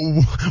of it.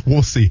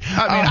 We'll see.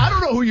 I mean, I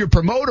don't know who your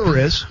promoter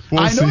is.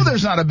 I know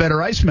there's not a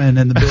better Iceman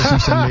in the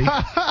business than me.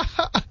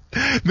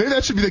 Maybe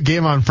that should be the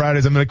game on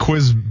Fridays. I'm going to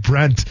quiz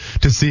Brent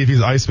to see if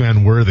he's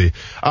Iceman worthy.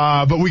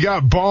 But we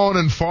got balling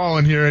and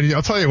falling here, and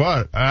I'll tell you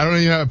what. I don't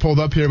even have it pulled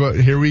up here, but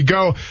here we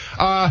go.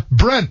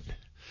 Brent.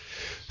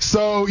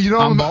 So,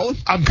 I'm balling?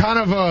 I'm kind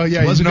of,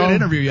 It was a good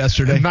interview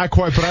yesterday. Not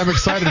quite, but I'm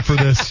excited for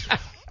this.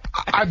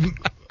 I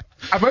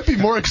might be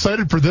more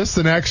excited for this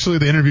than actually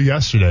the interview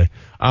yesterday.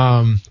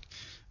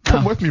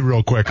 Come with me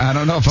real quick. I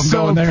don't know if I'm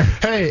going there.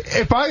 Hey,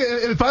 if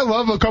I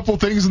love a couple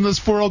things in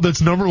this world, that's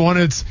number one,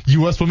 it's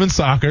U.S. women's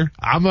soccer.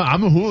 I'm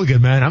a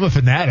hooligan, man. I'm a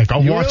fanatic.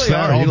 I'll watch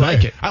that all day.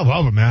 Like it. I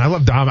love it, man. I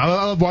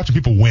love watching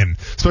people win,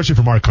 especially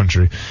from our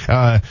country.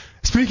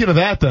 Speaking of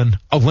that, then,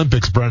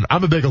 Olympics, Brent.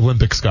 I'm a big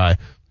Olympics guy.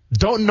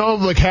 Don't know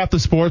like half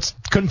the sports.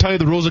 Couldn't tell you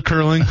the rules of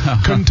curling.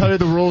 Couldn't tell you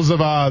the rules of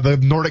the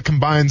Nordic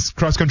combined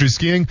cross country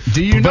skiing.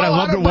 Do you know I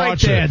love how to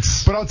watch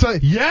dance? It. But I'll tell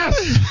you,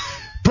 yes.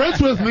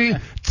 Brent's with me.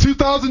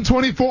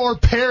 2024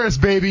 Paris,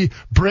 baby.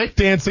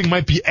 Breakdancing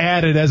might be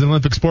added as an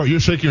Olympic sport. You're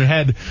shaking your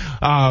head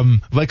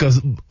like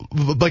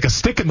a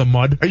stick in the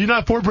mud. Are you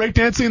not for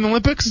breakdancing in the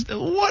Olympics?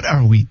 What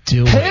are we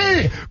doing?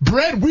 Hey,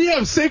 Brent, we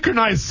have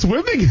synchronized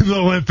swimming in the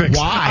Olympics.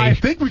 Why? I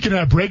think we can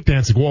have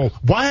breakdancing. Well,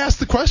 why ask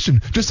the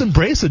question? Just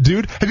embrace it,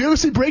 dude. Have you ever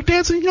seen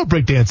breakdancing? You know what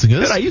breakdancing is.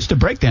 Dude, I used to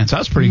breakdance. I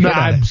was pretty good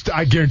at it.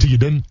 I guarantee you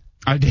didn't.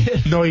 I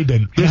did. No, you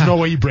didn't. There's no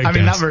way you breakdanced. I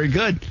mean, not very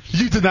good.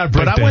 You did not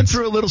breakdance. But I went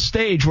through a little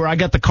stage where I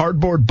got the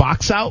cardboard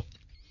box out,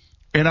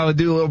 and I would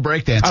do a little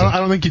breakdancing. I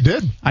don't think you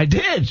did. I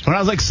did. When I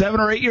was like 7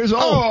 or 8 years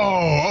old.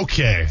 Oh,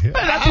 okay.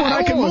 That's when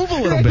I can move a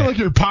little bit. Like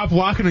you're pop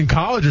locking in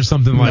college or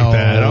something like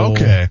that.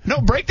 Okay. No,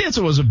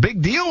 breakdancing was a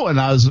big deal when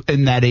I was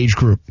in that age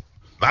group.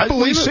 I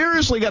believe we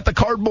seriously got the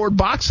cardboard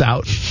box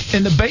out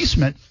in the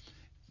basement,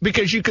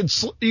 because you could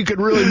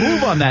really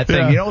move on that thing.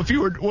 Yeah. You know, if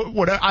you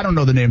were, I don't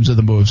know the names of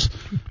the moves,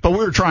 but we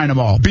were trying them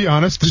all. Be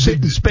honest.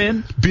 Sit and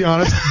spin. Be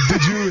honest.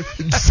 Did you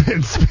sit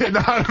and spin?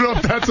 I don't know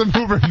if that's a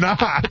move or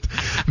not.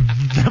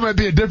 That might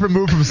be a different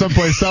move from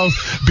someplace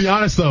else. Be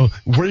honest though.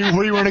 Were you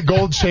wearing a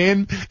gold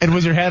chain and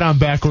was your hat on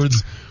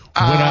backwards?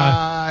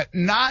 Not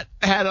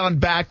hat on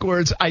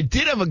backwards. I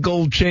did have a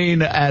gold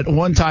chain at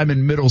one time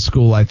in middle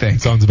school, I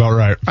think. Sounds about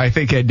right. I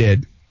think I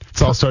did.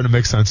 It's all starting to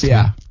make sense to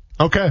me.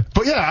 Okay.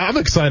 But yeah, I'm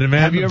excited,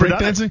 man. Have you ever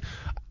done dancing?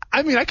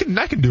 I mean, I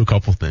can do a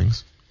couple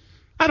things.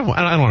 I don't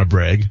want to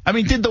brag. I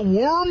mean, did the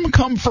worm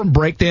come from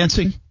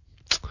breakdancing?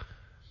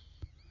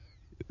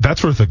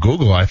 That's worth a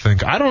Google, I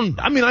think. I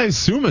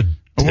assume it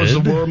did. Or was the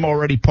worm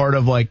already part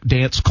of like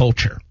dance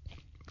culture?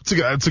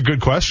 It's a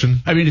good question.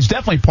 I mean, it's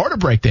definitely part of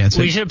breakdancing.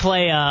 We should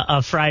play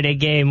a Friday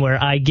game where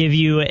I give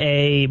you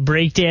a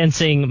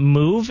breakdancing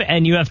move,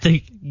 and you have to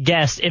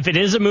guess if it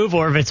is a move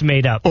or if it's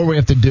made up. Or we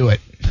have to do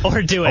it.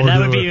 Or do it. That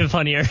would be even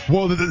funnier.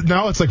 Well,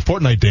 now it's like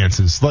Fortnite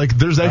dances. Like,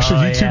 there's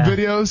actually YouTube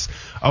videos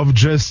of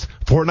just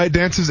Fortnite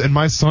dances, and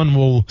my son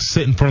will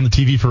sit in front of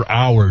the TV for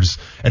hours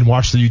and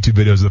watch the YouTube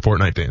videos of the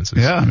Fortnite dances.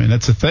 Yeah, I mean,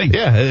 that's a thing.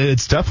 Yeah,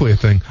 it's definitely a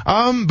thing.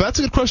 But that's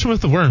a good question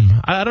with the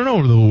worm. I don't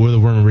know where the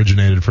worm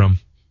originated from.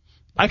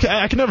 I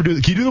can never do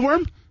it. Can you do the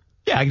worm?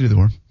 Yeah, I can do the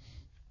worm.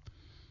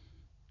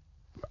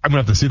 I'm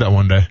going to have to see that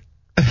one day.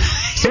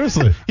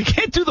 Seriously. You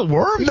can't do the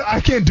worm? No,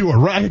 I can't do it.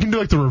 I can do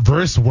like the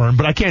reverse worm,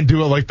 but I can't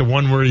do it like the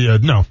one where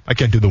no, I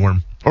can't do the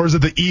worm. Or is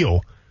it the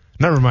eel?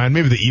 Never mind.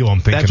 Maybe the eel I'm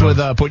thinking That's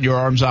with putting your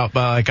arms out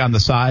like on the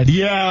side?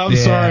 Yeah, I'm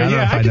sorry.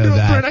 I can do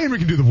that. I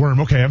can do the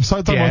worm. Okay, I'm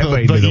sorry talking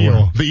about the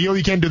eel. The eel,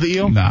 you can't do the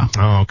eel? No.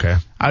 Oh, okay.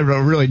 I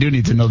really do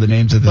need to know the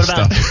names of this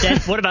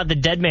stuff. What about the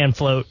dead man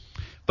float?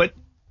 But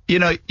you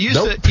know, you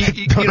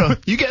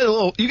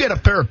get a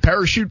pair of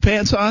parachute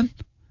pants on,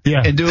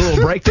 and do a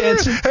little break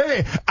dancing.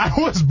 Hey, I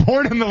was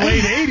born in the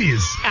late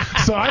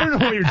 '80s, so I don't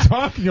know what you're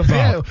talking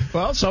about. Yeah,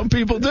 well, some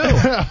people do.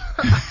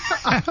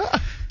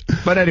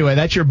 But anyway,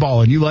 that's your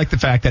ball, and you like the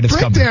fact that it's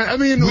coming. I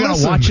mean, we're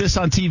gonna watch this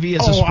on TV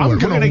as a sport. We're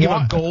gonna give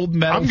a gold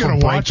medal for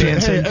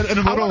breakdancing.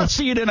 Hey, I want to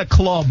see it in a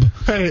club.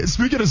 Hey,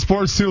 speaking of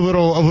sports, too, a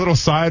little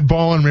side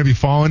ball and maybe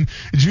falling.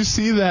 Did you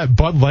see that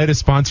Bud Light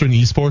is sponsoring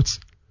esports?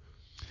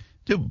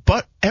 Dude,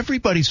 but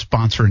everybody's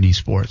sponsoring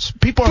esports.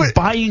 People are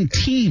buying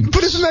teams.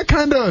 But isn't that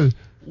kind of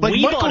like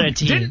we bought a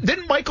team?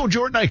 Didn't Michael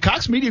Jordan?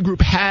 Cox Media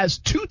Group has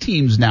 2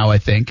 teams now, I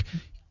think,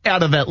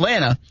 out of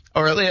Atlanta,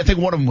 or I think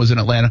one of them was in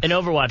Atlanta. An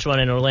Overwatch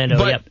one in Orlando.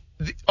 But,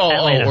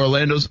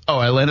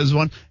 Atlanta's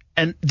one.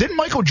 And didn't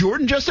Michael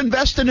Jordan just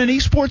invest in an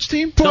esports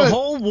team? The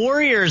whole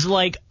Warriors,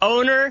 like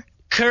owner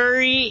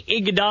Curry,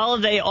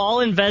 Iguodala, they all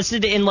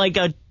invested in like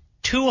a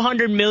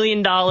 $200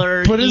 million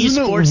But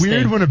isn't it weird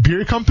thing. when a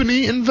beer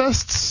company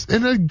invests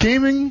in a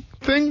gaming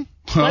thing?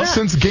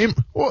 Because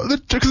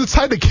it's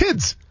tied to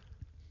kids.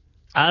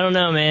 I don't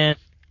know, man.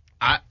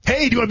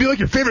 Hey, do you want to be like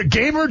your favorite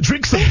gamer?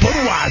 Drink some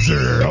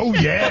Budweiser. Oh,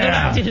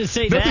 yeah. I didn't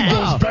say Nothing that.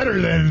 goes better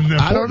than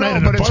I don't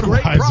know, but it's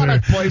great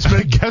product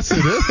placement. I guess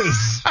it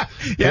is.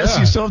 Yes,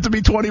 you still have to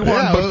be 21,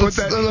 but let's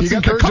you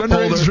got encourage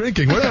underage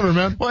drinking. Whatever,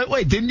 man.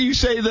 Wait, didn't you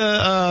say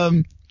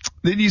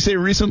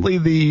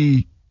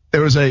recently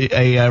there was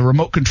a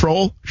remote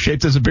control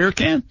shaped as a beer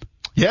can?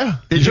 Yeah.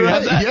 Did you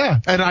have that? Yeah.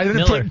 And I didn't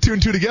Miller. put 2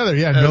 and 2 together.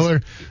 Yeah,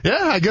 Miller. Yeah,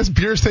 I guess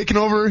beer's taking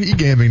over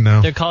e-gaming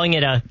now. They're calling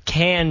it a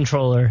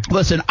can-troller.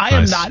 Listen, I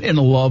am not in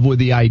love with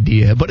the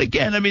idea, but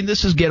again, I mean,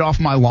 this is get off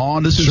my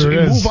lawn. This is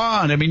move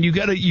on. I mean, you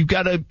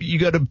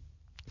gotta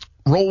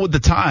roll with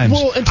the times.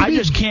 Well, I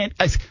just can't.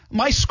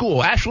 My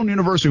school, Ashland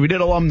University, we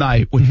did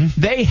alumni.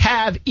 They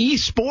have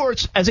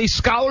esports as a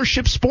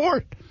scholarship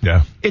sport.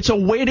 Yeah. It's a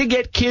way to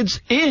get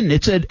kids in.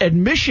 It's an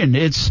admission.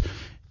 It's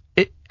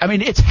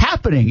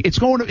happening.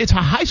 It's a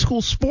high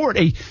school sport,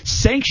 a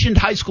sanctioned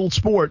high school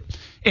sport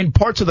in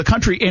parts of the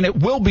country, and it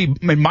will be,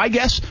 my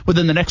guess,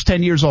 within the next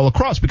 10 years all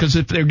across, because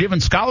if they're given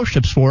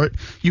scholarships for it,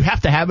 you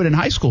have to have it in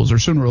high schools, or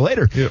sooner or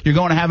later, you're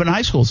going to have it in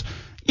high schools.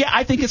 Yeah,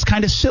 I think it's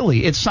kind of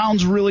silly. It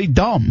sounds really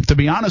dumb, to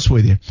be honest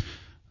with you.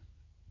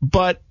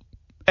 But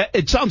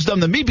it sounds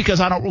dumb to me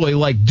because I don't really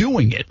like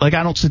doing it. Like,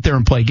 I don't sit there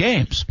and play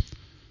games.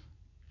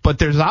 But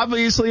there's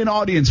obviously an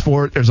audience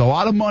for it. There's a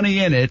lot of money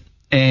in it.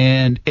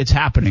 And it's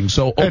happening.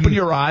 So open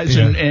your eyes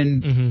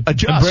and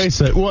adjust.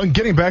 Embrace it. Well, and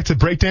getting back to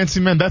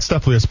breakdancing, man, that's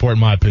definitely a sport in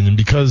my opinion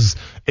because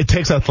it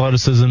takes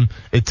athleticism,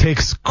 it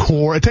takes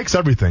core, it takes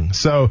everything.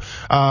 So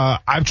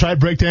I've tried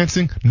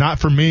breakdancing, not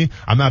for me.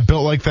 I'm not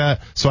built like that.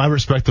 So I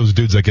respect those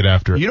dudes that get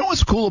after it. You know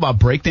what's cool about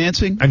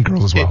breakdancing? And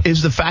girls as well.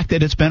 Is the fact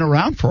that it's been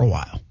around for a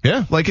while.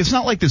 Yeah. Like, it's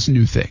not like this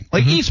new thing.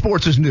 Like,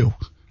 esports is new.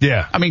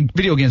 Yeah. I mean,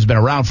 video games have been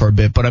around for a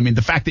bit, but I mean,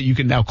 the fact that you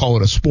can now call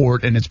it a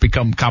sport and it's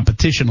become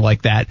competition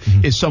like that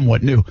is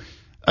somewhat new.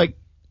 Like,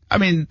 I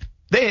mean,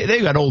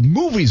 they got old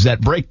movies that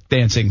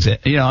breakdancing's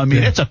it. You know, I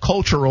mean, it's a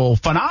cultural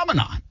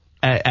phenomenon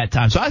at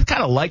times. So I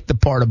kind of like the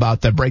part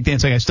about the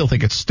breakdancing. I still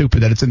think it's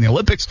stupid that it's in the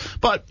Olympics,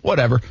 but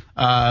whatever.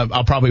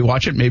 I'll probably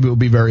watch it. Maybe it'll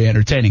be very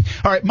entertaining.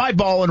 All right, my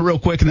ball in real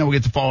quick, and then we'll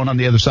get to following on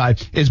the other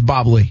side, is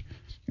Bob Lee.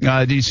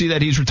 Do you see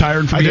that he's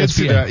retiring from ESPN? I did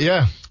see that,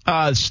 yeah.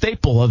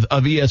 staple of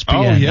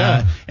ESPN. Oh,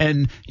 yeah.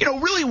 And,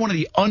 really one of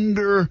the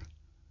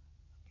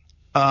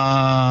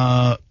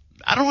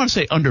I don't want to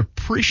say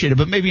underappreciated,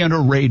 but maybe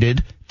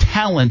underrated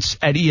talents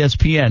at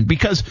ESPN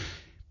because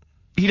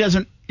you're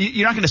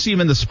not going to see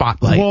him in the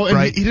spotlight. Well,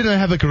 right? He didn't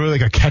have a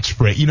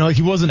catchphrase.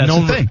 He wasn't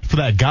known for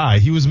that guy.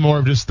 He was more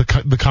of just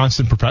the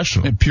constant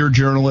professional. And pure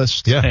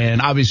journalist. Yeah.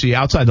 And obviously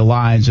outside the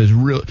lines is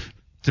real.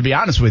 To be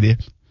honest with you,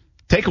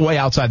 take away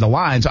outside the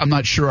lines, I'm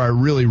not sure I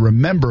really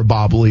remember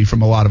Bob Lee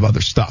from a lot of other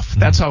stuff.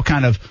 That's how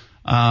kind of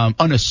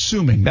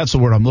unassuming, that's the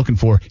word I'm looking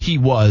for, he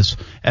was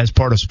as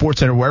part of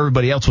SportsCenter, where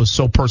everybody else was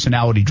so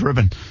personality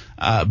driven.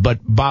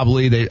 But Bob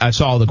Lee, I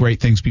saw all the great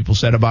things people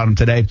said about him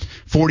today.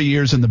 40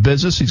 years in the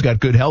business. He's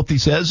got good health, he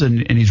says,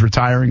 and he's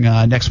retiring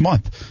next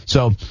month.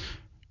 So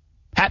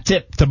hat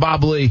tip to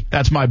Bob Lee.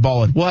 That's my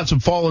ballin'. We'll have some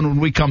fallin' when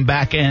we come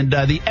back. And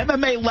the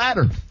MMA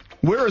ladder.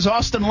 Where is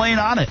Austin Lane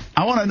on it?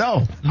 I want to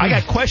know. I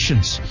got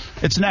questions.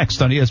 It's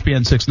next on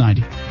ESPN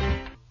 690.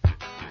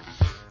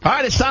 All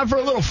right, it's time for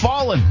a little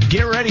Fallin'.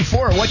 Get ready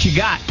for it. What you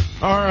got?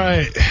 All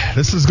right.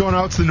 This is going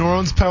out to the New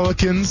Orleans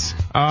Pelicans.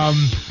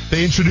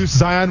 They introduced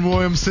Zion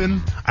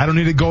Williamson. I don't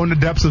need to go into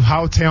depths of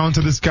how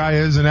talented this guy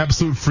is. An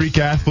absolute freak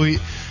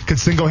athlete. Could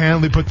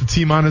single-handedly put the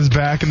team on his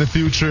back in the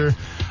future.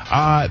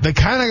 They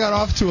kind of got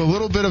off to a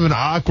little bit of an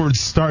awkward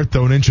start,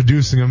 though, in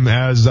introducing him,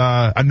 as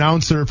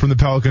announcer from the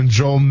Pelicans,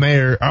 Joel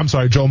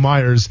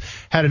Myers,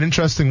 had an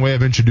interesting way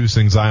of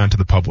introducing Zion to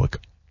the public.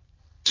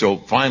 So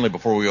finally,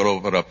 before we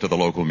open up to the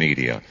local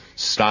media,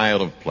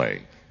 style of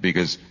play,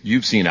 because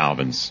you've seen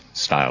Alvin's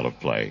style of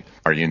play.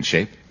 Are you in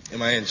shape?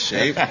 Am I in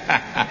shape?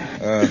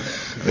 I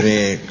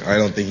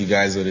don't think you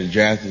guys would have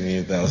drafted me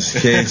if that was the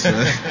case.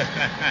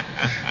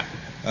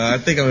 I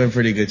think I'm in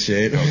pretty good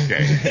shape.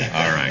 Okay.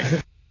 All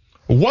right.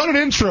 What an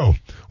intro.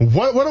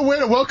 What a way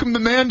to welcome the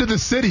man to the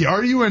city.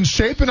 Are you in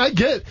shape? And I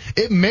get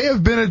it may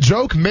have been a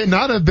joke, may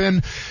not have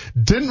been.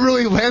 Didn't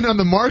really land on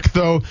the mark,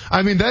 though.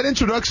 I mean, that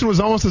introduction was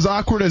almost as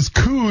awkward as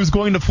Kuz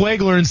going to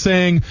Flagler and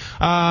saying,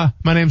 my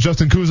name's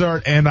Justin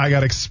Kuzart, and I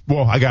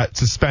got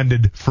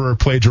suspended for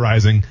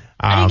plagiarizing.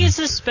 I didn't get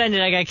suspended.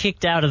 I got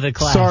kicked out of the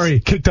class. Sorry,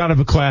 kicked out of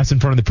a class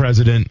in front of the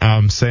president,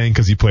 saying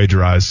because he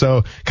plagiarized.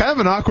 So kind of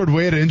an awkward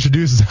way to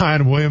introduce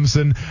Zion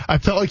Williamson. I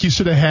felt like you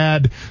should have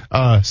had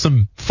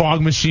some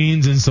fog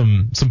machines and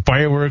some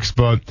fireworks,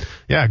 but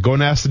yeah, go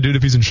and ask the dude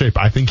if he's in shape.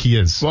 I think he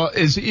is. Well,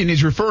 and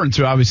he's referring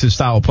to obviously the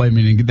style of play,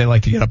 meaning they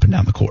like to get up and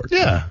down the court.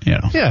 Yeah,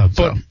 yeah,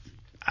 but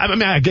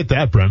I get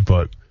that, Brent,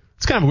 but.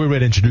 It's kind of a weird way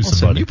to introduce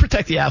somebody. You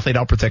protect the athlete,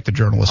 I'll protect the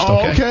journalist.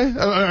 Oh, okay.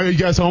 Are you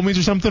guys homies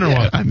or something, or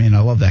what? I mean,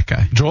 I love that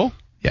guy. Joel?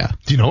 Yeah.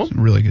 Do you know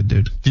him? Really good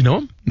dude. Do you know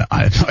him? No,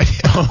 I have no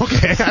idea. Oh,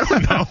 okay, I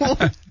don't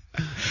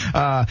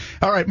know.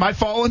 All right, my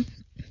Fallin'.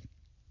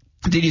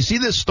 Did you see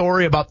this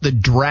story about the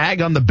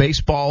drag on the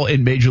baseball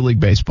in Major League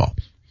Baseball?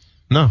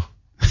 No.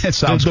 It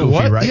sounds the goofy,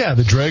 what? right? Yeah,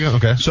 the drag.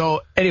 Okay.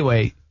 So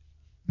anyway,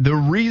 the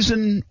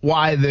reason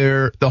why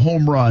the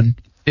home run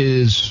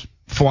is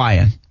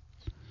flying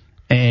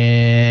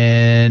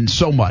and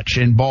so much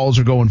and balls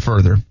are going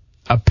further,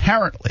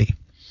 apparently,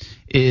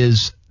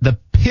 is the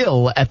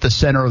pill at the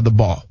center of the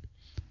ball.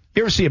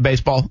 You ever see a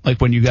baseball,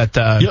 like when you got,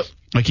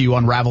 like you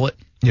unravel it?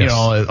 Yes. You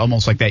know,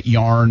 almost like that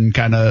yarn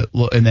kind of,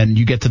 and then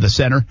you get to the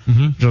center,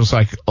 just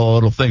like a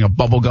little thing of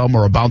bubble gum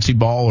or a bouncy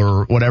ball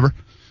or whatever.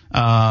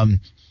 And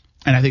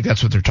I think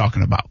that's what they're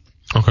talking about.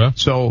 Okay.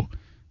 So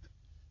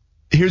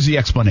here's the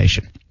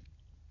explanation.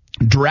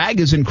 Drag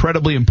is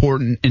incredibly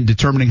important in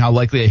determining how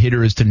likely a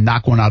hitter is to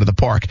knock one out of the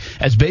park.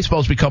 As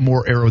baseballs become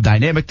more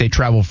aerodynamic, they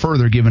travel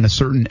further given a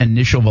certain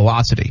initial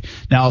velocity.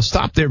 Now, I'll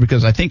stop there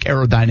because I think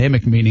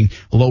aerodynamic, meaning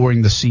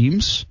lowering the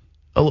seams,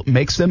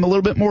 makes them a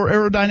little bit more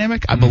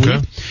aerodynamic, I believe.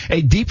 Okay.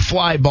 A deep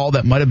fly ball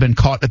that might have been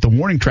caught at the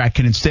warning track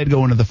can instead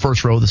go into the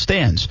first row of the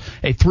stands.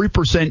 A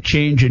 3%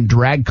 change in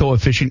drag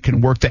coefficient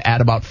can work to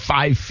add about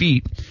 5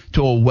 feet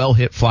to a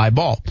well-hit fly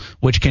ball,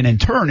 which can in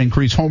turn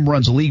increase home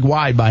runs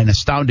league-wide by an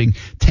astounding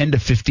 10 to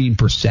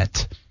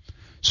 15%.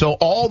 So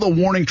all the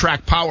warning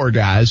track power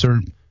guys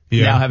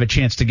now have a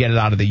chance to get it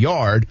out of the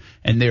yard,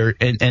 and we're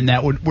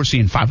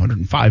seeing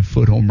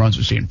 505-foot home runs,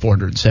 we're seeing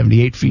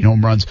 478-feet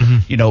home runs,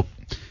 you know.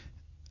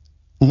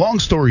 Long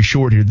story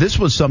short here, this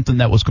was something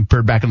that was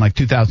compared back in like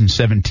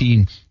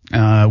 2017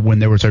 when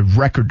there was a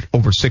record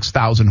over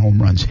 6,000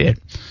 home runs hit.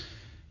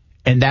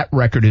 And that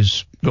record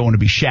is going to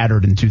be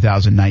shattered in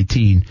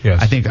 2019.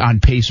 Yes. I think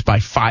on pace by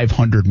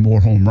 500 more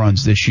home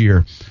runs this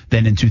year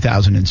than in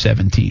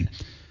 2017.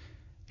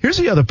 Here's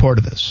the other part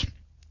of this.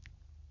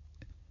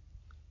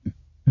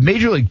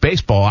 Major League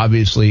Baseball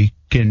obviously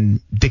can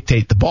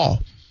dictate the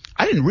ball.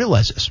 I didn't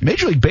realize this.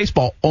 Major League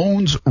Baseball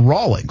owns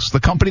Rawlings, the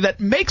company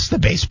that makes the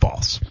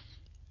baseballs.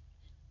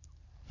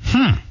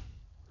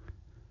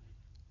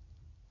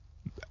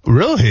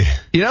 Really?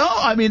 You know,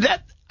 I mean,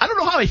 I don't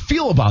know how I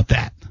feel about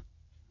that.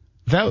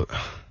 How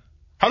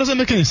does that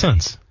make any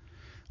sense?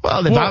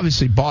 Well, they've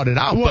obviously bought it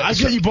out. Well, I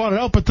get you bought it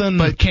out,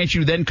 but can't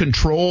you then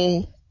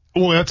control?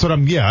 Well, that's what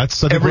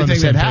that's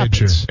everything that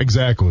happens.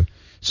 Exactly.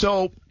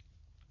 So,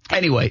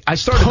 Anyway, I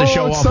started the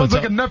show off. Sounds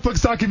like a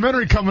Netflix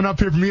documentary coming up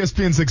here from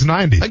ESPN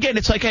 690. Again,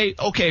 it's like, hey,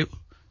 okay,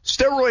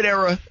 steroid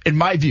era, in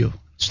my view,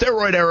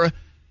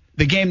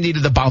 the game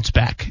needed the bounce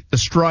back. The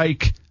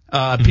strike,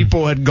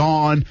 people had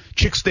gone.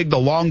 Chick-Stig, the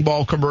long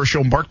ball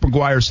commercial, Mark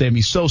McGuire,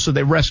 Sammy Sosa,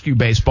 they rescue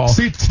baseball.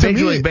 See,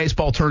 Major League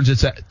Baseball turns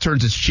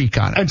its cheek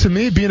on it. And to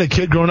me, being a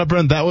kid growing up,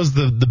 Brent, that was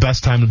the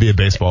best time to be a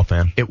baseball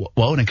fan.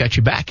 And it got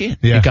you back in.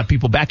 Yeah. It got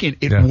people back in.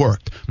 It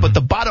worked. But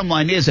the bottom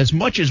line is, as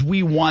much as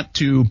we want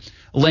to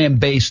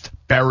lambaste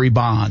Barry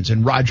Bonds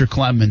and Roger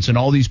Clemens and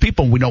all these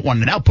people, and we don't want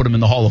to now put them in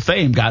the Hall of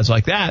Fame, guys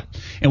like that,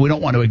 and we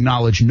don't want to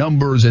acknowledge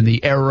numbers and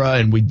the era,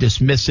 and we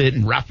dismiss it,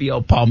 and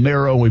Rafael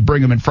Palmeiro, and we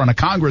bring them in front of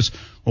Congress.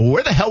 Well,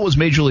 where the hell was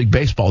Major League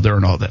Baseball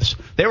during all this?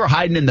 They were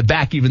hiding in the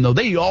back, even though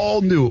they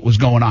all knew it was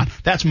going on.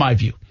 That's my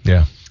view.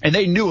 Yeah. And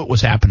they knew it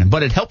was happening,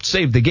 but it helped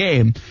save the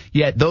game,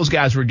 yet those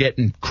guys were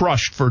getting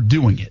crushed for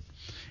doing it.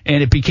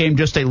 And it became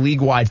just a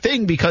league-wide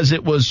thing because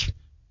it was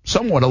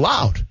somewhat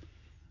allowed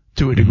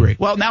to a degree.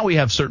 Well, now we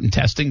have certain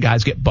testing.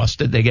 Guys get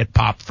busted. They get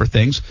popped for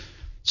things.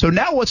 So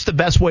now what's the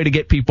best way to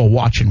get people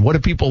watching? What do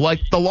people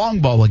like? The long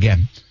ball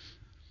again.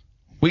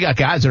 We got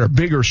guys that are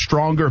bigger,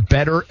 stronger,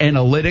 better,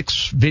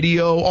 analytics,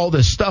 video, all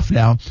this stuff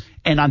now.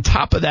 And on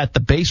top of that,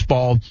 the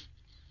baseball,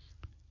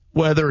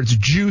 whether it's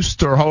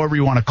juiced or however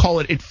you want to call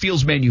it, it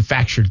feels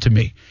manufactured to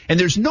me. And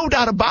there's no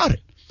doubt about it.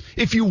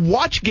 If you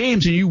watch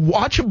games and you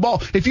watch a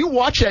ball, if you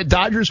watch that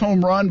Dodgers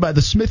home run by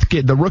the Smith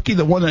kid, the rookie,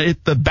 the one that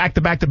hit the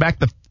back-to-back-to-back,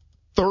 the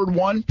third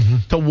one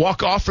to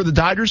walk off for the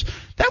Dodgers,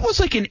 that was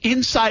like an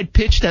inside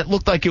pitch that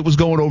looked like it was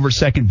going over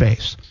second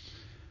base.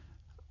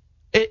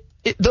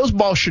 Those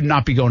balls should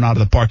not be going out of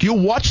the park.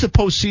 You'll watch the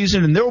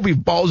postseason, and there will be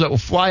balls that will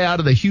fly out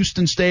of the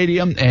Houston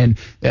Stadium and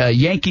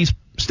Yankees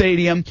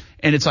Stadium,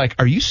 and it's like,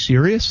 are you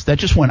serious? That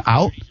just went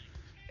out?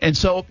 And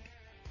so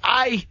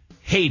I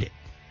hate it.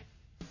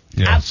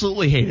 Yeah.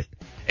 Absolutely hate it.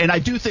 And I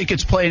do think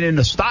it's playing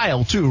into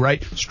style, too,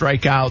 right?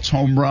 Strikeouts,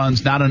 home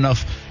runs, not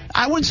enough.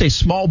 I wouldn't say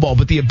small ball,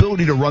 but the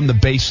ability to run the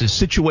bases,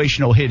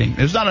 situational hitting.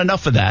 There's not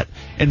enough of that,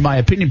 in my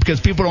opinion,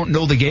 because people don't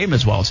know the game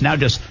as well. It's now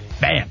just,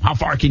 bam, how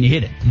far can you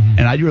hit it? Mm-hmm.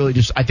 And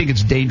I think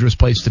it's a dangerous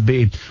place to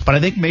be. But I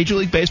think Major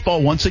League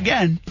Baseball, once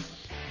again,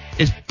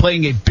 is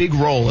playing a big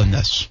role in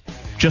this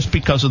just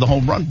because of the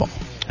home run ball.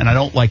 And I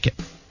don't like it.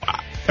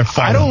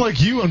 I don't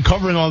like you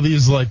uncovering all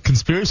these like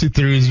conspiracy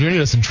theories. You're going to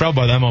get us in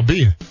trouble by the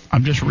MLB.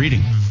 I'm just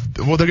reading.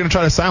 Well, they're going to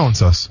try to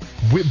silence us.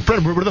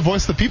 Brent, we're the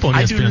voice of the people in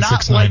ESPN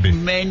 690. I do not like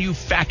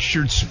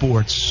manufactured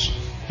sports.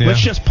 Yeah.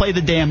 Let's just play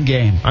the damn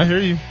game. I hear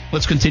you.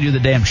 Let's continue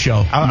the damn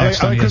show. Chris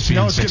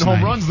Pinellas getting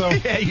home runs, though.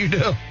 Yeah, you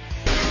do.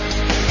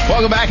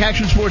 Welcome back,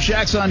 Action Sports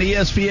Jacks on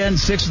ESPN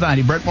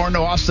 690. Brent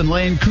Martineau, Austin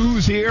Lane,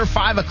 Coos here,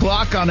 5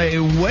 o'clock on a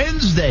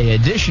Wednesday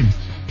edition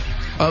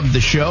of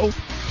the show.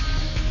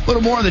 A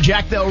little more on the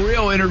Jack Del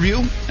Rio interview.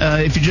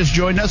 If you just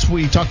joined us,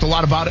 we talked a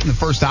lot about it in the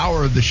first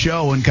hour of the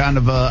show and kind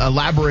of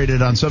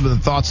elaborated on some of the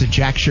thoughts that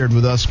Jack shared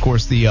with us. Of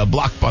course, the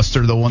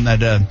blockbuster, the one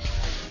that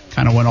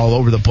kind of went all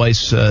over the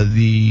place,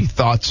 the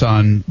thoughts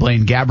on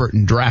Blaine Gabbert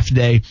and draft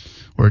day,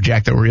 where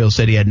Jack Del Rio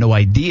said he had no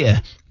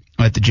idea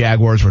that the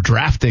Jaguars were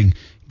drafting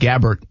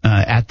Gabbert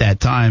at that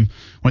time.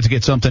 Went to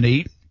get something to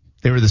eat.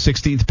 They were the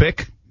 16th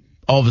pick.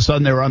 All of a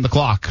sudden, they were on the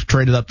clock,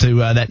 traded up to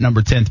that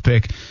number 10th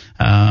pick.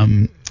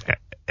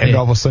 And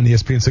all of a sudden,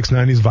 ESPN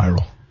 690 is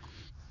viral.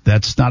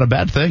 That's not a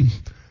bad thing.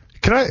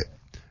 Okay.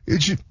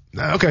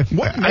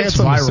 What makes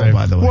viral,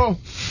 by the way? Well,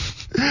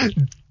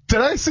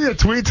 did I see a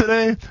tweet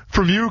today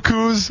from you,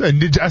 Coos?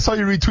 And I saw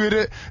you retweet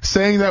it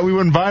saying that we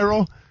went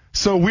viral.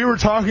 So we were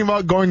talking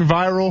about going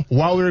viral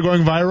while we were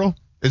going viral?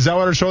 Is that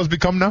what our show has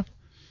become now?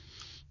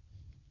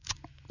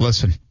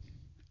 Listen.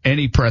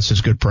 Any press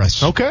is good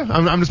press. Okay,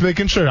 I'm just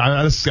making sure.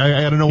 I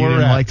got to know where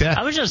we're at. Like that.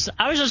 I was just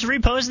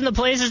reposting the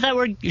places that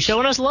were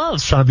showing us love.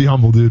 Just trying to be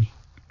humble, dude.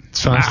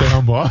 Just trying to stay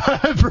humble.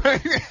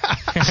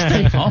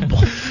 Stay humble.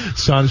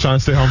 Trying to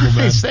stay humble,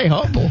 man. Stay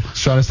humble.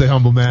 Just trying to stay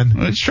humble, man.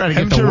 Let's try to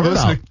get the word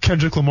out.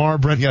 Kendrick Lamar,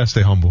 Brent, you got to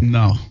stay humble.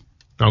 No.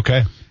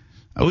 Okay.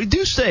 We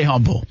do stay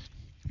humble,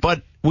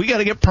 but we got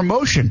to get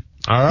promotion.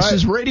 All right. This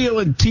is radio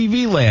and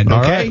TV land, okay?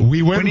 All right.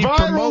 We went need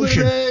viral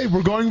promotion today.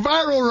 We're going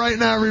viral right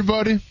now,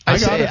 everybody.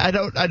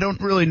 I don't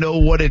really know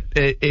what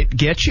it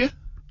gets you,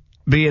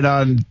 being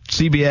on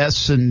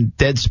CBS and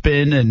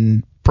Deadspin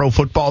and Pro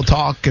Football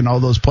Talk and all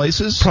those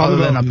places, other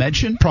than a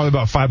mention. Probably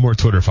about 5 more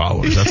Twitter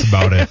followers. That's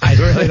about it. I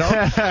really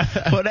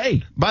don't. But,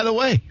 hey, by the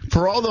way,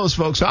 for all those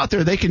folks out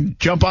there, they can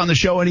jump on the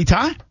show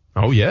anytime.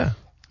 Oh, yeah.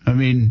 I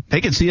mean,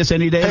 they can see us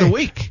any day of the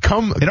week.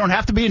 They don't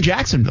have to be in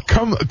Jacksonville.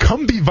 Come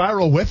be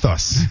viral with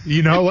us.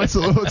 You know, let's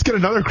get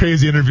another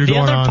crazy interview going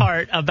on. The other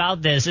part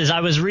about this is I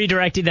was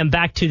redirecting them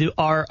back to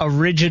our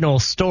original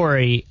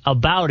story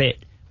about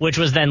it, which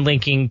was then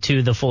linking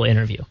to the full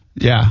interview.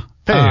 Yeah.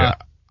 Hey,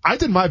 I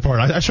did my part.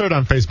 I shared it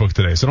on Facebook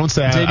today, so don't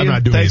say I'm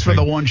not doing Thanks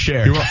anything. for the one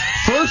share.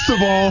 First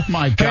of all,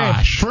 my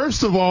gosh.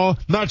 First of all,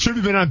 not sure if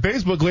you've been on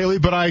Facebook lately,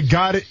 but I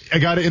got it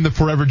in the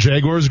Forever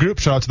Jaguars group.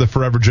 Shout out to the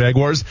Forever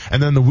Jaguars,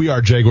 and then the We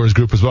Are Jaguars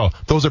group as well.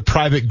 Those are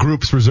private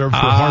groups reserved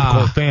for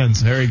hardcore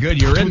fans. Very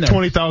good. You're in there.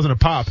 20,000 a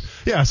pop.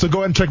 Yeah, so go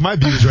ahead and check my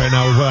views right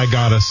now with what I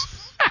got us.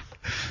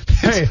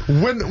 Hey,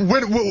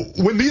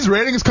 when these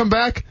ratings come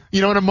back,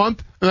 in a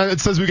month, and it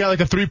says we got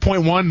like a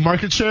 3.1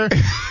 market share.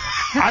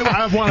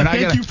 I want to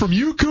thank you from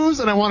you,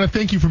 Kuz, and I want to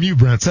thank you from you,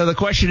 Brent. So the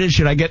question is,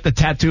 should I get the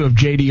tattoo of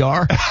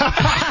JDR?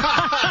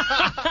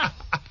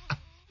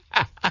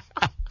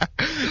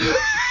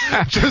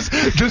 just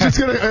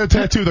gonna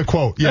tattoo the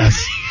quote.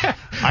 Yes,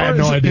 I have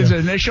no idea. His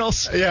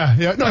initials. Yeah.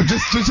 No,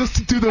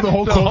 just do the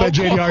whole quote that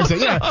JDR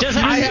said. Yeah,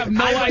 I have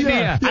no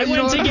idea. I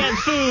went to get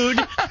food.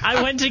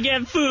 I went to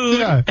get food.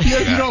 Yeah.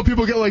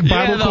 People get like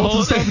Bible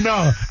quotes and stuff.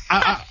 No,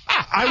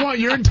 I want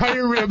your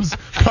entire ribs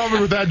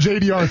covered with that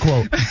JDR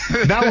quote.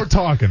 Now we're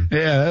talking.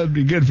 Yeah, that would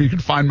be good if you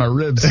could find my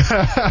ribs.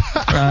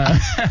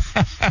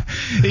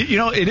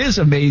 It is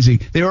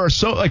amazing. There are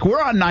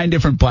we're on 9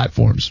 different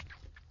platforms.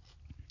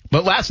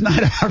 But last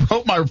night I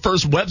wrote my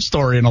first web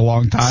story in a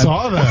long time.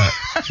 Saw that.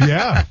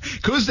 Yeah.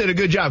 Kuz did a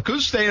good job.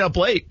 Kuz stayed up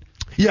late.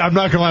 Yeah, I'm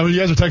not gonna lie. When you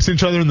guys were texting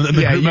each other in the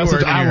group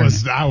message,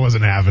 I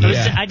wasn't having it.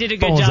 I did a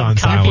good job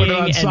copying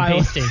and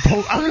pasting.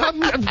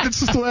 It's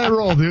just the way I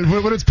roll, dude.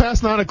 When it's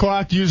past 9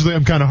 o'clock, usually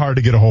I'm kind of hard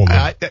to get a hold of.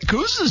 I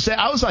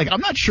was like,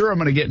 I'm not sure I'm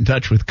going to get in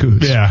touch with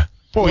Kuz. Yeah.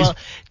 Well,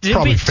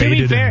 to be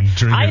fair,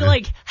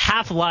 I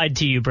half lied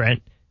to you,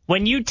 Brent.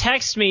 When you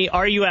text me,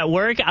 are you at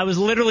work? I was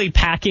literally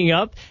packing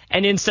up,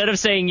 and instead of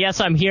saying, yes,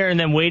 I'm here, and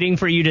then waiting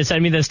for you to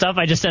send me the stuff,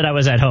 I just said I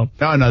was at home.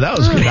 No, that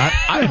was good.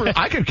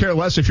 I could care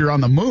less if you're on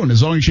the moon,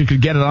 as long as you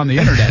could get it on the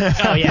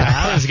internet. Oh, yeah,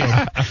 that was good.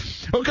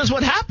 Well, because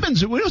what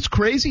happens, it's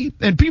crazy,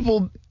 and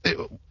people,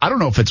 I don't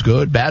know if it's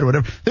good, bad,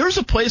 whatever. There's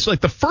a place,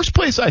 the first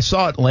place I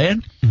saw it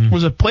land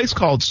was a place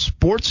called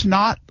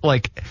Sportsnaut,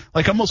 like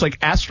almost like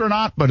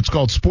astronaut, but it's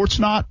called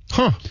Sportsnaut.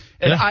 Huh.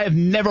 And I have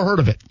never heard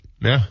of it.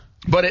 Yeah.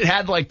 But it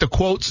had the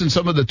quotes and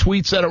some of the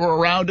tweets that were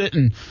around it,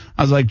 and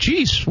I was like,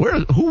 "Geez,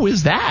 who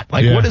is that?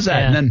 What is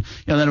that?" Yeah. And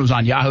then it was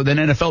on Yahoo, then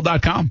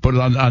NFL.com put it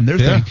on their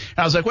thing. And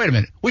I was like, "Wait a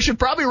minute, we should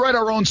probably write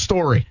our own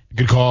story."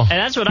 Good call. And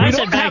that's what I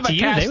said back to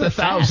you. They were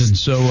 1,000,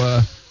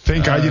 so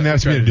thank God you didn't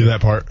ask me to do that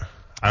part.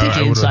 Get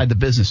you inside the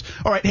business.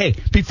 All right, hey,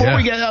 before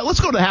we get, let's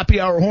go to Happy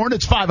Hour Horn.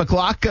 It's 5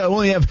 o'clock. We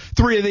only have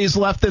 3 of these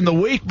left in the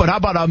week, but how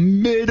about a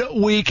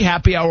midweek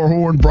Happy Hour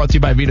Horn brought to you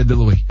by Vita de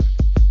Luis?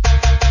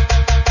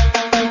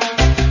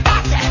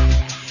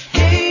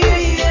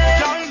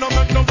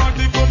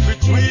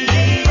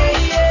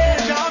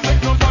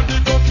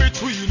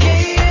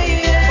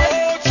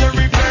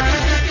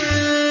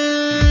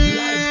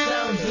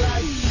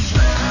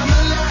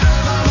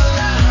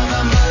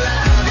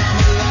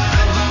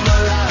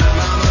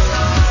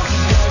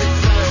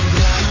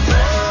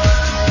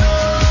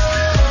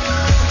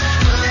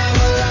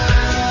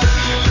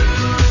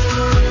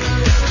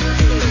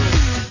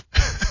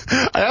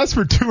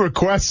 For 2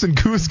 requests, and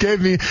Kuz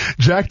gave me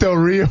Jack Del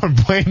Rio and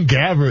Blaine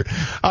Gabbert.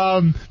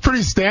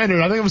 Pretty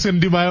standard. I think I'm just going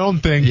to do my own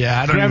thing.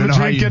 Yeah, I don't even know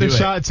how you get do a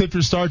shot, tip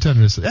your star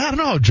tenders. I don't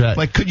know, Jack.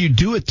 Could you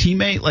do a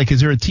teammate?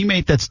 Is there a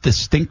teammate that's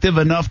distinctive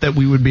enough that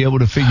we would be able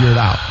to figure it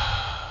out?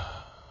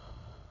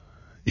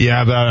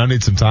 Yeah, but I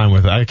need some time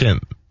with it. I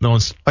can't. No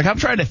one's. I'm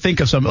trying to think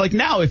of something.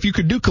 Now, if you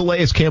could do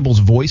Calais Campbell's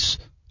voice,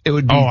 it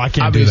would be. Oh, I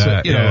can't do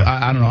that.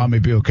 I don't know how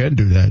many people can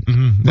do that.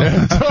 Mm-hmm.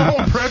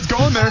 Yeah. Brent's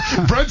going there.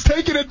 Brent's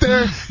taking it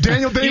there.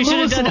 Daniel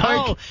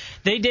Day-Lewis.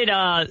 They did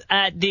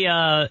at the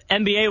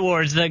NBA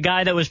Awards, the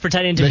guy that was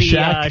pretending to be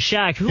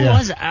Shaq. Who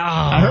was it? Oh.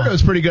 I heard it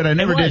was pretty good. I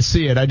never did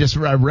see it. I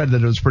read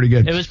that it was pretty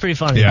good. It was pretty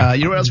funny. Yeah.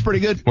 You know what else is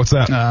pretty good? What's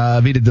that?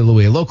 Vita de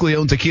Luis. Locally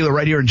owned tequila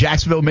right here in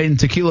Jacksonville, made in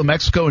Tequila,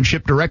 Mexico, and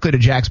shipped directly to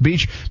Jack's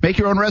Beach. Make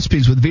your own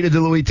recipes with Vita de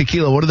Luis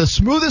tequila. One of the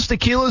smoothest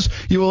tequilas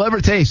you will ever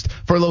taste.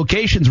 For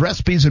locations,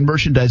 recipes, and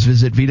merchandise,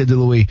 visit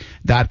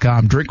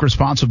VitaDeLuis.com. Drink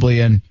responsibly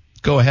and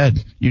go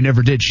ahead. You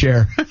never did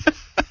share.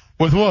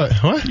 With what?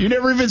 What? You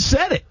never even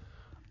said it.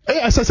 Hey,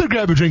 I said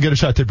grab a drink, get a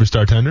shot, tip your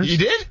star tenders. You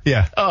did?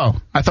 Yeah.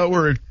 Oh, I thought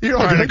you're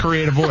trying to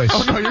create a voice.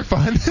 Oh, no, you're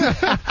fine.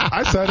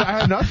 I said I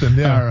had nothing.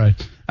 Yeah. All right.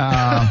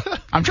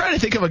 I'm trying to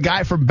think of a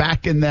guy from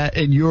back in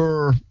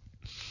your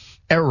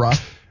era.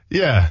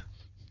 Yeah.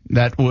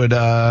 That would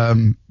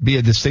be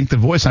a distinctive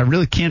voice. I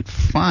really can't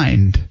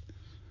find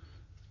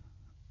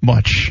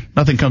much.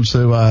 Nothing comes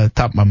to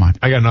top of my mind.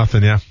 I got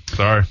nothing, yeah.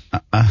 Sorry.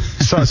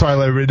 Sorry I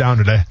let everybody down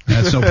today.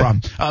 That's no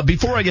problem.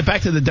 Before I get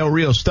back to the Del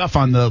Rio stuff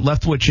on the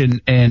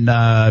Leftwich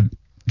and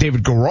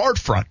David Garrard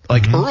front,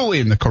 early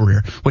in the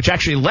career, which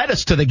actually led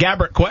us to the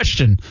Gabbert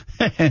question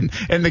and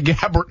the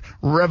Gabbert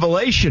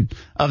revelation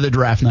of the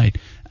draft night.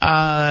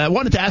 I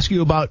wanted to ask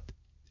you about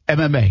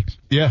MMA.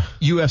 Yeah.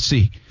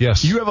 UFC.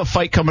 Yes. You have a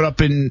fight coming up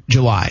in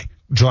July.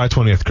 July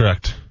 20th,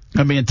 correct.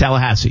 I mean, in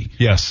Tallahassee.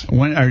 Yes.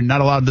 When are you not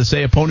allowed to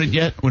say opponent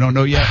yet? We don't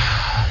know yet.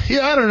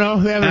 Yeah, I don't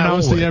know. They haven't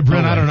announced it yet,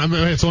 Brent. I don't know. I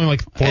mean, it's only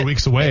 4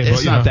 weeks away.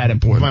 It's not that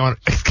important.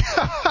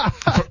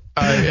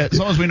 As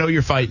long as we know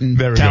you're fighting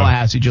There we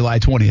Tallahassee, July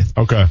 20th.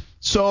 Okay.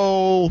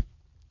 So,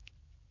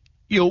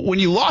 when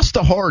you lost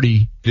to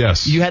Hardy,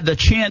 yes, you had the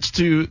chance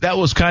to. That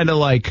was kind of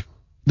like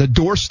the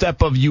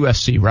doorstep of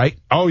UFC, right?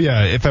 Oh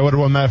yeah. If I would have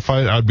won that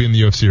fight, I'd be in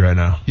the UFC right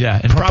now. Yeah,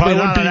 and probably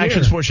not wouldn't on be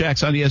Action here. Sports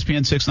Jacks on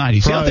ESPN 690.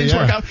 See how Probably, things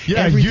work out?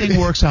 Yeah, Everything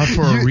works out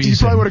for a reason. You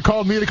probably would have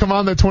called me to come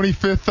on the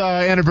 25th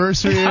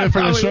anniversary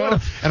for the show,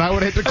 and I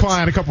would have hit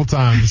decline a couple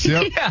times.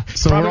 Yep. Yeah,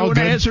 so probably we're all wouldn't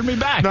have good. answered me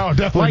back. No,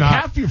 definitely like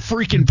not. Half you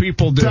freaking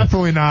people do.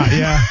 Definitely not.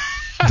 Yeah.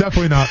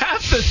 Definitely not.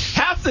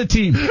 Half the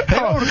team. They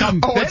don't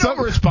come. They don't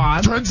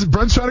respond.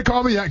 Brent's trying to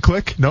call me. Yeah,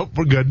 click. Nope,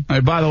 we're good.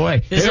 Hey, by the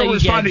way, they don't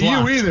respond to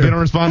you either. They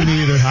don't respond to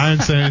me either. I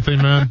didn't say anything,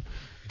 man.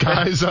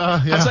 Guys,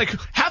 yeah. It's like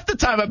half the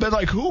time I've been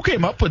like, who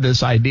came up with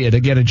this idea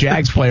to get a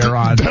Jags player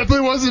on?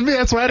 Definitely wasn't me.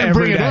 That's why I didn't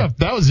bring it up.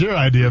 That was your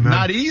idea, man.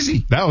 Not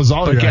easy. That was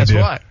all but your idea. But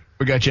guess what?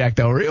 We got Jack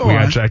Del Rio. We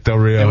got Jack Del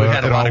Rio. And we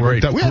had a lot of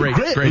great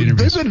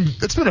interviews.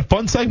 It's been a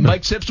fun segment.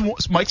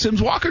 Mike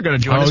Sims Walker going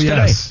to join us today.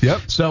 Yes.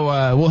 Yep.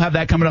 So we'll have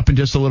that coming up in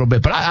just a little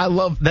bit. But I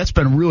love that's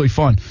been really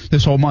fun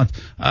this whole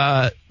month.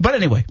 But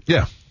anyway.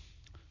 Yeah.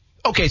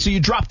 Okay, so you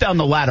dropped down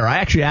the ladder. I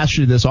actually asked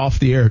you this off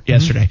the air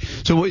yesterday.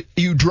 So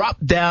you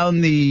dropped down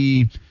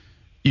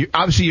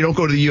obviously you don't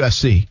go to the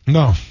UFC.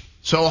 No.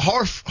 So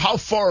how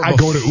far? I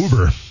go to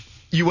Uber.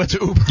 You went to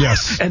Uber?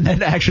 Yes. And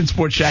then Action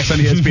Sports Jacks on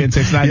ESPN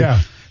 690. Yeah.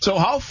 So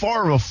how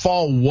far of a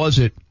fall was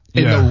it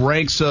in the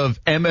ranks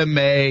of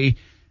MMA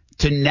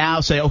to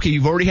now say, okay,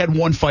 you've already had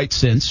one fight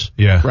since.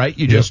 Yeah. Right?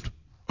 You just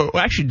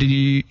actually did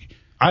you?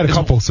 I had a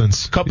couple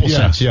since.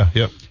 Since. Yeah.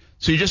 Yep.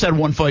 So you just had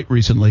one fight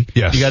recently.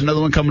 Yes. You got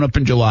another one coming up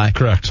in July.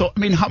 Correct. So, I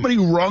mean, how many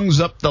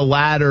rungs up the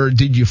ladder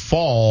did you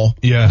fall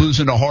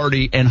losing to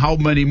Hardy, and how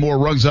many more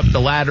rungs up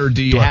the ladder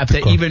do you have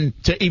to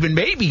even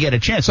maybe get a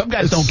chance? Some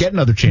guys don't get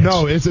another chance.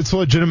 No, it's a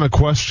legitimate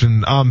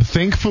question.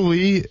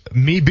 Thankfully,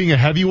 me being a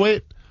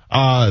heavyweight,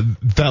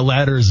 that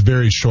ladder is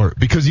very short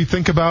because you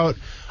think about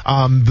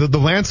the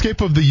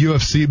landscape of the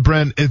UFC,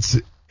 Brent,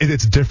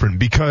 it's different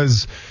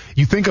because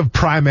you think of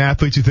prime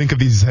athletes, you think of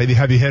these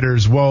heavy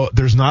hitters. Well,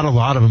 there's not a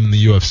lot of them in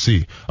the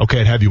UFC.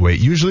 Okay, at heavyweight.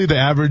 Usually the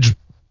average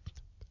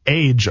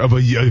age of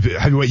a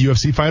heavyweight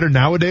UFC fighter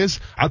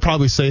nowadays, I'd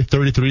probably say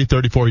 33,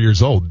 34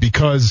 years old,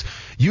 because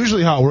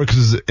usually how it works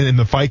is in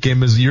the fight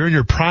game is you're in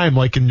your prime,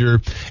 like in your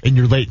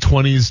late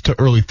 20s to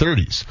early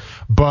 30s.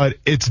 But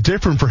it's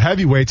different for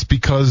heavyweights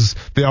because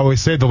they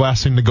always say the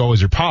last thing to go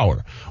is your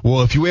power.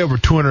 Well, if you weigh over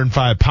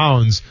 205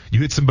 pounds,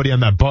 you hit somebody on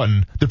that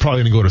button, they're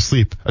probably going to go to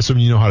sleep,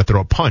 assuming you know how to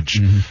throw a punch.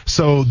 Mm-hmm.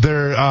 So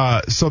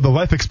so the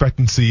life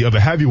expectancy of a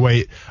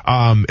heavyweight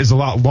is a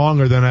lot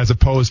longer than as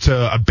opposed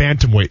to a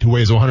bantamweight who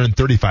weighs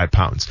 135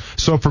 pounds.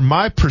 So from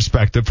my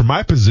perspective, from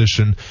my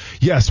position,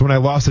 yes, when I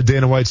lost to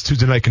Dana White's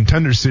Tuesday Night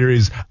Contender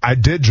Series, I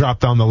did drop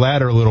down the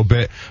ladder a little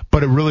bit,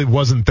 but it really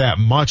wasn't that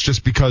much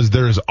just because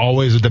there's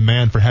always a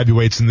demand for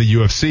heavyweights in the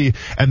UFC,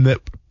 and that,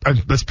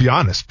 let's be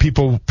honest,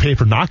 people pay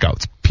for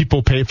knockouts.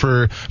 People pay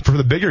for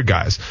the bigger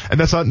guys. And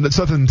that's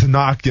nothing to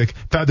knock like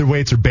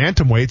featherweights or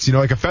bantamweights. You know,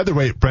 like a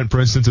featherweight, Brent, for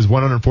instance, is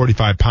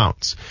 145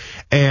 pounds.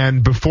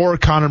 And before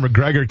Conor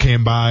McGregor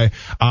came by,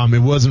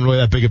 it wasn't really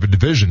that big of a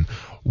division.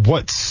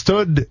 What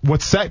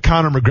set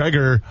Conor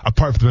McGregor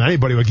apart from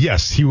anybody, like,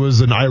 yes, he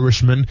was an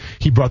Irishman.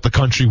 He brought the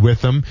country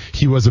with him.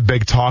 He was a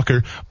big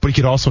talker, but he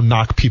could also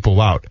knock people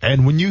out.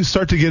 And when you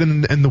start to get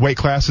in the weight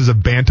classes of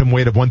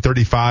bantamweight of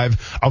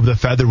 135, of the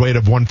featherweight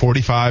of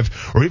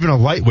 145, or even a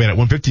lightweight at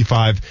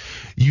 155,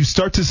 you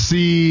start to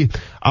see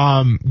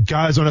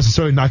guys don't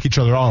necessarily knock each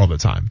other out all the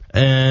time.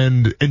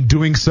 And in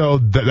doing so,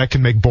 that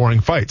can make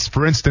boring fights.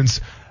 For instance,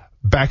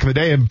 back in the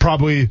day, and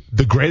probably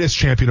the greatest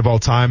champion of all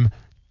time,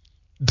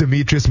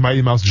 Demetrius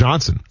Mighty Mouse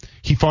Johnson.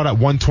 He fought at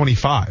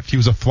 125. He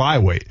was a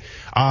flyweight.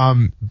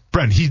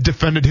 Brent, he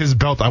defended his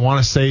belt, I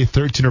want to say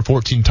 13 or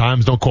 14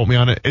 times. Don't quote me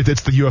on it.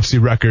 It's the UFC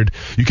record.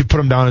 You could put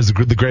him down as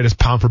the greatest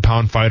pound for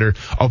pound fighter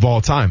of all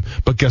time.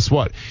 But guess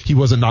what? He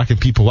wasn't knocking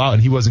people out,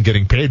 and he wasn't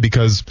getting paid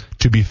because,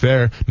 to be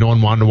fair, no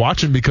one wanted to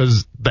watch him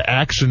because the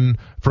action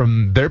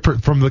from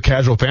the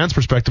casual fans'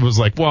 perspective was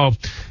like, well,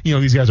 you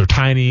know, these guys are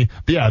tiny.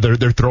 Yeah,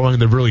 they're throwing,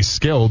 they're really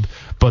skilled,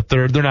 but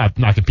they're not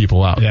knocking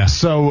people out. Yeah.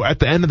 So at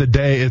the end of the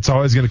day, it's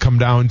always going to come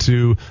down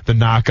to the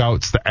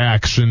knockouts, the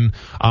action,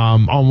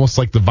 almost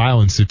like the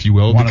violence, if you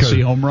will. They want to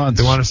see home runs.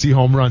 They want to see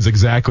home runs,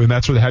 exactly, and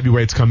that's where the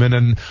heavyweights come in.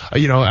 And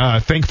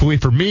thankfully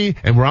for me,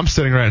 and where I'm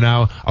sitting right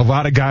now, a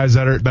lot of guys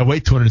that weigh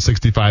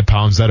 265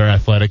 pounds that are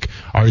athletic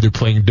are either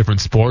playing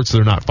different sports or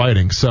they're not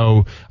fighting.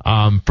 So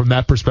from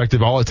that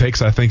perspective, all it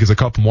takes, I think, is a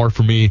couple more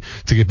for me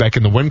to get back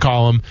in the win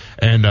column,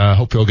 and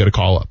hopefully I'll get a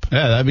call up.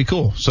 Yeah, that'd be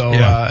cool. So,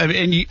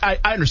 I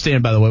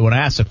understand, by the way, when I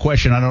ask a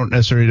question, I don't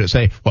necessarily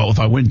say, well, if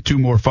I win 2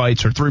 more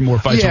fights or 3 more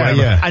fights or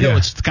whatever. I know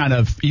it's kind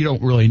of, you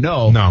don't really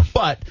know. No.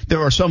 But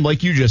there are some,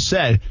 like you just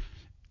said,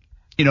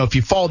 if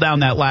you fall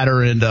down that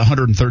ladder into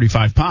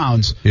 135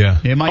 pounds,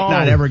 you might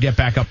not ever get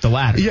back up the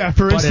ladder. Yeah,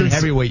 for instance, but in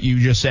heavyweight, you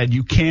just said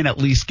you can at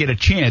least get a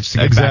chance to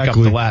get back up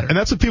the ladder. And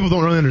that's what people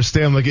don't really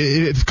understand. Like,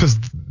 because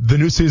the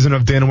new season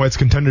of Dana White's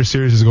Contender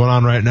Series is going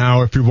on right now.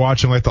 Or if you're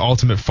watching like the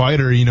Ultimate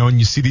Fighter, and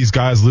you see these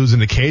guys losing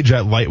the cage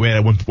at lightweight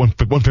at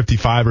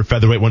 155 or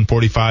featherweight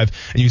 145,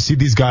 and you see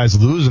these guys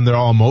lose and they're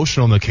all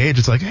emotional in the cage.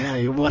 It's like,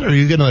 hey, whatever,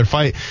 you get another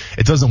fight.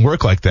 It doesn't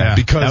work like that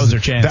because that was their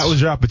chance. That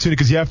was your opportunity.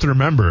 Because you have to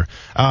remember,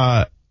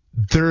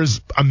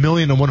 there's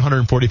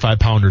 1,145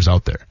 pounders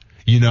out there,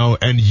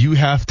 and you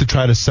have to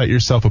try to set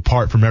yourself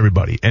apart from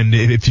everybody. And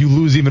if you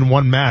lose even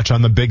one match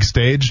on the big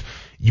stage,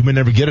 you may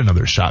never get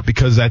another shot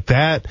because at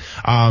that,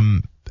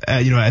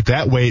 at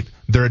that weight,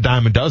 they're a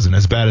dime a dozen.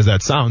 As bad as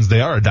that sounds,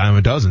 they are a dime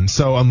a dozen.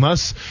 So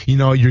unless,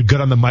 you're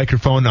good on the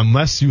microphone,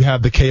 unless you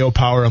have the KO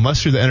power,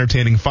 unless you're the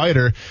entertaining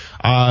fighter,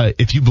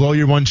 if you blow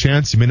your one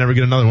chance, you may never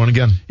get another one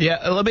again.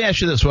 Yeah, let me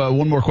ask you this,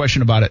 one more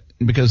question about it,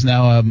 because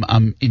now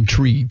I'm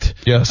intrigued.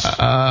 Yes.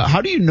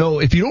 How do you know,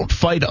 if you don't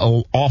fight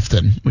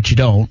often, which you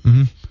don't,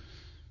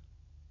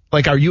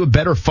 like, are you a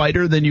better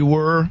fighter than you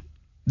were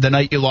the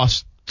night you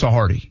lost to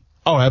Hardy?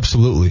 Oh,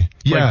 absolutely.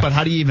 Yeah. But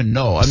how do you even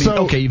know? I mean,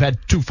 okay, you've had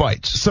 2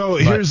 fights. So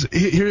here's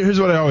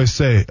what I always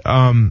say.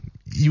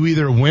 You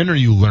either win or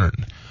you learn.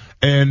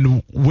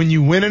 And when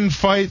you win in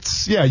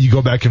fights, you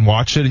go back and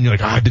watch it and you're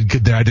like, I did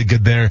good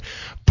there.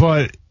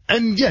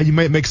 And you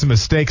might make some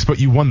mistakes, but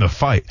you won the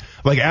fight.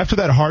 Like after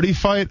that Hardy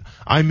fight,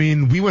 I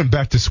mean, we went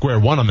back to square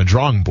one on the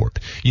drawing board,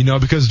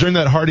 because during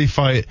that Hardy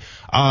fight,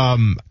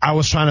 I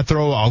was trying to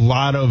throw a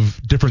lot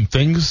of different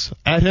things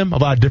at him, a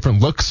lot of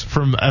different looks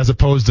as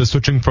opposed to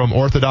switching from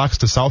orthodox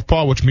to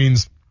southpaw, which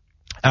means,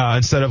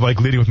 instead of like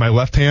leading with my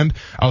left hand,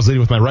 I was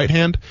leading with my right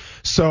hand.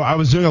 So I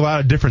was doing a lot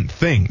of different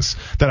things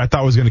that I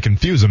thought was going to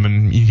confuse him,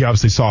 and he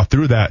obviously saw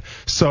through that.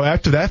 So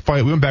after that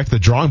fight, we went back to the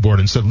drawing board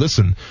and said,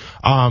 listen,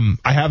 I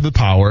have the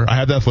power, I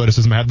have the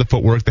athleticism, I have the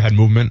footwork, the head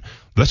movement.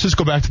 Let's just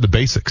go back to the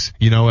basics,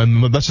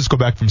 and let's just go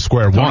back from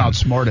square one. Don't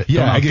outsmart it.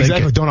 Yeah,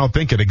 exactly. Don't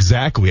outthink it.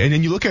 Exactly. And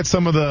then you look at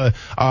some of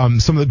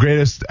the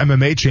greatest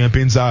MMA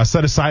champions,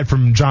 set aside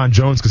from John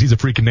Jones because he's a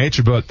freak of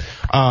nature, but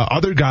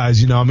other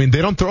guys, they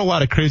don't throw a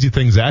lot of crazy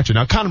things at you.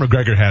 Now, Conor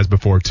McGregor has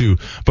before too,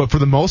 but for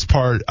the most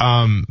part,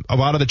 a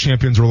lot of the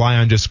champions rely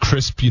on just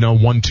crisp,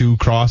 1-2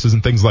 crosses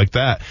and things like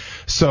that.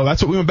 So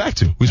that's what we went back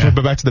to. We just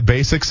went back to the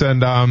basics,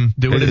 and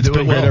it's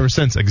been great ever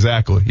since.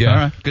 Exactly. Yeah. All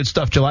right. Good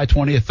stuff. July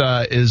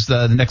 20th is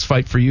the next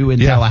fight for you in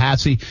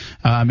Tallahassee.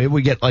 Maybe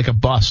we get like a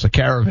bus, a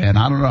caravan.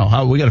 I don't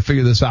know. We got to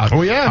figure this out.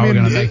 Oh yeah, how we're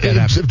going to make that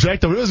happen. If Jack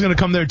Del Rio was going to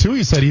come there too,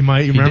 he said he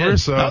might. You remember?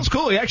 So that was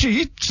cool.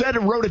 He said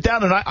and wrote it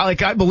down, and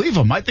I believe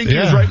him. I think he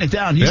was writing it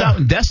down. He's out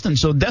in Destin,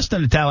 so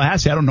Destin to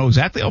Tallahassee. I don't know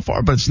exactly how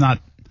far, but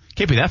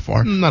can't be that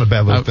far. Not a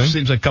bad little thing.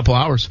 Seems like a couple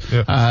hours.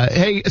 Yeah.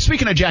 Hey,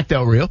 speaking of Jack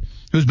Del Rio,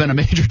 who's been a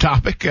major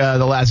topic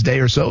the last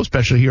day or so,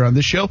 especially here on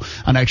this show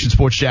on Action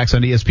Sports Jax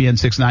on ESPN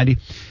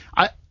 690.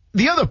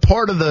 The other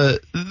part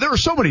there are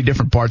so many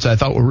different parts I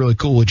thought were really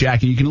cool with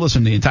Jack, and you can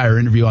listen to the entire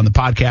interview on the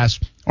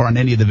podcast or on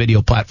any of the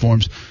video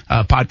platforms.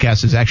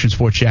 Podcast is Action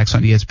Sports Jax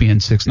on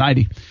ESPN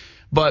 690.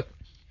 But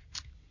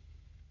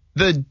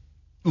the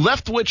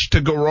Leftwich to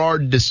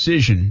Garrard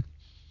decision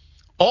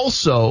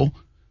also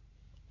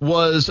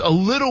was a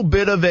little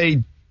bit of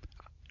I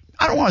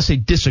don't want to say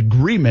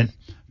disagreement,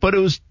 but it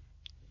was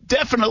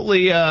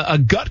definitely a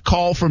gut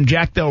call from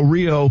Jack Del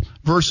Rio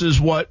versus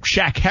what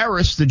Shaq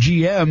Harris, the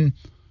GM,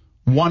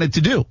 wanted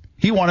to do.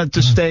 He wanted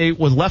to stay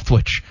with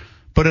Leftwich,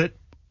 but it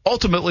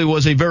ultimately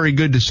was a very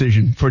good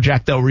decision for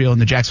Jack Del Rio and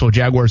the Jacksonville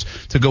Jaguars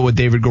to go with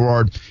David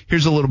Garrard.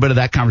 Here's a little bit of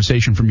that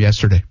conversation from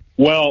yesterday.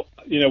 Well,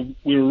 we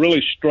were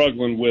really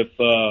struggling with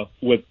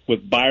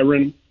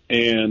Byron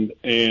and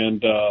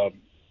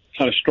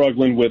kind of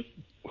struggling with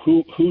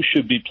who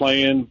should be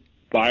playing,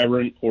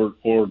 Byron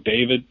or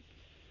David.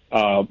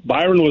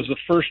 Byron was the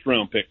first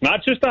round pick,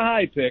 not just a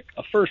high pick,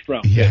 a first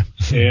round pick.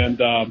 And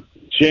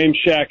James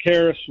Shaq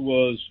Harris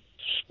was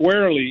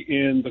squarely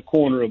in the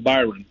corner of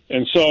Byron.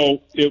 And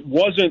so it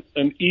wasn't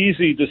an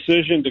easy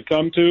decision to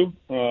come to,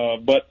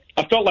 but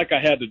I felt like I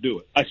had to do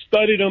it. I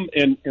studied them,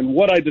 and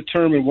what I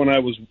determined when I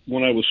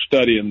was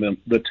studying them,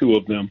 the two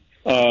of them,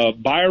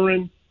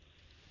 Byron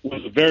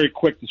was a very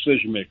quick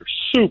decision maker,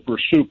 super,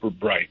 super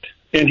bright.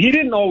 And he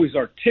didn't always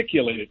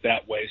articulate it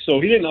that way,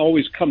 so he didn't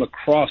always come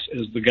across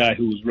as the guy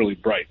who was really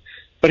bright.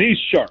 But he's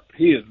sharp.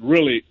 He is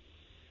really,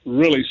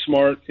 really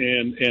smart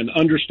and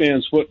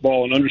understands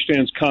football and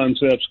understands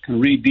concepts, can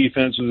read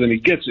defenses, and he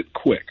gets it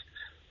quick.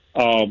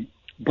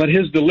 But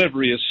his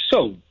delivery is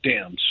so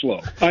damn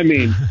slow. I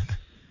mean,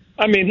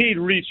 he'd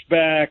reach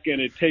back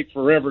and it'd take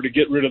forever to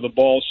get rid of the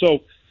ball.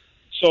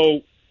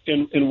 So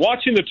in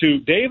watching the two,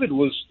 David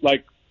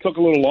took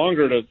a little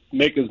longer to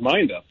make his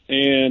mind up.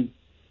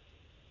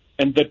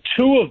 And the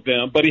two of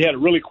them, but he had a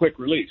really quick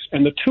release.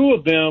 And the two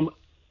of them,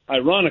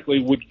 ironically,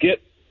 would get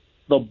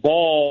the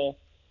ball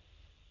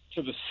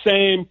to the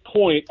same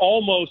point,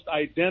 almost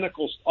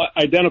identical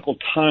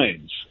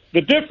times.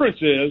 The difference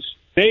is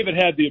David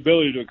had the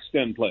ability to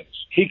extend plays.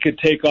 He could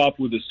take off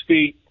with his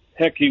feet.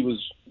 Heck,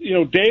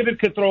 David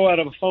could throw out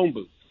of a phone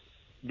booth.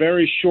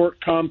 very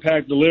short,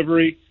 compact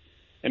delivery,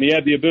 and he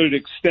had the ability to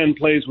extend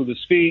plays with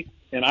his feet.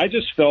 And I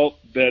just felt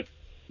that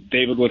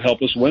David would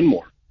help us win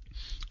more.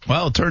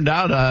 Well, it turned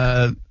out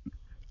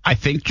I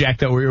think Jack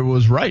Del Rio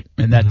was right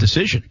in that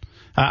decision.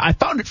 I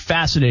found it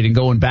fascinating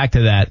going back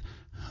to that.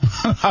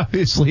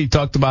 Obviously, he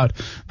talked about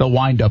the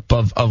windup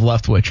of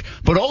Leftwich,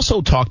 but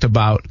also talked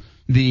about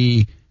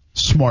the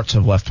smarts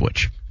of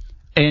Leftwich.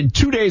 And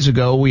 2 days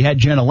ago, we had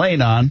Jenna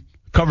Lane on,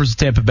 covers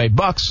the Tampa Bay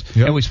Bucks,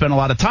 and we spent a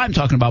lot of time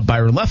talking about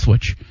Byron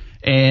Leftwich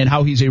and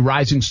how he's a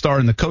rising star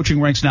in the coaching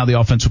ranks, now the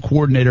offensive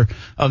coordinator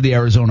of the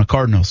Arizona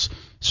Cardinals.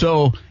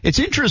 So it's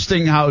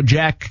interesting how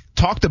Jack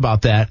talked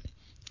about that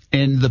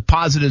and the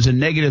positives and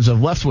negatives of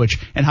Leftwich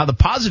and how the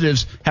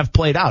positives have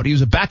played out. He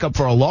was a backup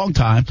for a long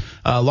time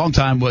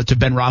to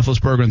Ben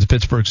Roethlisberger and the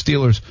Pittsburgh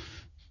Steelers.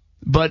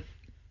 But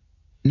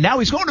now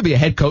he's going to be a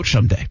head coach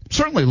someday.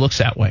 Certainly looks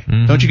that way.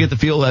 Mm-hmm. Don't you get the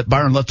feel that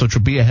Byron Leftwich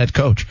will be a head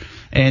coach?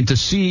 And to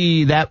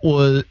see that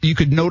you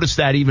could notice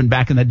that even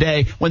back in the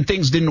day when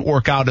things didn't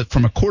work out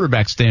from a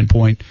quarterback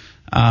standpoint.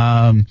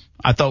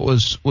 I thought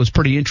was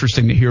pretty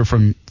interesting to hear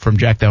from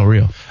Jack Del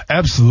Rio.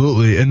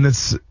 Absolutely. And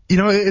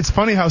it's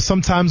funny how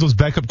sometimes those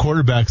backup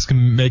quarterbacks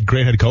can make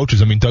great head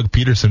coaches. I mean, Doug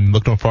Peterson,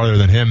 look no farther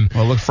than him.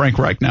 Well, look Frank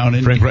Reich now.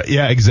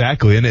 Yeah,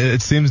 exactly. And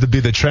it seems to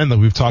be the trend that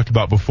we've talked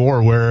about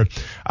before where,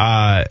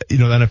 the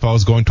NFL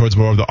is going towards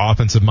more of the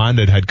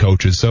offensive-minded head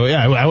coaches. So,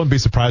 yeah, I wouldn't be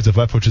surprised if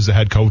Leftwich is a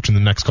head coach in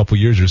the next couple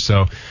years or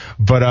so.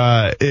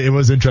 But it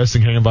was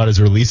interesting hearing about his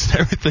release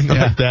and everything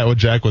like that, what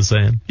Jack was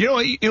saying.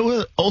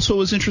 It also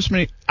was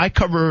interesting. I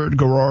covered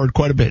Garrard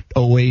quite a bit,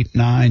 08,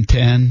 9,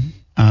 10,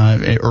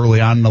 early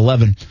on in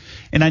 11.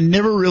 And I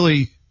never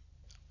really,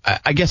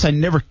 I guess I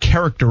never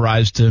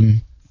characterized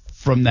him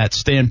from that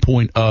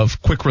standpoint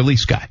of quick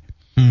release guy.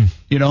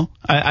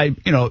 I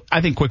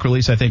think quick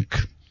release, I think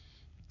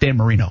Dan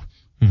Marino,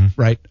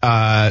 right?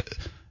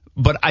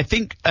 But I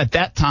think at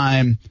that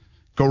time,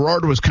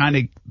 Garrard was kind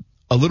of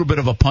a little bit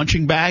of a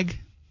punching bag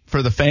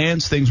for the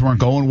fans. Things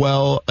weren't going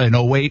well in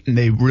 08, and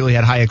they really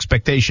had high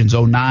expectations.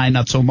 09,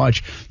 not so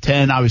much.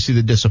 10, obviously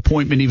the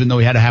disappointment, even though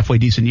he had a halfway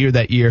decent year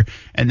that year,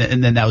 and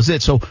then that was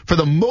it. So for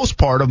the most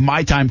part of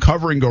my time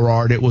covering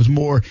Garrard, it was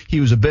more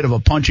he was a bit of a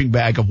punching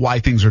bag of why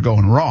things are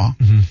going wrong.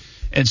 Mm-hmm.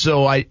 And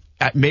so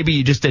maybe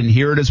you just didn't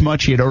hear it as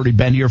much. He had already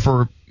been here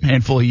for a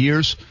handful of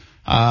years,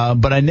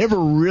 but I never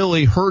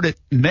really heard it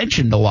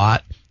mentioned a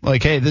lot.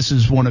 Like, hey, this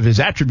is one of his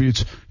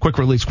attributes, quick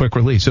release.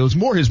 So it was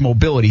more his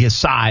mobility, his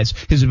size,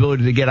 his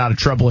ability to get out of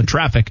trouble in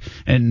traffic.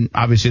 And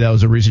obviously that was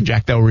the reason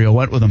Jack Del Rio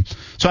went with him.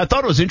 So I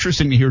thought it was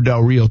interesting to hear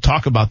Del Rio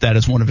talk about that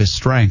as one of his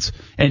strengths.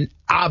 And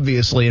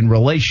obviously in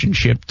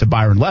relationship to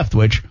Byron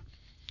Leftwich,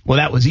 well,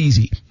 that was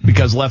easy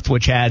because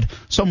Leftwich had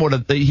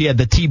he had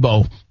the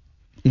Tebow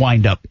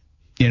wind up,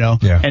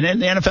 Yeah. And in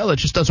the NFL, it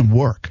just doesn't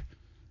work.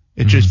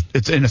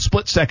 It's in a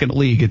split-second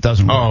league. It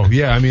doesn't work. Oh,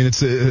 yeah. I mean,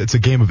 it's a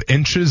game of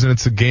inches, and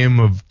it's a game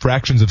of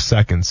fractions of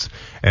seconds.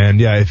 And,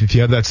 yeah, if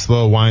you have that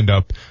slow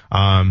wind-up,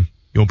 you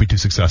won't be too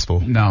successful.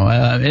 No,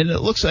 and it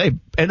looks like,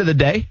 end of the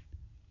day,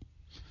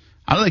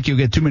 I don't think you'll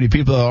get too many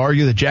people to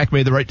argue that Jack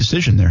made the right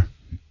decision there.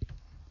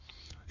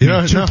 Two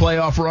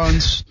playoff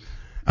runs.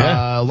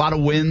 A lot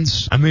of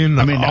wins. I mean,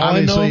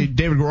 obviously,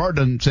 David Garrard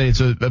doesn't say it's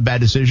a bad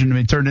decision. I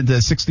mean, it turned into a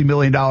 $60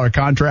 million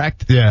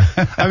contract. Yeah.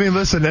 I mean,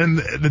 listen, and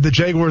the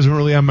Jaguars weren't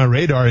really on my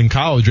radar in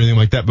college or anything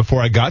like that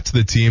before I got to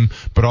the team.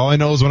 But all I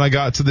know is when I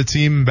got to the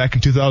team back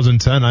in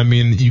 2010, I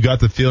mean, you got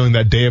the feeling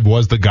that Dave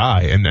was the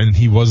guy and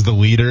he was the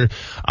leader.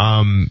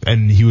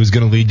 And he was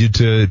going to lead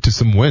you to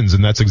some wins.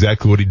 And that's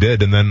exactly what he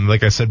did. And then,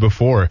 like I said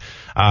before,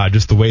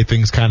 just the way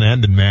things kind of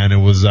ended, man, it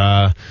was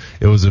a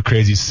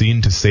crazy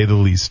scene to say the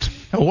least.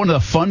 One of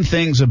the fun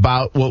things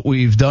about what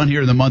we've done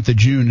here in the month of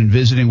June and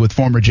visiting with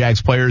former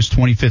Jags players,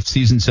 25th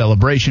season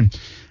celebration,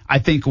 I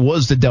think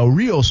was the Del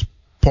Rio's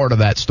part of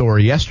that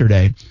story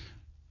yesterday.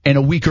 And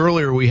a week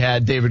earlier, we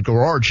had David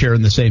Garrard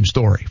sharing the same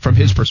story from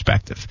his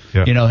perspective.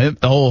 Yeah.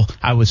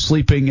 I was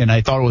sleeping and I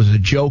thought it was a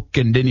joke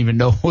and didn't even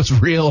know it was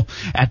real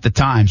at the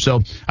time.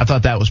 So I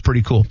thought that was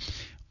pretty cool.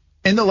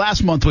 In the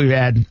last month, we've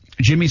had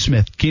Jimmy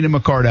Smith, Keenan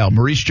McCardell,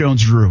 Maurice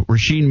Jones-Drew,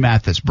 Rasheed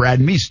Mathis, Brad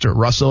Meester,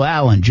 Russell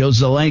Allen, Joe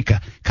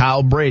Zelenka,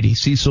 Kyle Brady,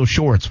 Cecil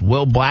Shorts,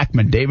 Will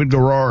Blackman, David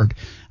Garrard,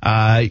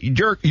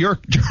 Yurko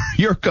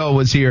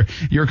was here.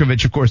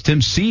 Yurkovich, of course,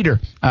 Tim Cedar,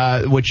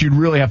 which you'd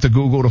really have to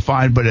Google to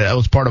find, but it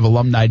was part of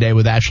Alumni Day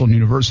with Ashland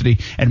University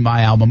and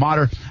my alma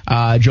mater.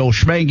 Joel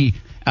Schmengi,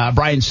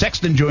 Brian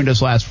Sexton joined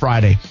us last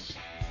Friday.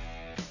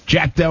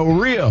 Jack Del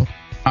Rio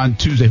on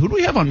Tuesday. Who do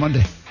we have on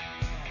Monday?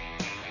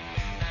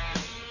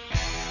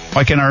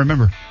 Why can't I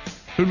remember?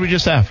 Who did we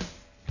just have?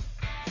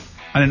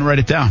 I didn't write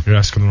it down. You're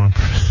asking the wrong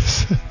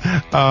person.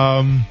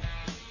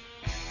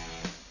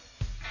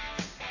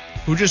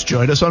 Who just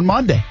joined us on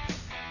Monday?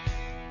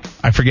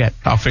 I forget.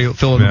 I'll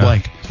fill in the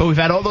blank. But we've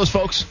had all those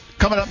folks.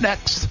 Coming up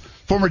next,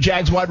 former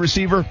Jags wide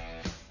receiver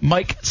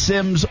Mike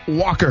Sims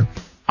Walker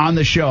on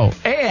the show.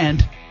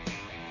 And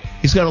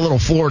he's got a little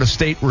Florida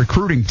State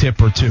recruiting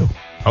tip or two.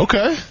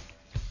 Okay.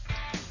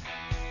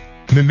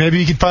 Maybe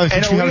you can finally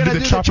teach me how to do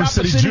the Chopper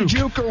City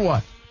juke or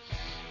what?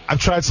 I've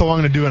tried so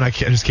long to do it, and I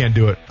just can't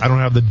do it. I don't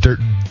have the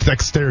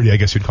dexterity, I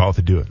guess you'd call it,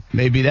 to do it.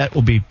 Maybe that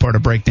will be part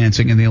of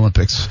breakdancing in the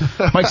Olympics.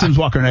 Mike Sims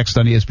Walker next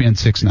on ESPN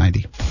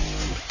 690.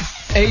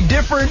 A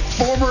different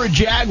former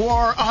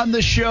Jaguar on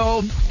the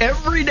show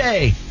every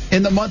day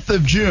in the month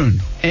of June.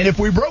 And if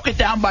we broke it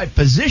down by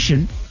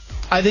position,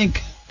 I think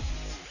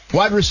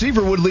wide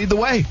receiver would lead the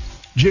way.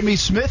 Jimmy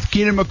Smith,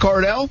 Keenan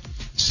McCardell,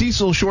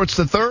 Cecil Shorts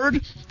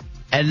III,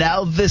 and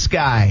now this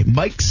guy,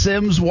 Mike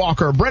Sims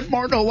Walker. Brent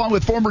Martin along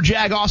with former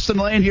Jag Austin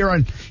Lane here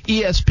on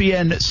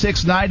ESPN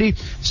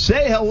 690.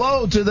 Say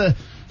hello to the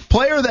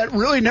player that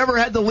really never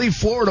had to leave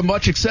Florida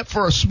much except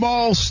for a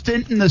small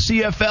stint in the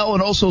CFL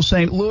and also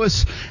St.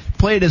 Louis.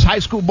 Played his high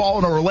school ball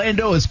in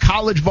Orlando, his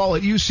college ball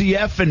at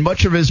UCF, and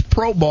much of his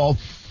pro ball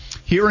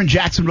here in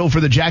Jacksonville for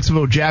the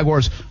Jacksonville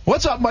Jaguars.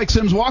 What's up, Mike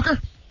Sims Walker?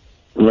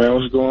 Man,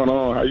 what's going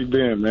on? How you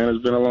been, man?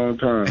 It's been a long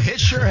time. It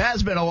sure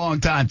has been a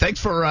long time. Thanks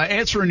for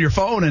answering your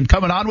phone and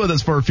coming on with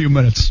us for a few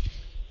minutes.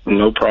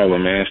 No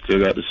problem, man. Still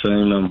got the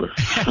same number.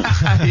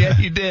 Yeah,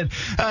 you did.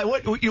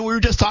 We were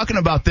just talking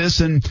about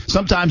this, and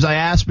sometimes I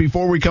ask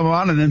before we come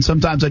on, and then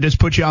sometimes I just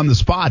put you on the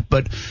spot.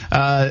 But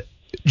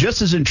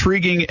just as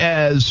intriguing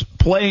as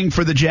playing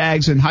for the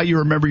Jags and how you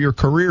remember your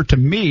career to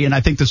me, and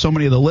I think to so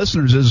many of the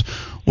listeners, is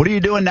what are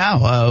you doing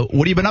now? What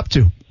have you been up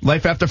to?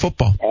 Life after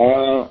football?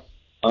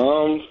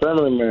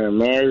 Family man,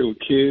 married with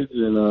kids,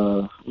 and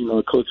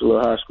coach a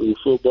little high school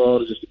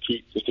football just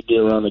to get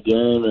around the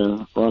game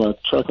and run a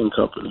trucking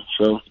company.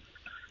 So,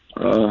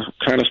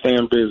 kind of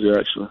staying busy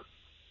actually.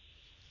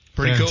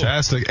 Pretty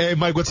fantastic. Cool. Hey,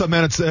 Mike, what's up,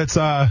 man? It's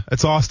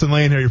Austin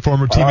Lane here, your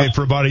former teammate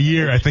for about a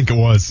year, I think it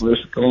was.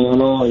 What's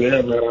going on?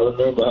 Yeah, man. I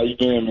remember. How you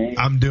doing, man?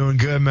 I'm doing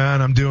good,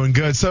 man. I'm doing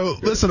good. So,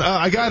 listen,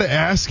 I got to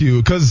ask you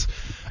because.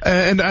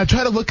 And I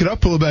tried to look it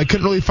up a little bit. I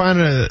couldn't really find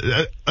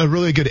a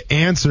really good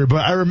answer.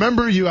 But I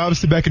remember you,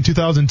 obviously, back in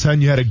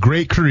 2010, you had a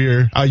great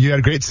career. You had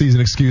a great season,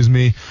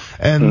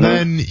 And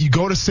then you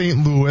go to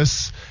St.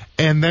 Louis,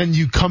 and then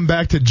you come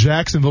back to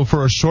Jacksonville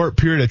for a short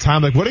period of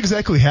time. Like, what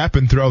exactly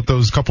happened throughout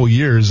those couple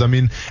years? I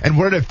mean, and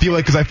what did it feel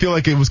like? Because I feel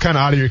like it was kind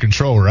of out of your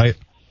control, right?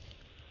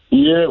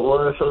 Yeah,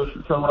 well, so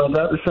when I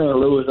got to St.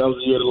 Louis, that was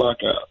the year of the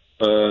lockout.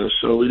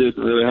 So we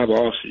didn't really have an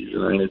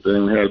off-season or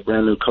anything. We had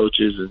brand new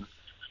coaches, and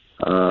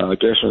I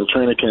guess when the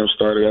training camp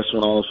started, that's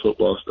when all the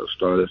football stuff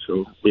started.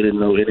 So we didn't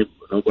know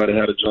nobody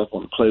had to jump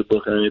on the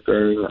playbook or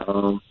anything.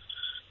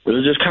 It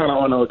was just kind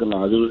of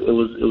unorganized.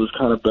 It was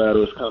kind of bad.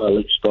 It was kind of a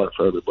late start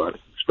for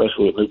everybody,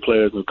 especially with new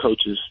players, new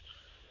coaches,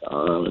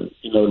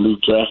 new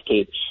draft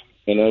picks.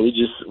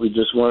 We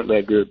just weren't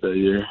that good that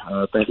year.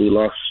 I think we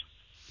lost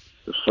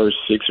the first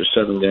 6 or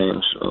 7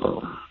 games.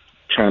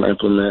 Trying to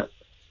implement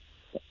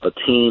a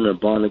team and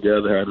bond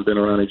together, hadn't been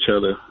around each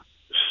other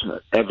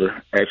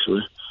ever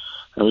actually.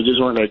 And we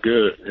just weren't that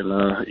good. And,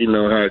 you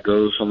know how it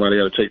goes. Somebody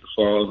got to take the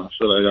fall. And I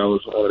feel like I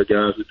was one of the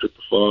guys who took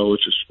the fall,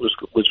 which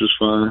was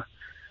fine.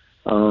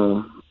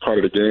 Part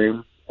of the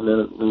game. And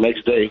then the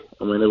next day, it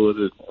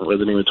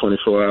wasn't even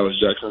 24 hours,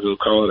 Jacksonville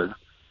called. And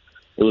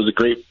it was a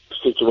great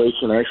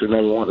situation. I actually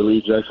never wanted to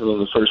leave Jacksonville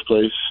in the first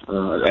place.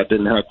 I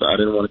didn't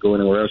want to go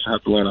anywhere else. I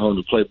had to learn a whole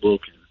new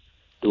playbook and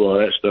do all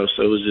that stuff.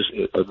 So it was just,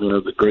 it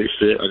was a great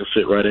fit. I could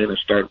fit right in and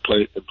start and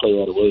play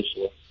right away.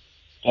 So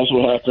that's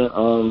what happened.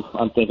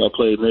 I think I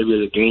played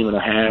maybe a game and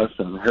a half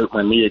and hurt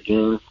my knee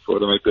again for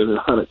like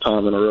the 100th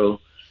time in a row.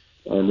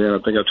 And then I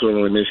think I told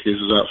him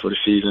Meniscus was out for the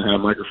season, had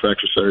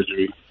microfracture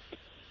surgery.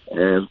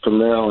 And from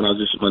there on,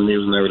 my knee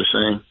was never the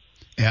same.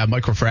 Yeah,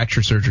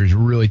 microfracture surgery is a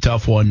really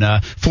tough one.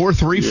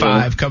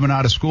 4.35 coming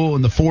out of school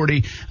in the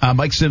 40.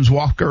 Mike Sims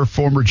Walker,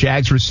 former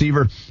Jags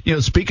receiver.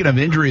 Speaking of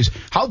injuries,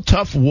 how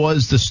tough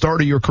was the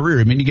start of your career?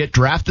 I mean, you get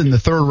drafted in the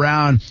 3rd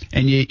round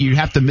and you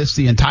have to miss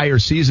the entire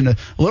season. A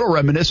little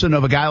reminiscent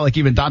of a guy like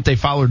even Dante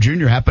Fowler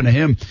Jr. happened to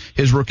him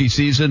his rookie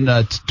season,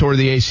 tore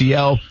the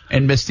ACL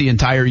and missed the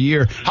entire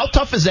year. How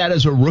tough is that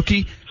as a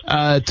rookie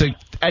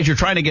as you're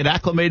trying to get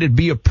acclimated,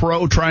 be a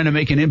pro, trying to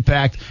make an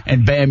impact,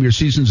 and bam, your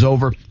season's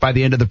over by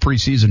the end of the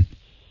preseason?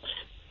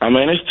 I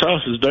mean, it's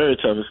tough. It's very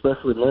tough,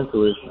 especially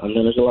mentally. I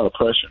mean, there's a lot of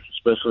pressure,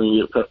 especially when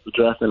you're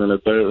drafting in the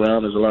 3rd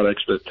round. There's a lot of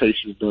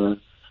expectations being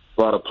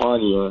brought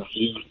upon you.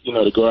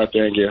 To go out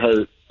there and get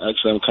hurt.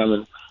 Actually, I'm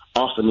coming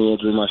off a knee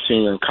injury my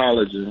senior in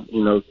college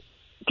and,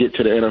 get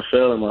to the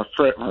NFL in my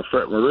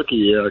freshman rookie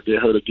year, I get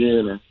hurt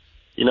again. And,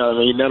 you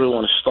never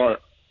want to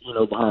start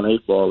behind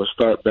 8 ball or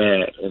start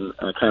bad. And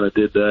I kind of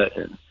did that.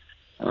 And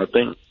I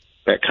think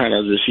that kind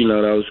of just,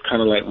 that was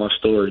kind of like my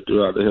story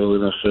throughout the whole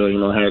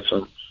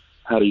NFL.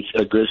 Had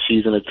a good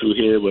season or 2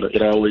 here, but an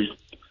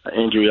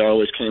injury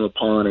always came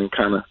upon and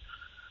kind of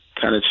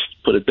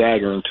put a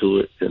dagger into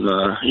it. And,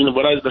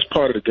 but that's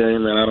part of the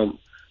game, man.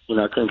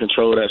 I couldn't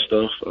control that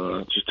stuff.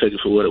 Just take it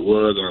for what it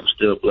was. I'm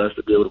still blessed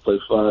to be able to play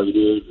 5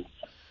 years.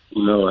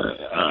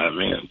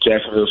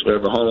 Jacksonville's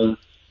forever home.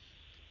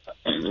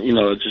 And,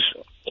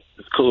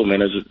 it's cool, man.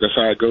 That's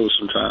how it goes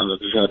sometimes. I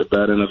just had a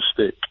bad end of the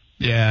stick.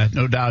 Yeah,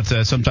 no doubt.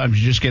 Sometimes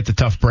you just get the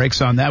tough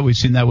breaks on that. We've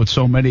seen that with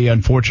so many,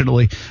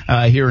 unfortunately,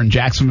 here in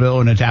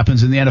Jacksonville, and it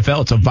happens in the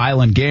NFL. It's a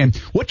violent game.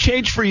 What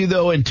changed for you,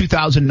 though, in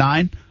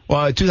 2009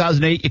 Well,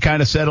 2008, you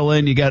kind of settle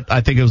in. You got, I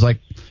think it was like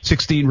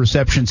 16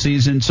 reception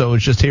season, so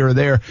it's just here or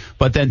there.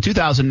 But then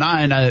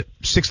 2009,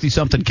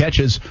 60-something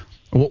catches.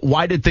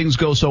 Why did things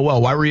go so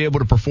well? Why were you able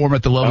to perform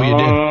at the level you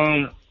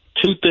did?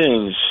 Two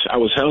things. I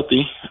was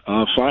healthy,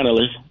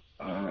 finally.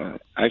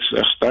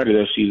 Actually, I started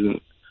that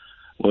season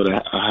with a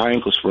high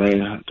ankle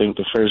sprain. I think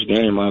the first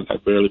game I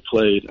barely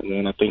played, and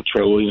then I think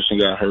Trey Williamson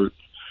got hurt,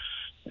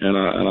 and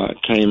I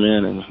came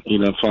in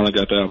and finally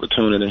got the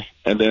opportunity.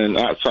 And then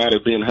outside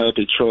of being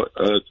healthy,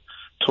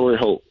 Torrey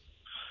Holt,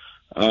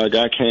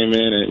 guy came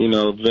in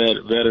and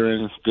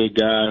veteran, good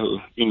guy who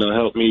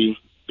helped me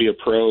be a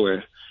pro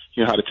and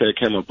how to take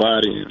care of my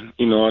body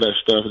and all that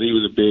stuff. He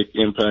was a big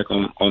impact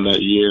on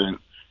that year and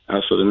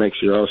also the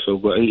next year also.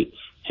 But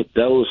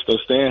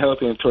staying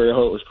healthy and Torrey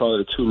Holt was probably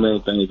the two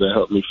main things that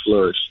helped me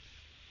flourish.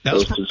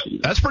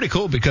 That's pretty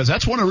cool because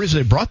that's one of the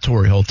reasons they brought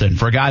Torrey Holt in,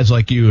 for guys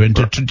like you and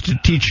to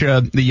teach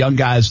the young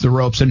guys the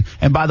ropes. And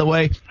by the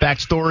way,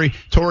 backstory,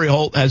 Torrey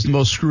Holt has the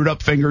most screwed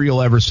up finger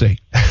you'll ever see.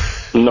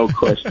 No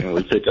question.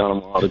 We pick on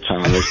him all the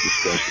time. It's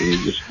disgusting.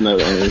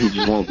 He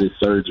just won't get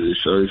surgery.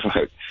 So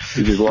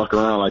he just walk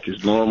around like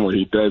it's normal.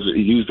 He does it.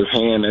 He used his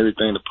hand and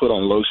everything to put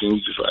on lotion.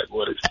 He's just like,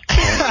 what is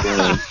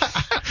going?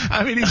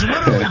 I mean, he's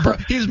literally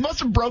he must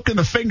have broken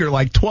the finger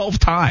like 12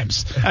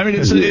 times. I mean,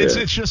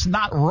 it's just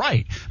not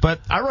right. But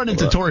I run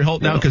into Torrey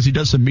Holt now because he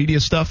does some media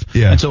stuff.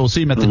 Yeah. And so we'll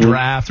see him at the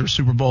draft or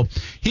Super Bowl.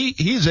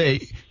 He's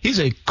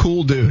a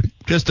cool dude.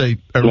 Just a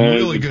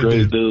really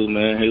good dude,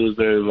 man. He was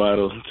very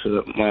vital to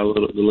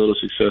the little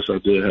success I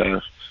did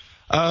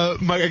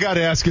have. Mike, I got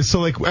to ask you,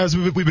 so like as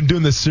we've been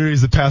doing this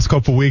series the past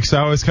couple of weeks,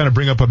 I always kind of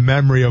bring up a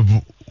memory of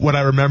what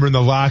I remember in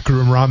the locker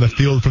room or on the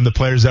field from the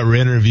players that we're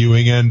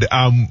interviewing. And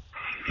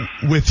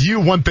with you,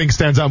 one thing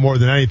stands out more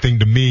than anything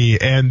to me,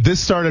 and this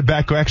started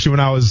back actually when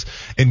I was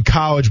in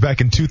college back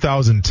in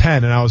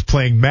 2010, and I was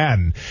playing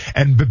Madden.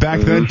 And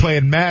back then,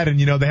 playing Madden,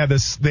 they had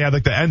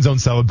like the end zone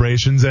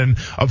celebrations, and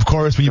of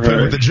course, when you played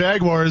with the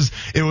Jaguars,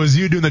 it was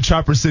you doing the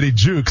Chopper City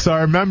Juke. So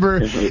I remember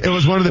it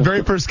was one of the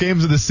very first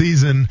games of the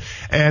season,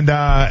 and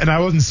I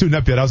wasn't suiting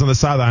up yet. I was on the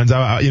sidelines.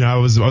 I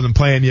wasn't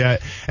playing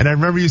yet, and I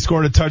remember you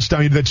scored a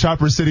touchdown. You did the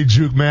Chopper City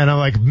Juke, man. I'm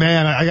like,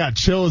 man, I got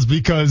chills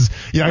because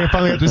I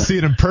finally got to see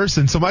it in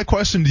person. So my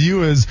question to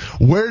you is,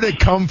 where did it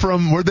come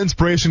from? Where did the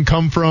inspiration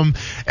come from?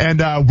 And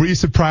were you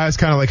surprised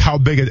kind of like how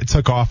big it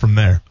took off from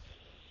there?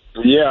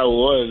 Yeah, I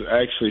was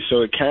actually.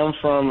 So it came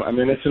from,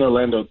 it's an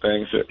Orlando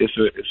thing. So it's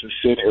a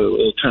city, a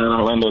little town in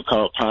Orlando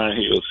called Pine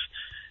Hills.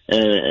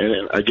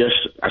 And I guess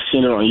I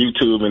seen it on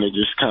YouTube and it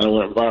just kind of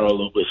went viral a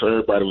little bit. So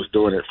everybody was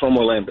doing it from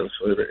Orlando.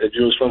 So if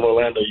you was from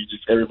Orlando,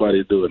 everybody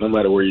would do it, no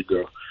matter where you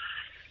go.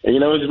 And, it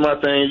was just my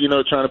thing,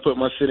 trying to put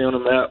my city on the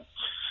map.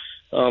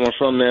 I'm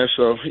from there,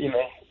 so,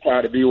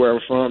 proud to be where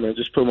I'm from and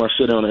just put my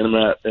city on the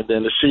map. And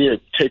then to see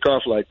it take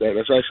off like that,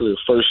 that's actually the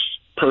first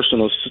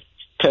personal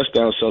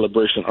touchdown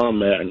celebration on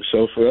Madden.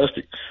 So for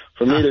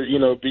me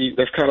to be,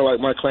 that's kind of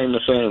like my claim to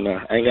fame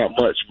now. I ain't got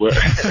much, but.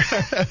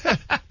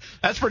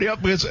 That's pretty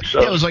up because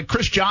it was like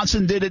Chris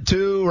Johnson did it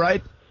too,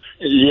 right?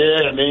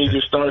 Yeah, and then you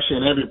just start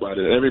seeing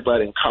everybody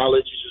in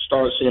college. You just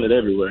start seeing it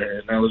everywhere,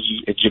 and that was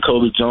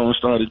Jacoby Jones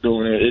started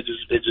doing it.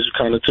 It just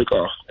kind of took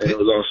off, and it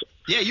was awesome.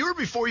 Yeah, you were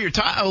before your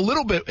time a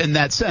little bit in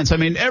that sense. I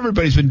mean,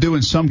 everybody's been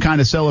doing some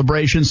kind of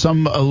celebration.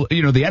 Some, the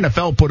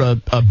NFL put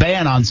a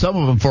ban on some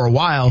of them for a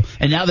while,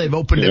 and now they've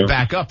opened it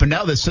back up, and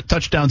now this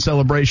touchdown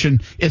celebration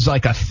is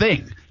like a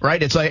thing,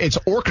 right? It's like it's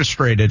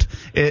orchestrated.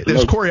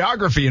 There's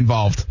choreography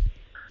involved.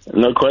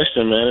 No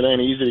question, man. It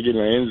ain't easy to get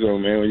in the end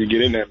zone, man. When you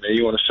get in there, man,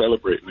 you want to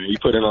celebrate, man. You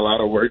put in a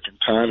lot of work and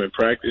time and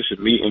practice and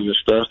meetings and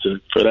stuff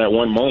for that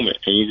one moment,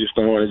 and you just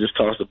don't want to just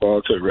toss the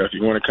ball to the ref.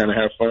 You want to kind of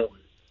have fun with it.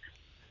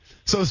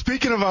 So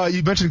speaking of,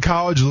 you mentioned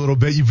college a little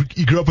bit.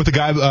 You grew up with a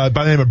guy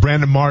by the name of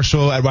Brandon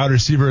Marshall at wide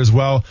receiver as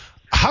well.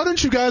 How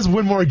didn't you guys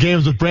win more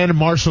games with Brandon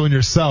Marshall and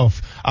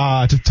yourself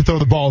to throw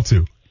the ball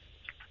to?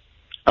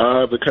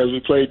 Because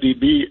we played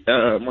DB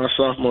my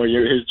sophomore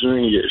year, his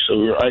junior year, so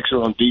we were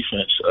actually on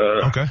defense.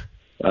 Okay.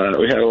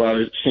 We had a lot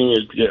of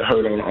seniors get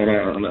hurt on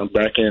our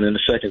back end in the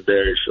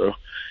secondary. So,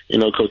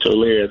 Coach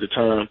O'Leary at the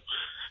time,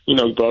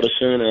 brought us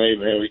in and, hey,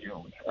 man,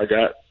 I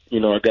got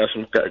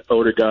some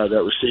older guys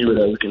at receiver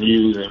that we can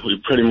use, and we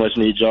pretty much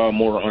need y'all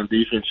more on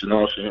defense and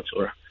offense.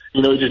 Or,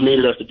 he just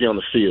needed us to be on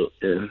the field.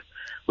 And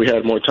we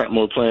had more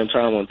playing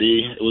time on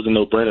D. It was a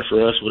no-brainer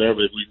for us, whatever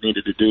we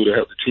needed to do to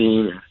help the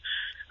team.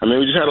 And,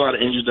 we just had a lot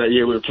of injuries that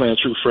year. We were playing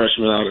true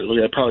freshmen out. We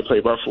had probably played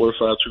about 4 or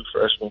 5 true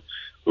freshmen.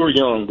 We were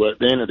young, but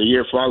then the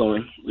year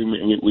following,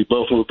 we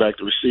both moved back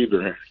to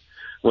receiver and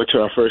went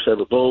to our first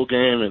ever bowl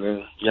game, and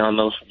then y'all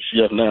know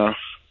UCF now.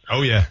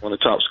 Oh yeah, one of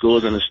the top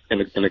schools in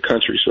the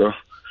country. So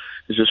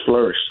it just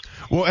flourished.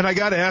 Well, and I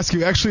got to ask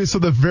you, actually, so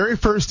the very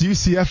first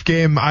UCF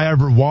game I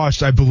ever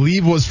watched, I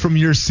believe, was from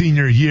your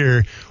senior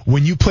year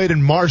when you played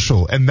in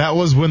Marshall, and that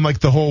was when like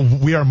the whole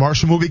We Are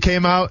Marshall movie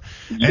came out,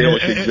 and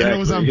it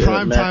was on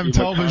primetime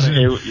television.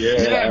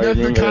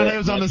 Matthew McConaughey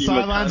was on the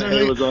sidelines. I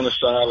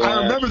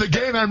remember the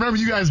game. I remember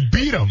you guys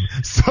beat them.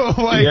 So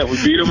like,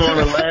 we beat them on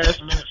the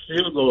last-minute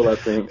field goal, I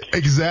think.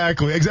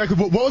 Exactly.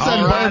 What was that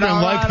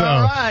environment like,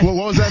 though?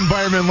 What was that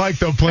environment like,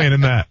 though, playing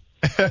in that?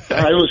 It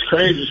was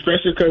crazy,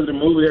 especially because the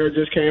movie had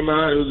just came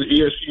out. It was an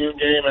ESPN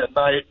game at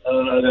night.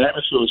 The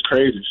atmosphere was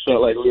crazy. It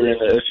felt like we were in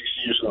the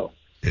SEC or something.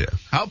 Yeah.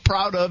 How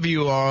proud of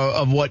you are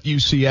of what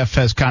UCF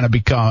has kind of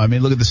become? I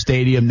mean, look at the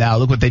stadium now.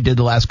 Look what they did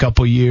the last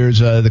couple of years.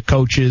 The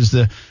coaches.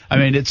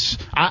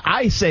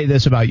 I say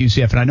this about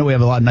UCF, and I know we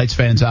have a lot of Knights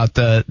fans out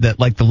that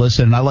like to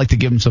listen, and I like to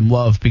give them some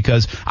love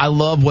because I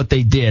love what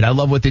they did. I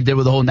love what they did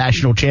with the whole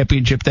national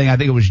championship thing. I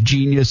think it was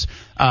genius.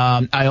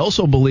 I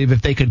also believe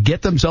if they could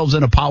get themselves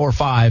in a Power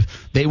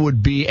 5, they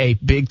would be a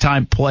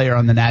big-time player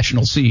on the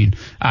national scene.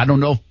 I don't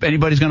know if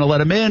anybody's going to let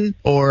them in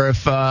or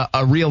if a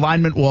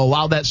realignment will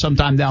allow that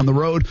sometime down the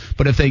road.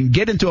 But if they can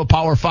get into a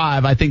Power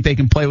 5, I think they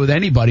can play with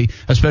anybody,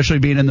 especially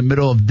being in the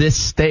middle of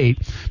this state.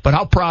 But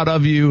how proud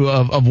of you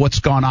of what's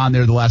gone on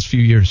there the last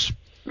few years?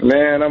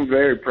 Man, I'm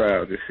very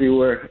proud to see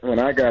when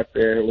I got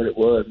there, what it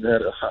was.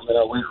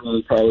 Our weight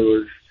room probably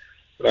was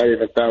not even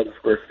 1,000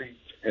 square feet.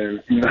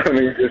 And, you know what I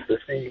mean, just to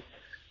see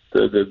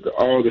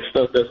all the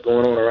stuff that's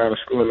going on around the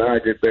school, and I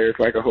get there, it's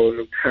like a whole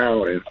new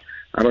town. And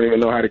I don't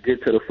even know how to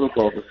get to the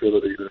football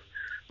facility. To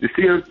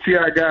see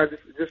our guys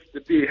just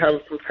to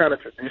have some kind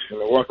of tradition,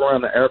 to walk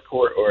around the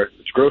airport or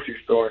the grocery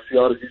store and see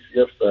all the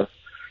UCF stuff.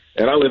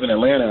 And I live in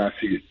Atlanta, and I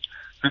see it.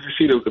 Just to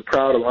see the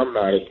proud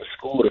alumni of the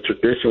school, the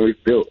tradition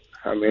we've built.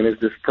 I mean, it's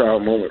just a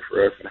proud moment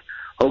for us. And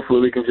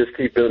hopefully we can just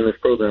keep building this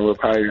program up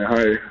higher and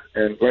higher.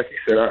 And like you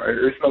said,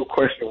 there's no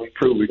question we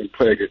prove we can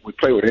play. We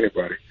play with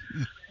anybody.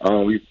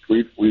 We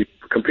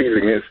competed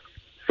against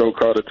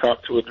so-called the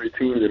top 2 or 3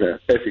 teams in the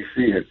SEC,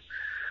 and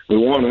we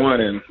won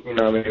one. And we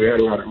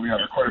had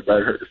a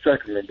quarterback hurt the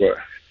second one. But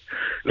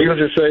needless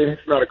to say,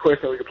 it's not a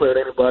question we can play with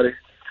anybody.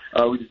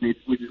 We just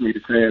need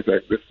a chance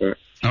at this point.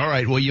 All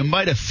right. Well, you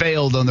might have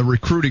failed on the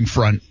recruiting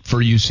front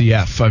for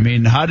UCF. I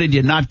mean, how did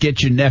you not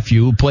get your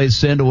nephew who plays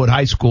Sandalwood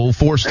High School,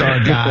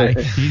 4-star guy?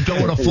 He's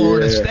going to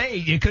Florida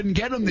State. You couldn't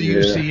get him to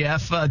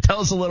UCF. Tell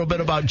us a little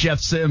bit about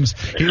Jeff Sims.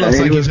 He looks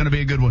like he's going to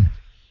be a good one.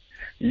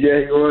 Yeah,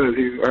 he was.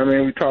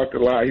 We talked a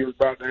lot. He was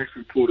about to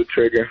actually pull the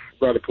trigger.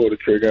 I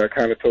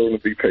kind of told him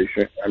to be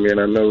patient. I mean,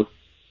 I know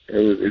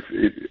it's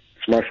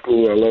my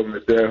school. I love him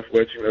to death,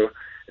 but I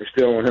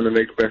still want him to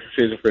make the best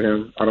decision for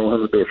him. I don't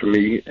want him to do it for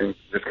me, and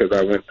just because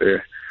I went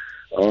there.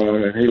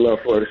 And he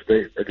loved Florida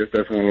State. I guess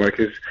that's one of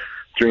his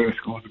dream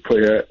schools to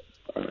play at.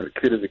 The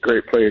kid is a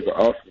great player. He's an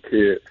awesome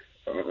kid.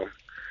 I'm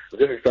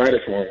just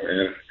excited for him.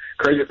 And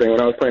crazy thing,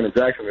 when I was playing in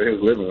Jacksonville, he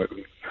was living with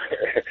me.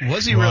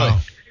 Was he really?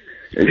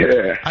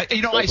 Yeah.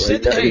 I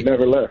said he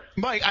never left.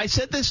 Mike, I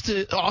said this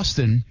to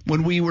Austin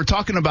when we were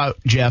talking about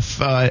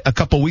Jeff a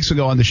couple weeks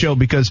ago on the show,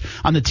 because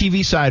on the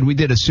TV side, we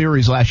did a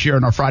series last year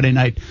on our Friday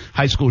night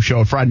high school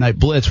show, Friday Night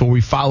Blitz, where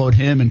we followed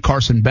him and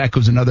Carson Beck,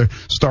 who's another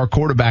star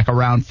quarterback,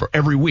 around for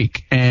every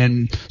week.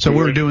 And so we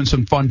were doing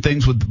some fun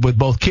things with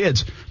both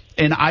kids.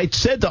 And I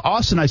said to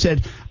Austin, I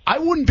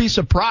wouldn't be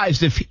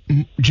surprised if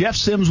Jeff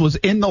Sims was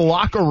in the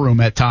locker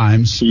room at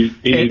times and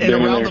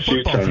around the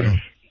football field.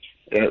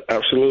 Yeah,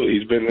 absolutely.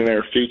 He's been in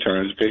there a few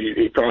times, but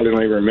he probably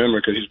don't even remember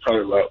because he's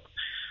probably about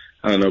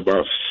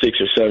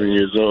 6 or 7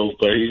 years old.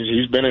 But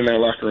he's been in that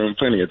locker room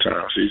plenty of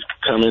times. He's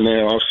come in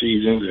there off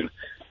seasons and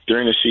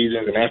during the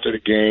seasons and after the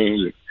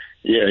games. And,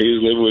 yeah, he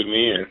was living with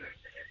me, and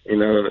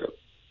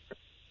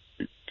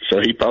so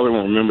he probably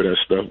won't remember that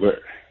stuff.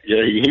 But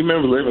yeah, he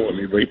remember living with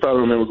me, but he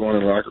probably remember going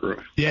in the locker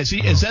room. Yeah,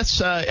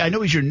 I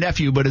know he's your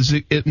nephew, but is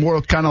it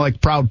more kind of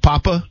like proud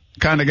papa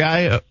kind of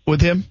guy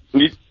with him?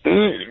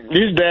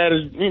 His dad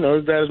is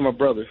my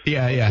brother.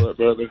 Yeah.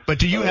 Brother. But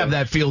do you have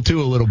that feel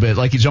too a little bit,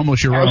 like he's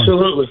almost your own?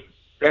 Absolutely.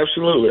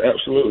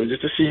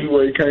 Just to see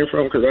where he came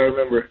from, because I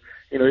remember,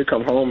 he'd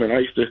come home and I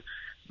used to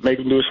make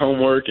him do his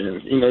homework,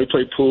 and he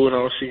played pool and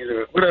all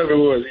season, whatever it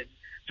was.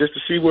 Just to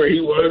see where he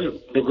was,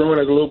 growing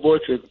as a little boy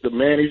to the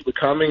man he's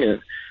becoming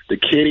and the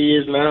kid he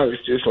is now,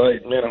 it's just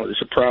like, man,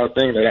 it's a proud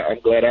thing that I'm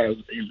glad I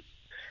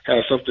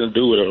had something to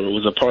do with it, or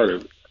was a part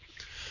of it.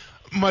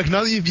 Mike,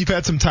 now that you've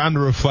had some time to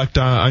reflect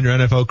on your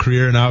NFL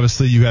career, and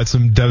obviously you had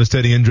some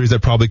devastating injuries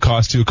that probably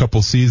cost you a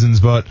couple seasons,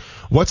 but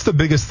what's the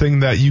biggest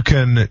thing that you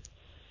can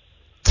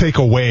take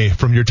away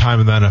from your time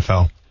in the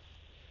NFL?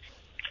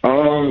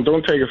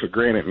 Don't take it for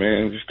granted,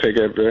 man. Just take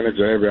advantage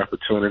of every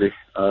opportunity.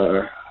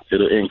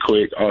 It'll end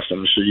quick. Austin,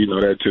 I'm sure you know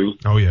that too.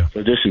 Oh, yeah.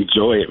 So just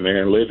enjoy it,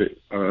 man. Live it.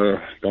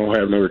 Don't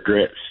have no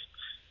regrets.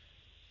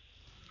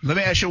 Let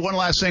me ask you one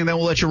last thing, then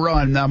we'll let you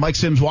run. Mike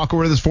Sims, Walker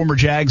with his former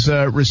Jags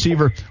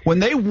receiver. When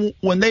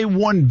they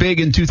won big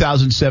in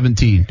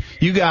 2017,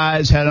 you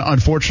guys had,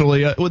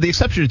 unfortunately, with the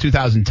exception of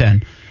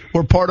 2010,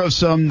 were part of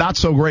some not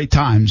so great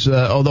times.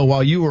 Although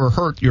while you were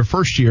hurt your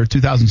first year,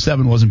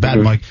 2007 wasn't bad,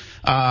 Mike.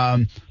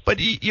 But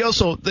you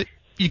also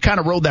you kind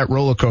of rode that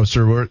roller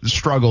coaster where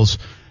struggles.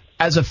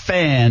 As a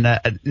fan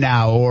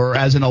now, or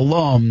as an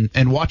alum,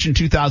 and watching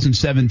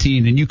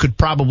 2017, and you could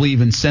probably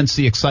even sense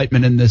the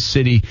excitement in this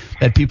city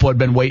that people had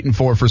been waiting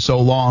for so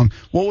long.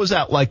 What was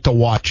that like to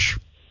watch?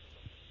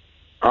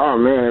 Oh,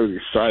 man, I was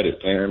excited,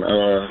 man.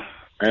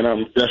 And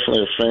I'm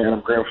definitely a fan.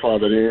 I'm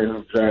grandfathered in.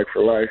 I'm Jag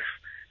for life.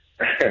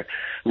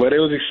 But it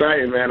was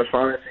exciting, man, to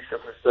finally see some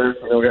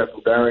success. You know, we had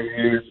some down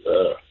years.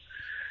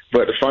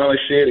 But to finally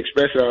see it,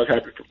 especially I was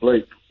happy for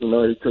Blake, you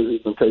know, because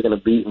he's been taking a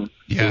beating,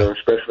 you know,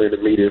 especially in the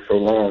media so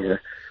long. And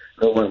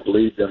no one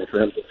believed him.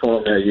 For him to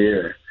perform that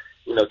year,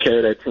 you know,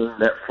 carry that team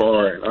that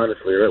far. And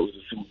honestly, that was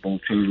a Super Bowl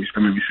team. I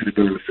mean, we should have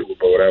been in the Super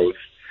Bowl. That was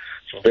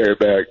some very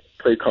bad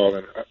play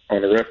calling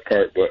on the ref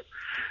part, but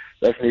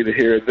that's neither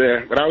here nor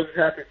there. But I was just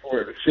happy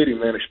for the city,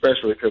 man,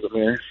 especially because,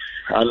 man,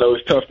 I know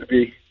it's tough to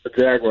be a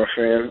Jaguar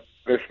fan,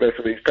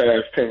 especially these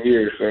past 10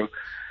 years. So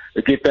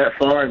to get that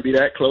far and be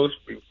that close,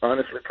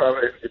 honestly,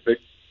 probably if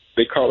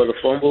they call it a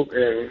fumble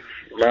and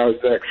Miles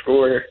Jack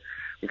score,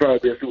 we'd probably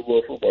be a Super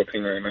Bowl football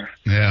team right now.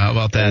 Yeah, how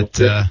about that?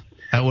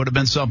 That would have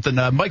been something.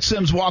 Mike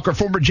Sims Walker,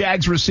 former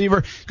Jags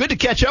receiver. Good to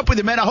catch up with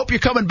you, man. I hope you're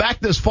coming back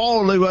this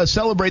fall to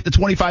celebrate the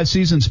 25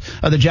 seasons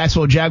of the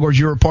Jacksonville Jaguars.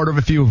 You were a part of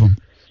a few of them.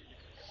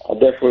 I'll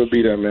definitely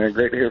be there, man.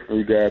 Great to hear from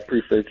you guys.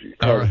 Appreciate you.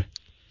 All right.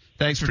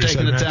 Thanks for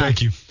taking the time.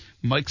 Thank you.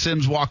 Mike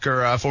Sims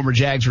Walker, former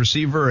Jags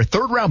receiver, a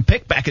third-round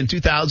pick back in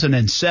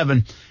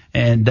 2007,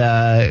 and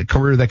a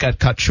career that got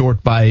cut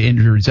short by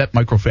injuries. That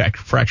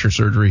microfracture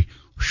surgery,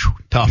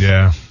 tough.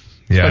 Yeah.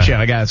 Especially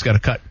on a guy that's got to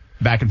cut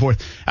back and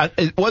forth.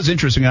 It was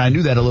interesting, and I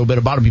knew that a little bit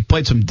about him. He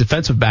played some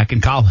defensive back in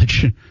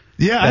college.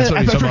 Yeah, that's what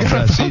he talked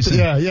about that season.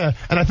 Yeah.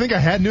 And I think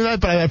I knew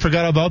that, but I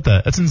forgot about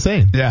that. That's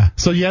insane. Yeah.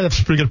 So,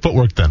 that's pretty good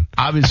footwork then.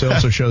 Obviously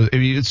also shows, I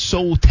mean, it's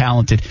so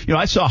talented. You know,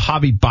 I saw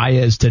Javi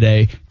Baez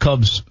today,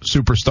 Cubs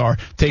superstar,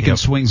 taking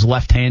swings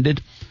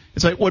left-handed.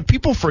 It's like, what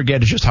people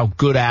forget is just how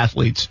good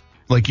athletes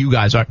like you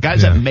guys are.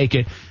 Guys that make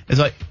it. It's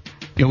like,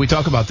 you know, we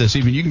talk about this.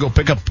 Even you can go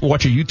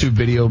watch a YouTube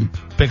video,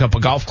 pick up a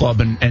golf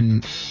club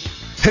and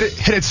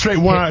hit it straight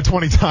 1 out of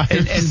 20 times.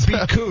 And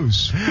beat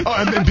Coos.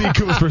 And then beat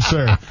Coos for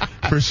sure.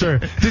 For sure.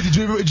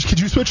 Could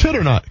you switch hit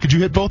or not? Could you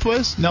hit both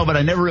ways? No, but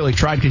I never really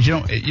tried because you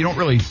don't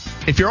really,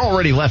 if you're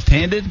already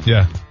left-handed,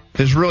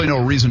 there's really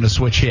no reason to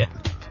switch hit.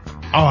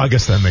 Oh, I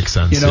guess that makes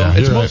sense. You know,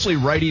 it's mostly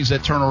righties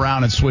that turn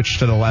around and switch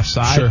to the left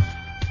side. Sure.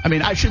 I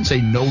mean, I shouldn't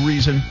say no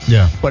reason.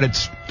 But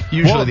it's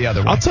usually the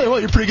other way. I'll tell you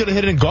what, you're pretty good at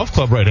hitting golf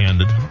club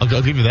right-handed. I'll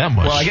give you that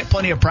much. Well, I get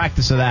plenty of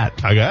practice of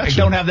that. I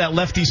don't have that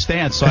lefty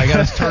stance, so I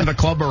got to turn the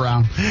club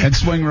around and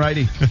swing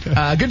righty.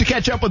 Good to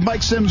catch up with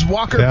Mike Sims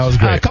Walker. That was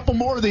great. A couple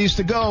more of these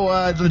to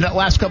go the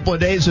last couple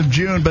of days of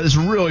June, but it's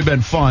really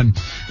been fun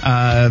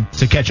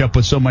to catch up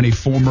with so many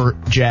former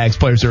Jags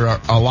players. There are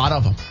a lot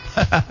of them,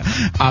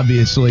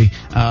 obviously,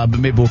 but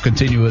maybe we'll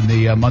continue in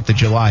the month of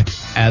July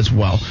as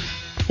well.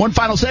 One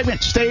final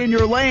segment, stay in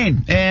your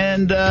lane,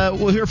 and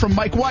we'll hear from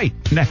Mike White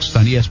next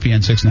on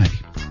ESPN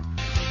 690.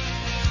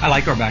 I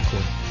like our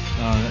backcourt.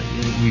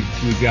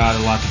 We've got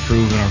a lot to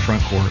prove in our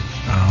front court,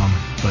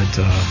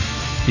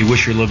 but you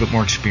wish you're a little bit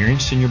more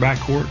experienced in your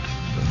backcourt.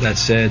 That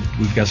said,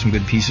 we've got some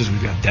good pieces.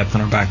 We've got depth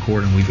in our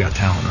backcourt, and we've got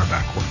talent in our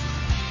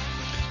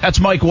backcourt. That's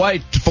Mike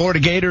White, Florida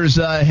Gators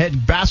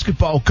head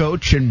basketball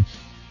coach, and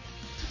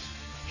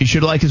he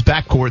should like his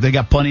backcourt. They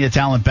got plenty of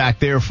talent back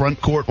there.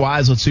 Front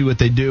court-wise, let's see what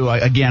they do.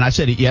 I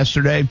said it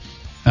yesterday.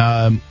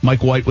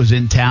 Mike White was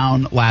in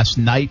town last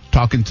night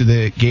talking to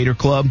the Gator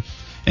Club,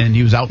 and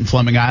he was out in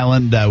Fleming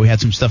Island. We had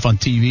some stuff on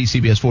TV,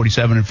 CBS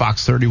 47 and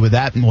Fox 30 with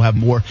that, and we'll have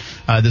more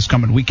this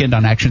coming weekend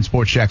on Action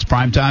Sports Jax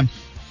Primetime.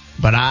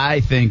 But I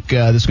think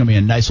this is going to be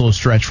a nice little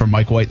stretch for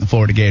Mike White and the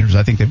Florida Gators.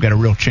 I think they've got a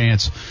real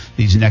chance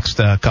these next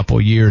couple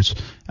of years.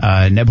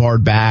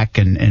 Nebhard back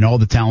and all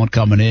the talent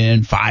coming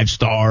in, 5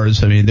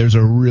 stars. I mean, there's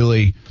a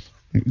really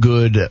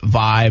good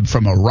vibe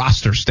from a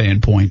roster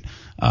standpoint.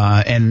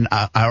 And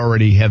I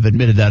already have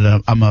admitted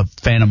that I'm a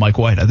fan of Mike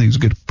White. I think he's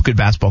a good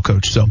basketball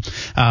coach. So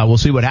we'll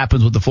see what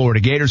happens with the Florida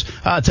Gators.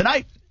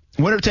 Tonight,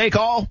 winner take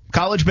all,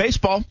 college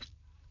baseball.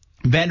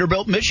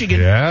 Vanderbilt, Michigan.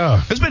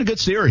 Yeah. It's been a good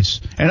series.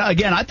 And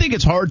again, I think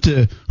it's hard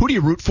to, who do you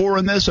root for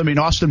in this? I mean,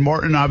 Austin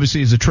Martin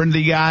obviously is a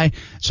Trinity guy,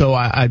 so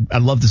I'd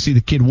love to see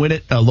the kid win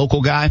it, a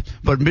local guy.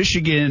 But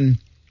Michigan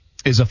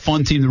is a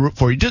fun team to root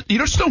for. You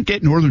just don't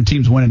get northern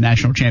teams winning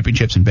national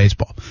championships in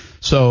baseball.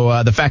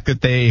 So the fact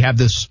that they have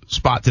this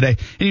spot today,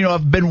 and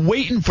I've been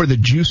waiting for the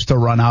juice to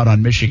run out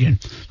on Michigan.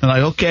 I'm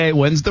like, okay,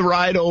 when's the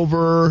ride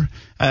over?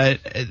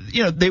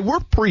 They were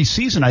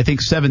preseason, I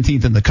think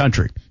 17th in the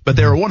country, but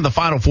they were one of the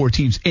final 4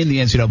 teams in the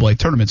NCAA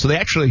tournament. So they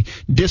actually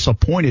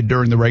disappointed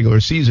during the regular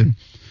season.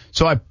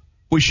 So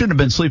we shouldn't have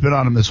been sleeping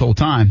on them this whole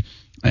time.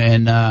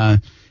 And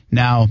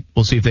now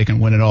we'll see if they can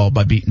win it all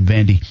by beating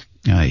Vandy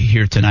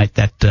here tonight.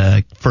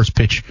 That first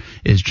pitch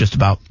is just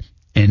about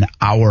an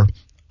hour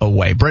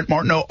away. Brent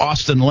Martineau,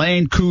 Austin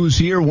Lane, Coos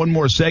here. One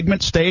more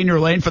segment. Stay in your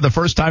lane for the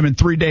first time in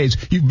 3 days.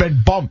 You've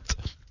been bumped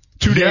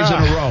 2 days in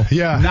a row.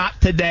 Yeah. Not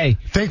today.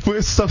 Thankfully,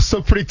 this stuff's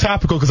still pretty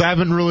topical because I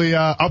haven't really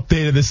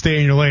updated this Stay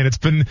in Your Lane. It's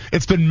been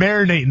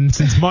marinating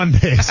since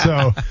Monday.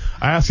 So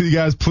I ask you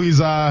guys, please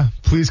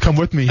come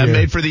with me here. And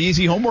made for the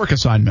easy homework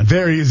assignment.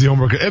 Very easy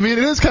homework. I mean,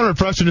 it is kind of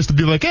refreshing just to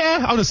be like,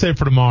 I'll just save it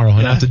for tomorrow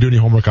and not have to do any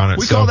homework on it.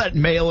 We call that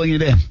mailing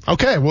it in.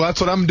 Okay, well,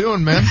 that's what I'm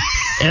doing, man.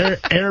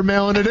 air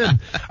mailing it in.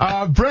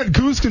 Brent,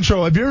 Cruise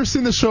Control. Have you ever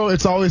seen the show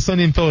It's Always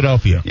Sunny in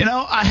Philadelphia?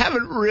 I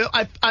haven't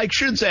I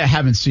shouldn't say I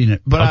haven't seen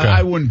it, but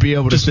I wouldn't be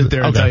able to sit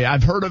there and tell you.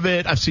 I've heard of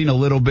it. I've seen a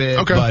little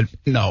bit, but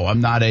no,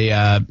 I'm not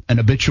an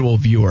habitual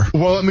viewer.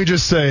 Well, let me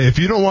just say, if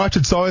you don't watch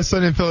It's Always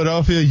Sunny in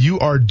Philadelphia, you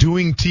are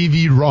doing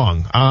TV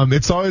wrong.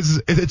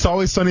 It's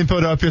Always Sunny in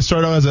Philadelphia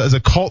started out as a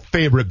cult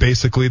favorite,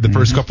 basically, the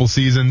first couple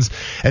seasons,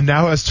 and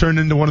now has turned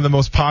into one of the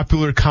most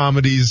popular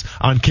comedies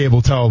on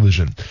cable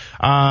television.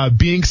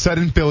 Being set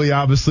in Philly,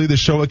 obviously, the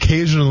show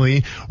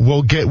occasionally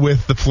will get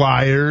with the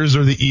Flyers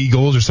or the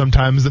Eagles, or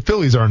sometimes the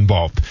Phillies are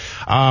involved.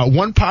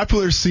 One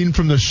popular scene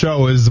from the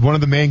show is one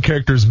of the main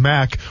characters,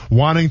 Mac,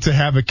 wanting to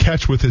have a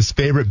catch with his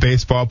favorite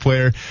baseball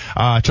player.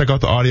 Check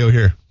out the audio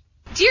here.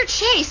 Dear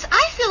Chase,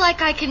 I feel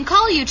like I can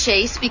call you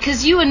Chase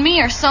because you and me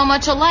are so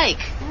much alike.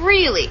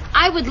 Really,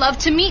 I would love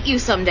to meet you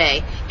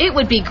someday. It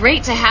would be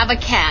great to have a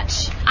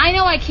catch. I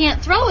know I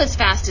can't throw as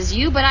fast as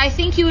you, but I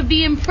think you would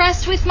be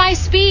impressed with my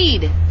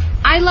speed.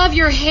 I love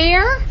your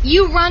hair.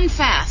 You run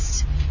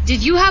fast.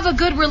 Did you have a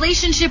good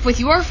relationship with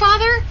your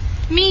father?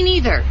 Me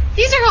neither.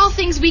 These are all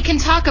things we can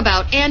talk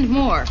about and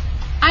more.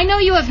 I know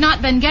you have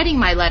not been getting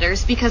my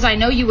letters because I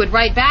know you would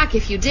write back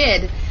if you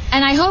did.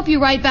 And I hope you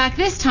write back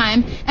this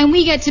time and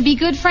we get to be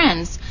good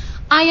friends.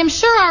 I am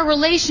sure our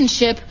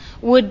relationship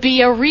would be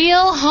a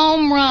real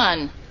home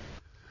run.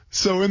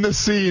 So in the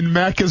scene,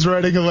 Mac is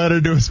writing a letter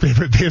to his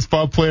favorite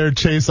baseball player,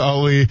 Chase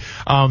Utley,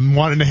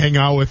 wanting to hang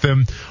out with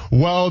him.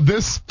 Well,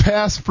 this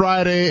past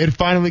Friday, it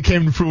finally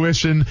came to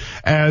fruition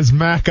as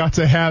Mac got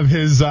to have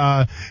his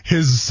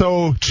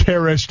so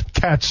cherished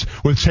catch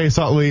with Chase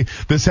Utley.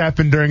 This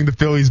happened during the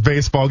Phillies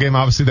baseball game.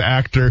 Obviously, the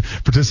actor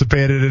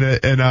participated in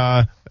it,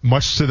 and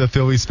much to the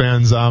Phillies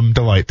fans'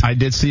 delight. I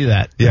did see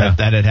that. Yeah,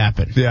 that had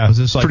happened. Yeah, was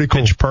this like pretty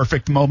cool. Pitch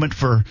perfect moment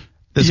for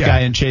this guy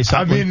and Chase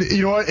Utley? I mean,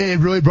 you know what? It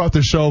really brought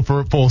the show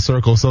for full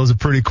circle. So it was a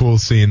pretty cool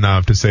scene,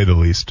 to say the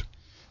least.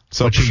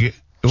 So what you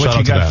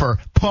got for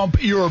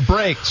Pump Your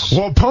Brakes?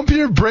 Well, Pump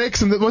Your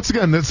Brakes, and once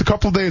again, it's a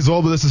couple days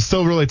old, but this is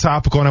still really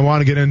topical, and I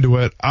want to get into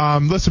it.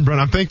 Listen, Brent,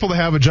 I'm thankful to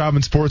have a job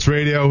in sports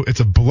radio. It's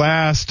a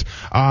blast,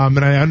 and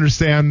I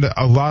understand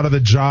a lot of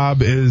the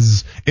job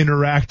is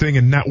interacting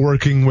and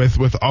networking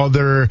with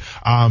other,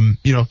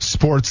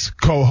 sports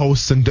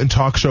co-hosts and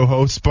talk show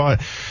hosts.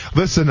 But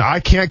listen, I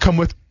can't come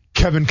with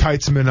Kevin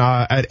Keitzman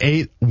at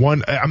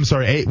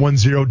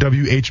 810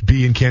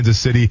 WHB in Kansas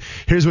City.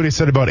 Here's what he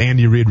said about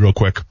Andy Reid real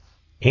quick.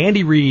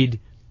 Andy Reid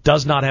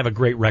does not have a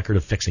great record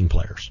of fixing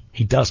players.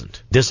 He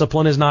doesn't.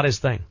 Discipline is not his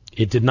thing.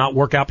 It did not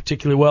work out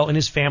particularly well in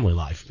his family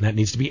life, and that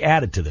needs to be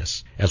added to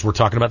this. As we're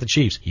talking about the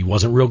Chiefs, he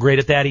wasn't real great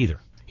at that either.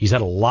 He's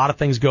had a lot of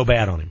things go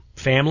bad on him,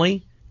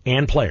 family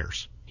and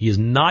players. He is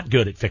not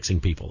good at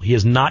fixing people. He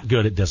is not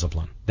good at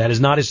discipline. That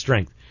is not his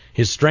strength.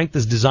 His strength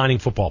is designing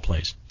football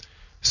plays.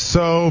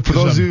 So for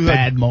those of you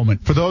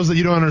for those that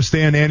you don't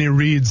understand, Andy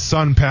Reid's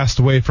son passed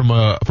away from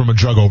a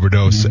drug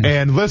overdose. Mm-hmm.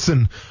 And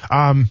listen,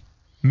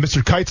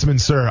 Mr.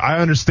 Keitzman, sir, I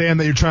understand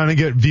that you're trying to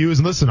get views,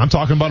 and listen, I'm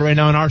talking about it right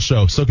now in our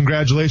show. So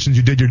congratulations,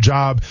 you did your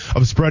job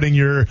of spreading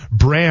your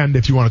brand,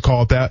 if you want to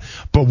call it that.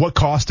 But what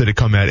cost did it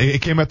come at?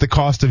 It came at the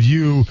cost of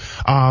you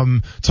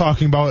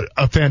talking about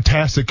a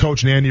fantastic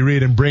coach in Andy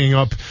Reid and bringing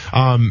up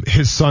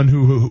his son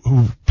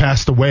who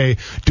passed away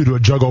due to a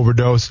drug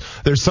overdose.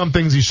 There's some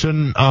things you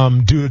shouldn't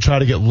do to try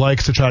to get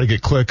likes, to try to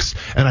get clicks,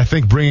 and I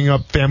think bringing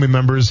up family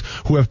members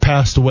who have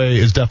passed away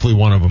is definitely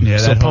one of them. Yeah,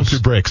 so pump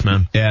your brakes,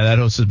 man. Yeah, that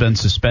host has been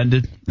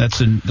suspended.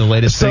 That's in the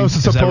latest thing.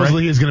 So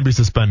supposedly he's going to be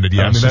suspended.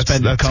 Yeah, I mean that's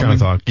kind of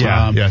talk.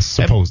 Yeah, yes,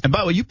 supposedly. And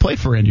by the way, you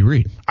played for Andy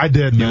Reid. I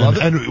did, man. You loved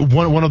it? And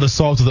one of the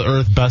salt of the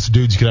earth best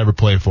dudes you could ever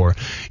play for.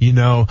 You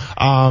know,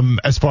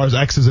 as far as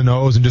X's and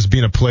O's and just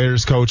being a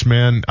player's coach,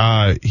 man,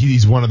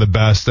 he's one of the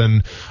best,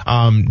 and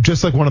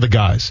just like one of the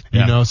guys.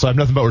 You know, so I have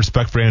nothing but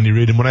respect for Andy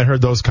Reid. And when I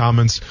heard those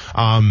comments,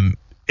 it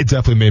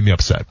definitely made me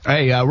upset.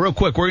 Hey, real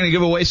quick, we're going to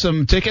give away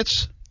some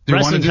tickets.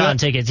 WrestleCon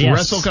tickets,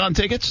 yes. WrestleCon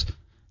tickets.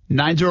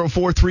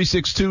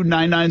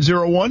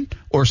 904-362-9901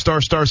 or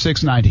star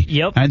 690.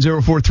 Yep.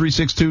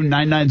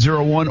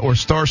 904-362-9901 or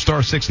star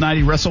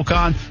 690.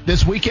 WrestleCon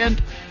this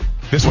weekend.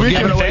 We're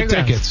giving away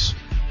tickets.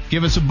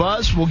 Give us a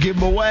buzz. We'll give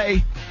them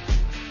away.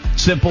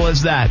 Simple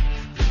as that.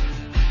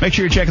 Make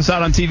sure you check us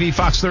out on TV,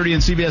 Fox 30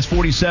 and CBS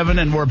 47,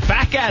 and we're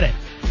back at it.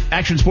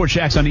 Action Sports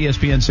Shacks on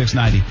ESPN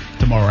 690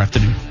 tomorrow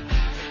afternoon.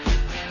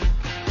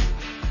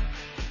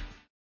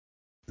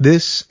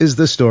 This is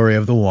the story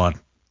of the one.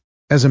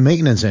 As a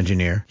maintenance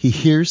engineer, he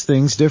hears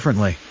things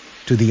differently.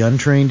 To the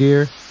untrained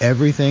ear,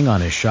 everything on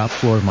his shop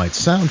floor might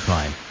sound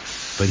fine,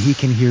 but he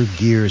can hear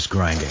gears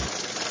grinding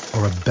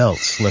or a belt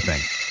slipping.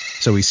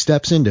 So he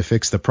steps in to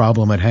fix the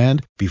problem at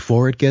hand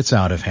before it gets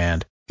out of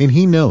hand. And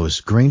he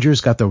knows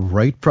Grainger's got the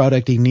right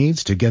product he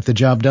needs to get the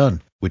job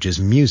done. which is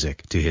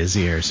music to his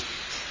ears.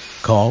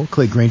 Call,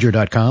 click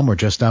Grainger.com, or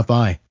just stop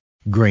by.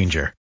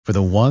 Grainger, for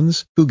the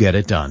ones who get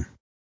it done.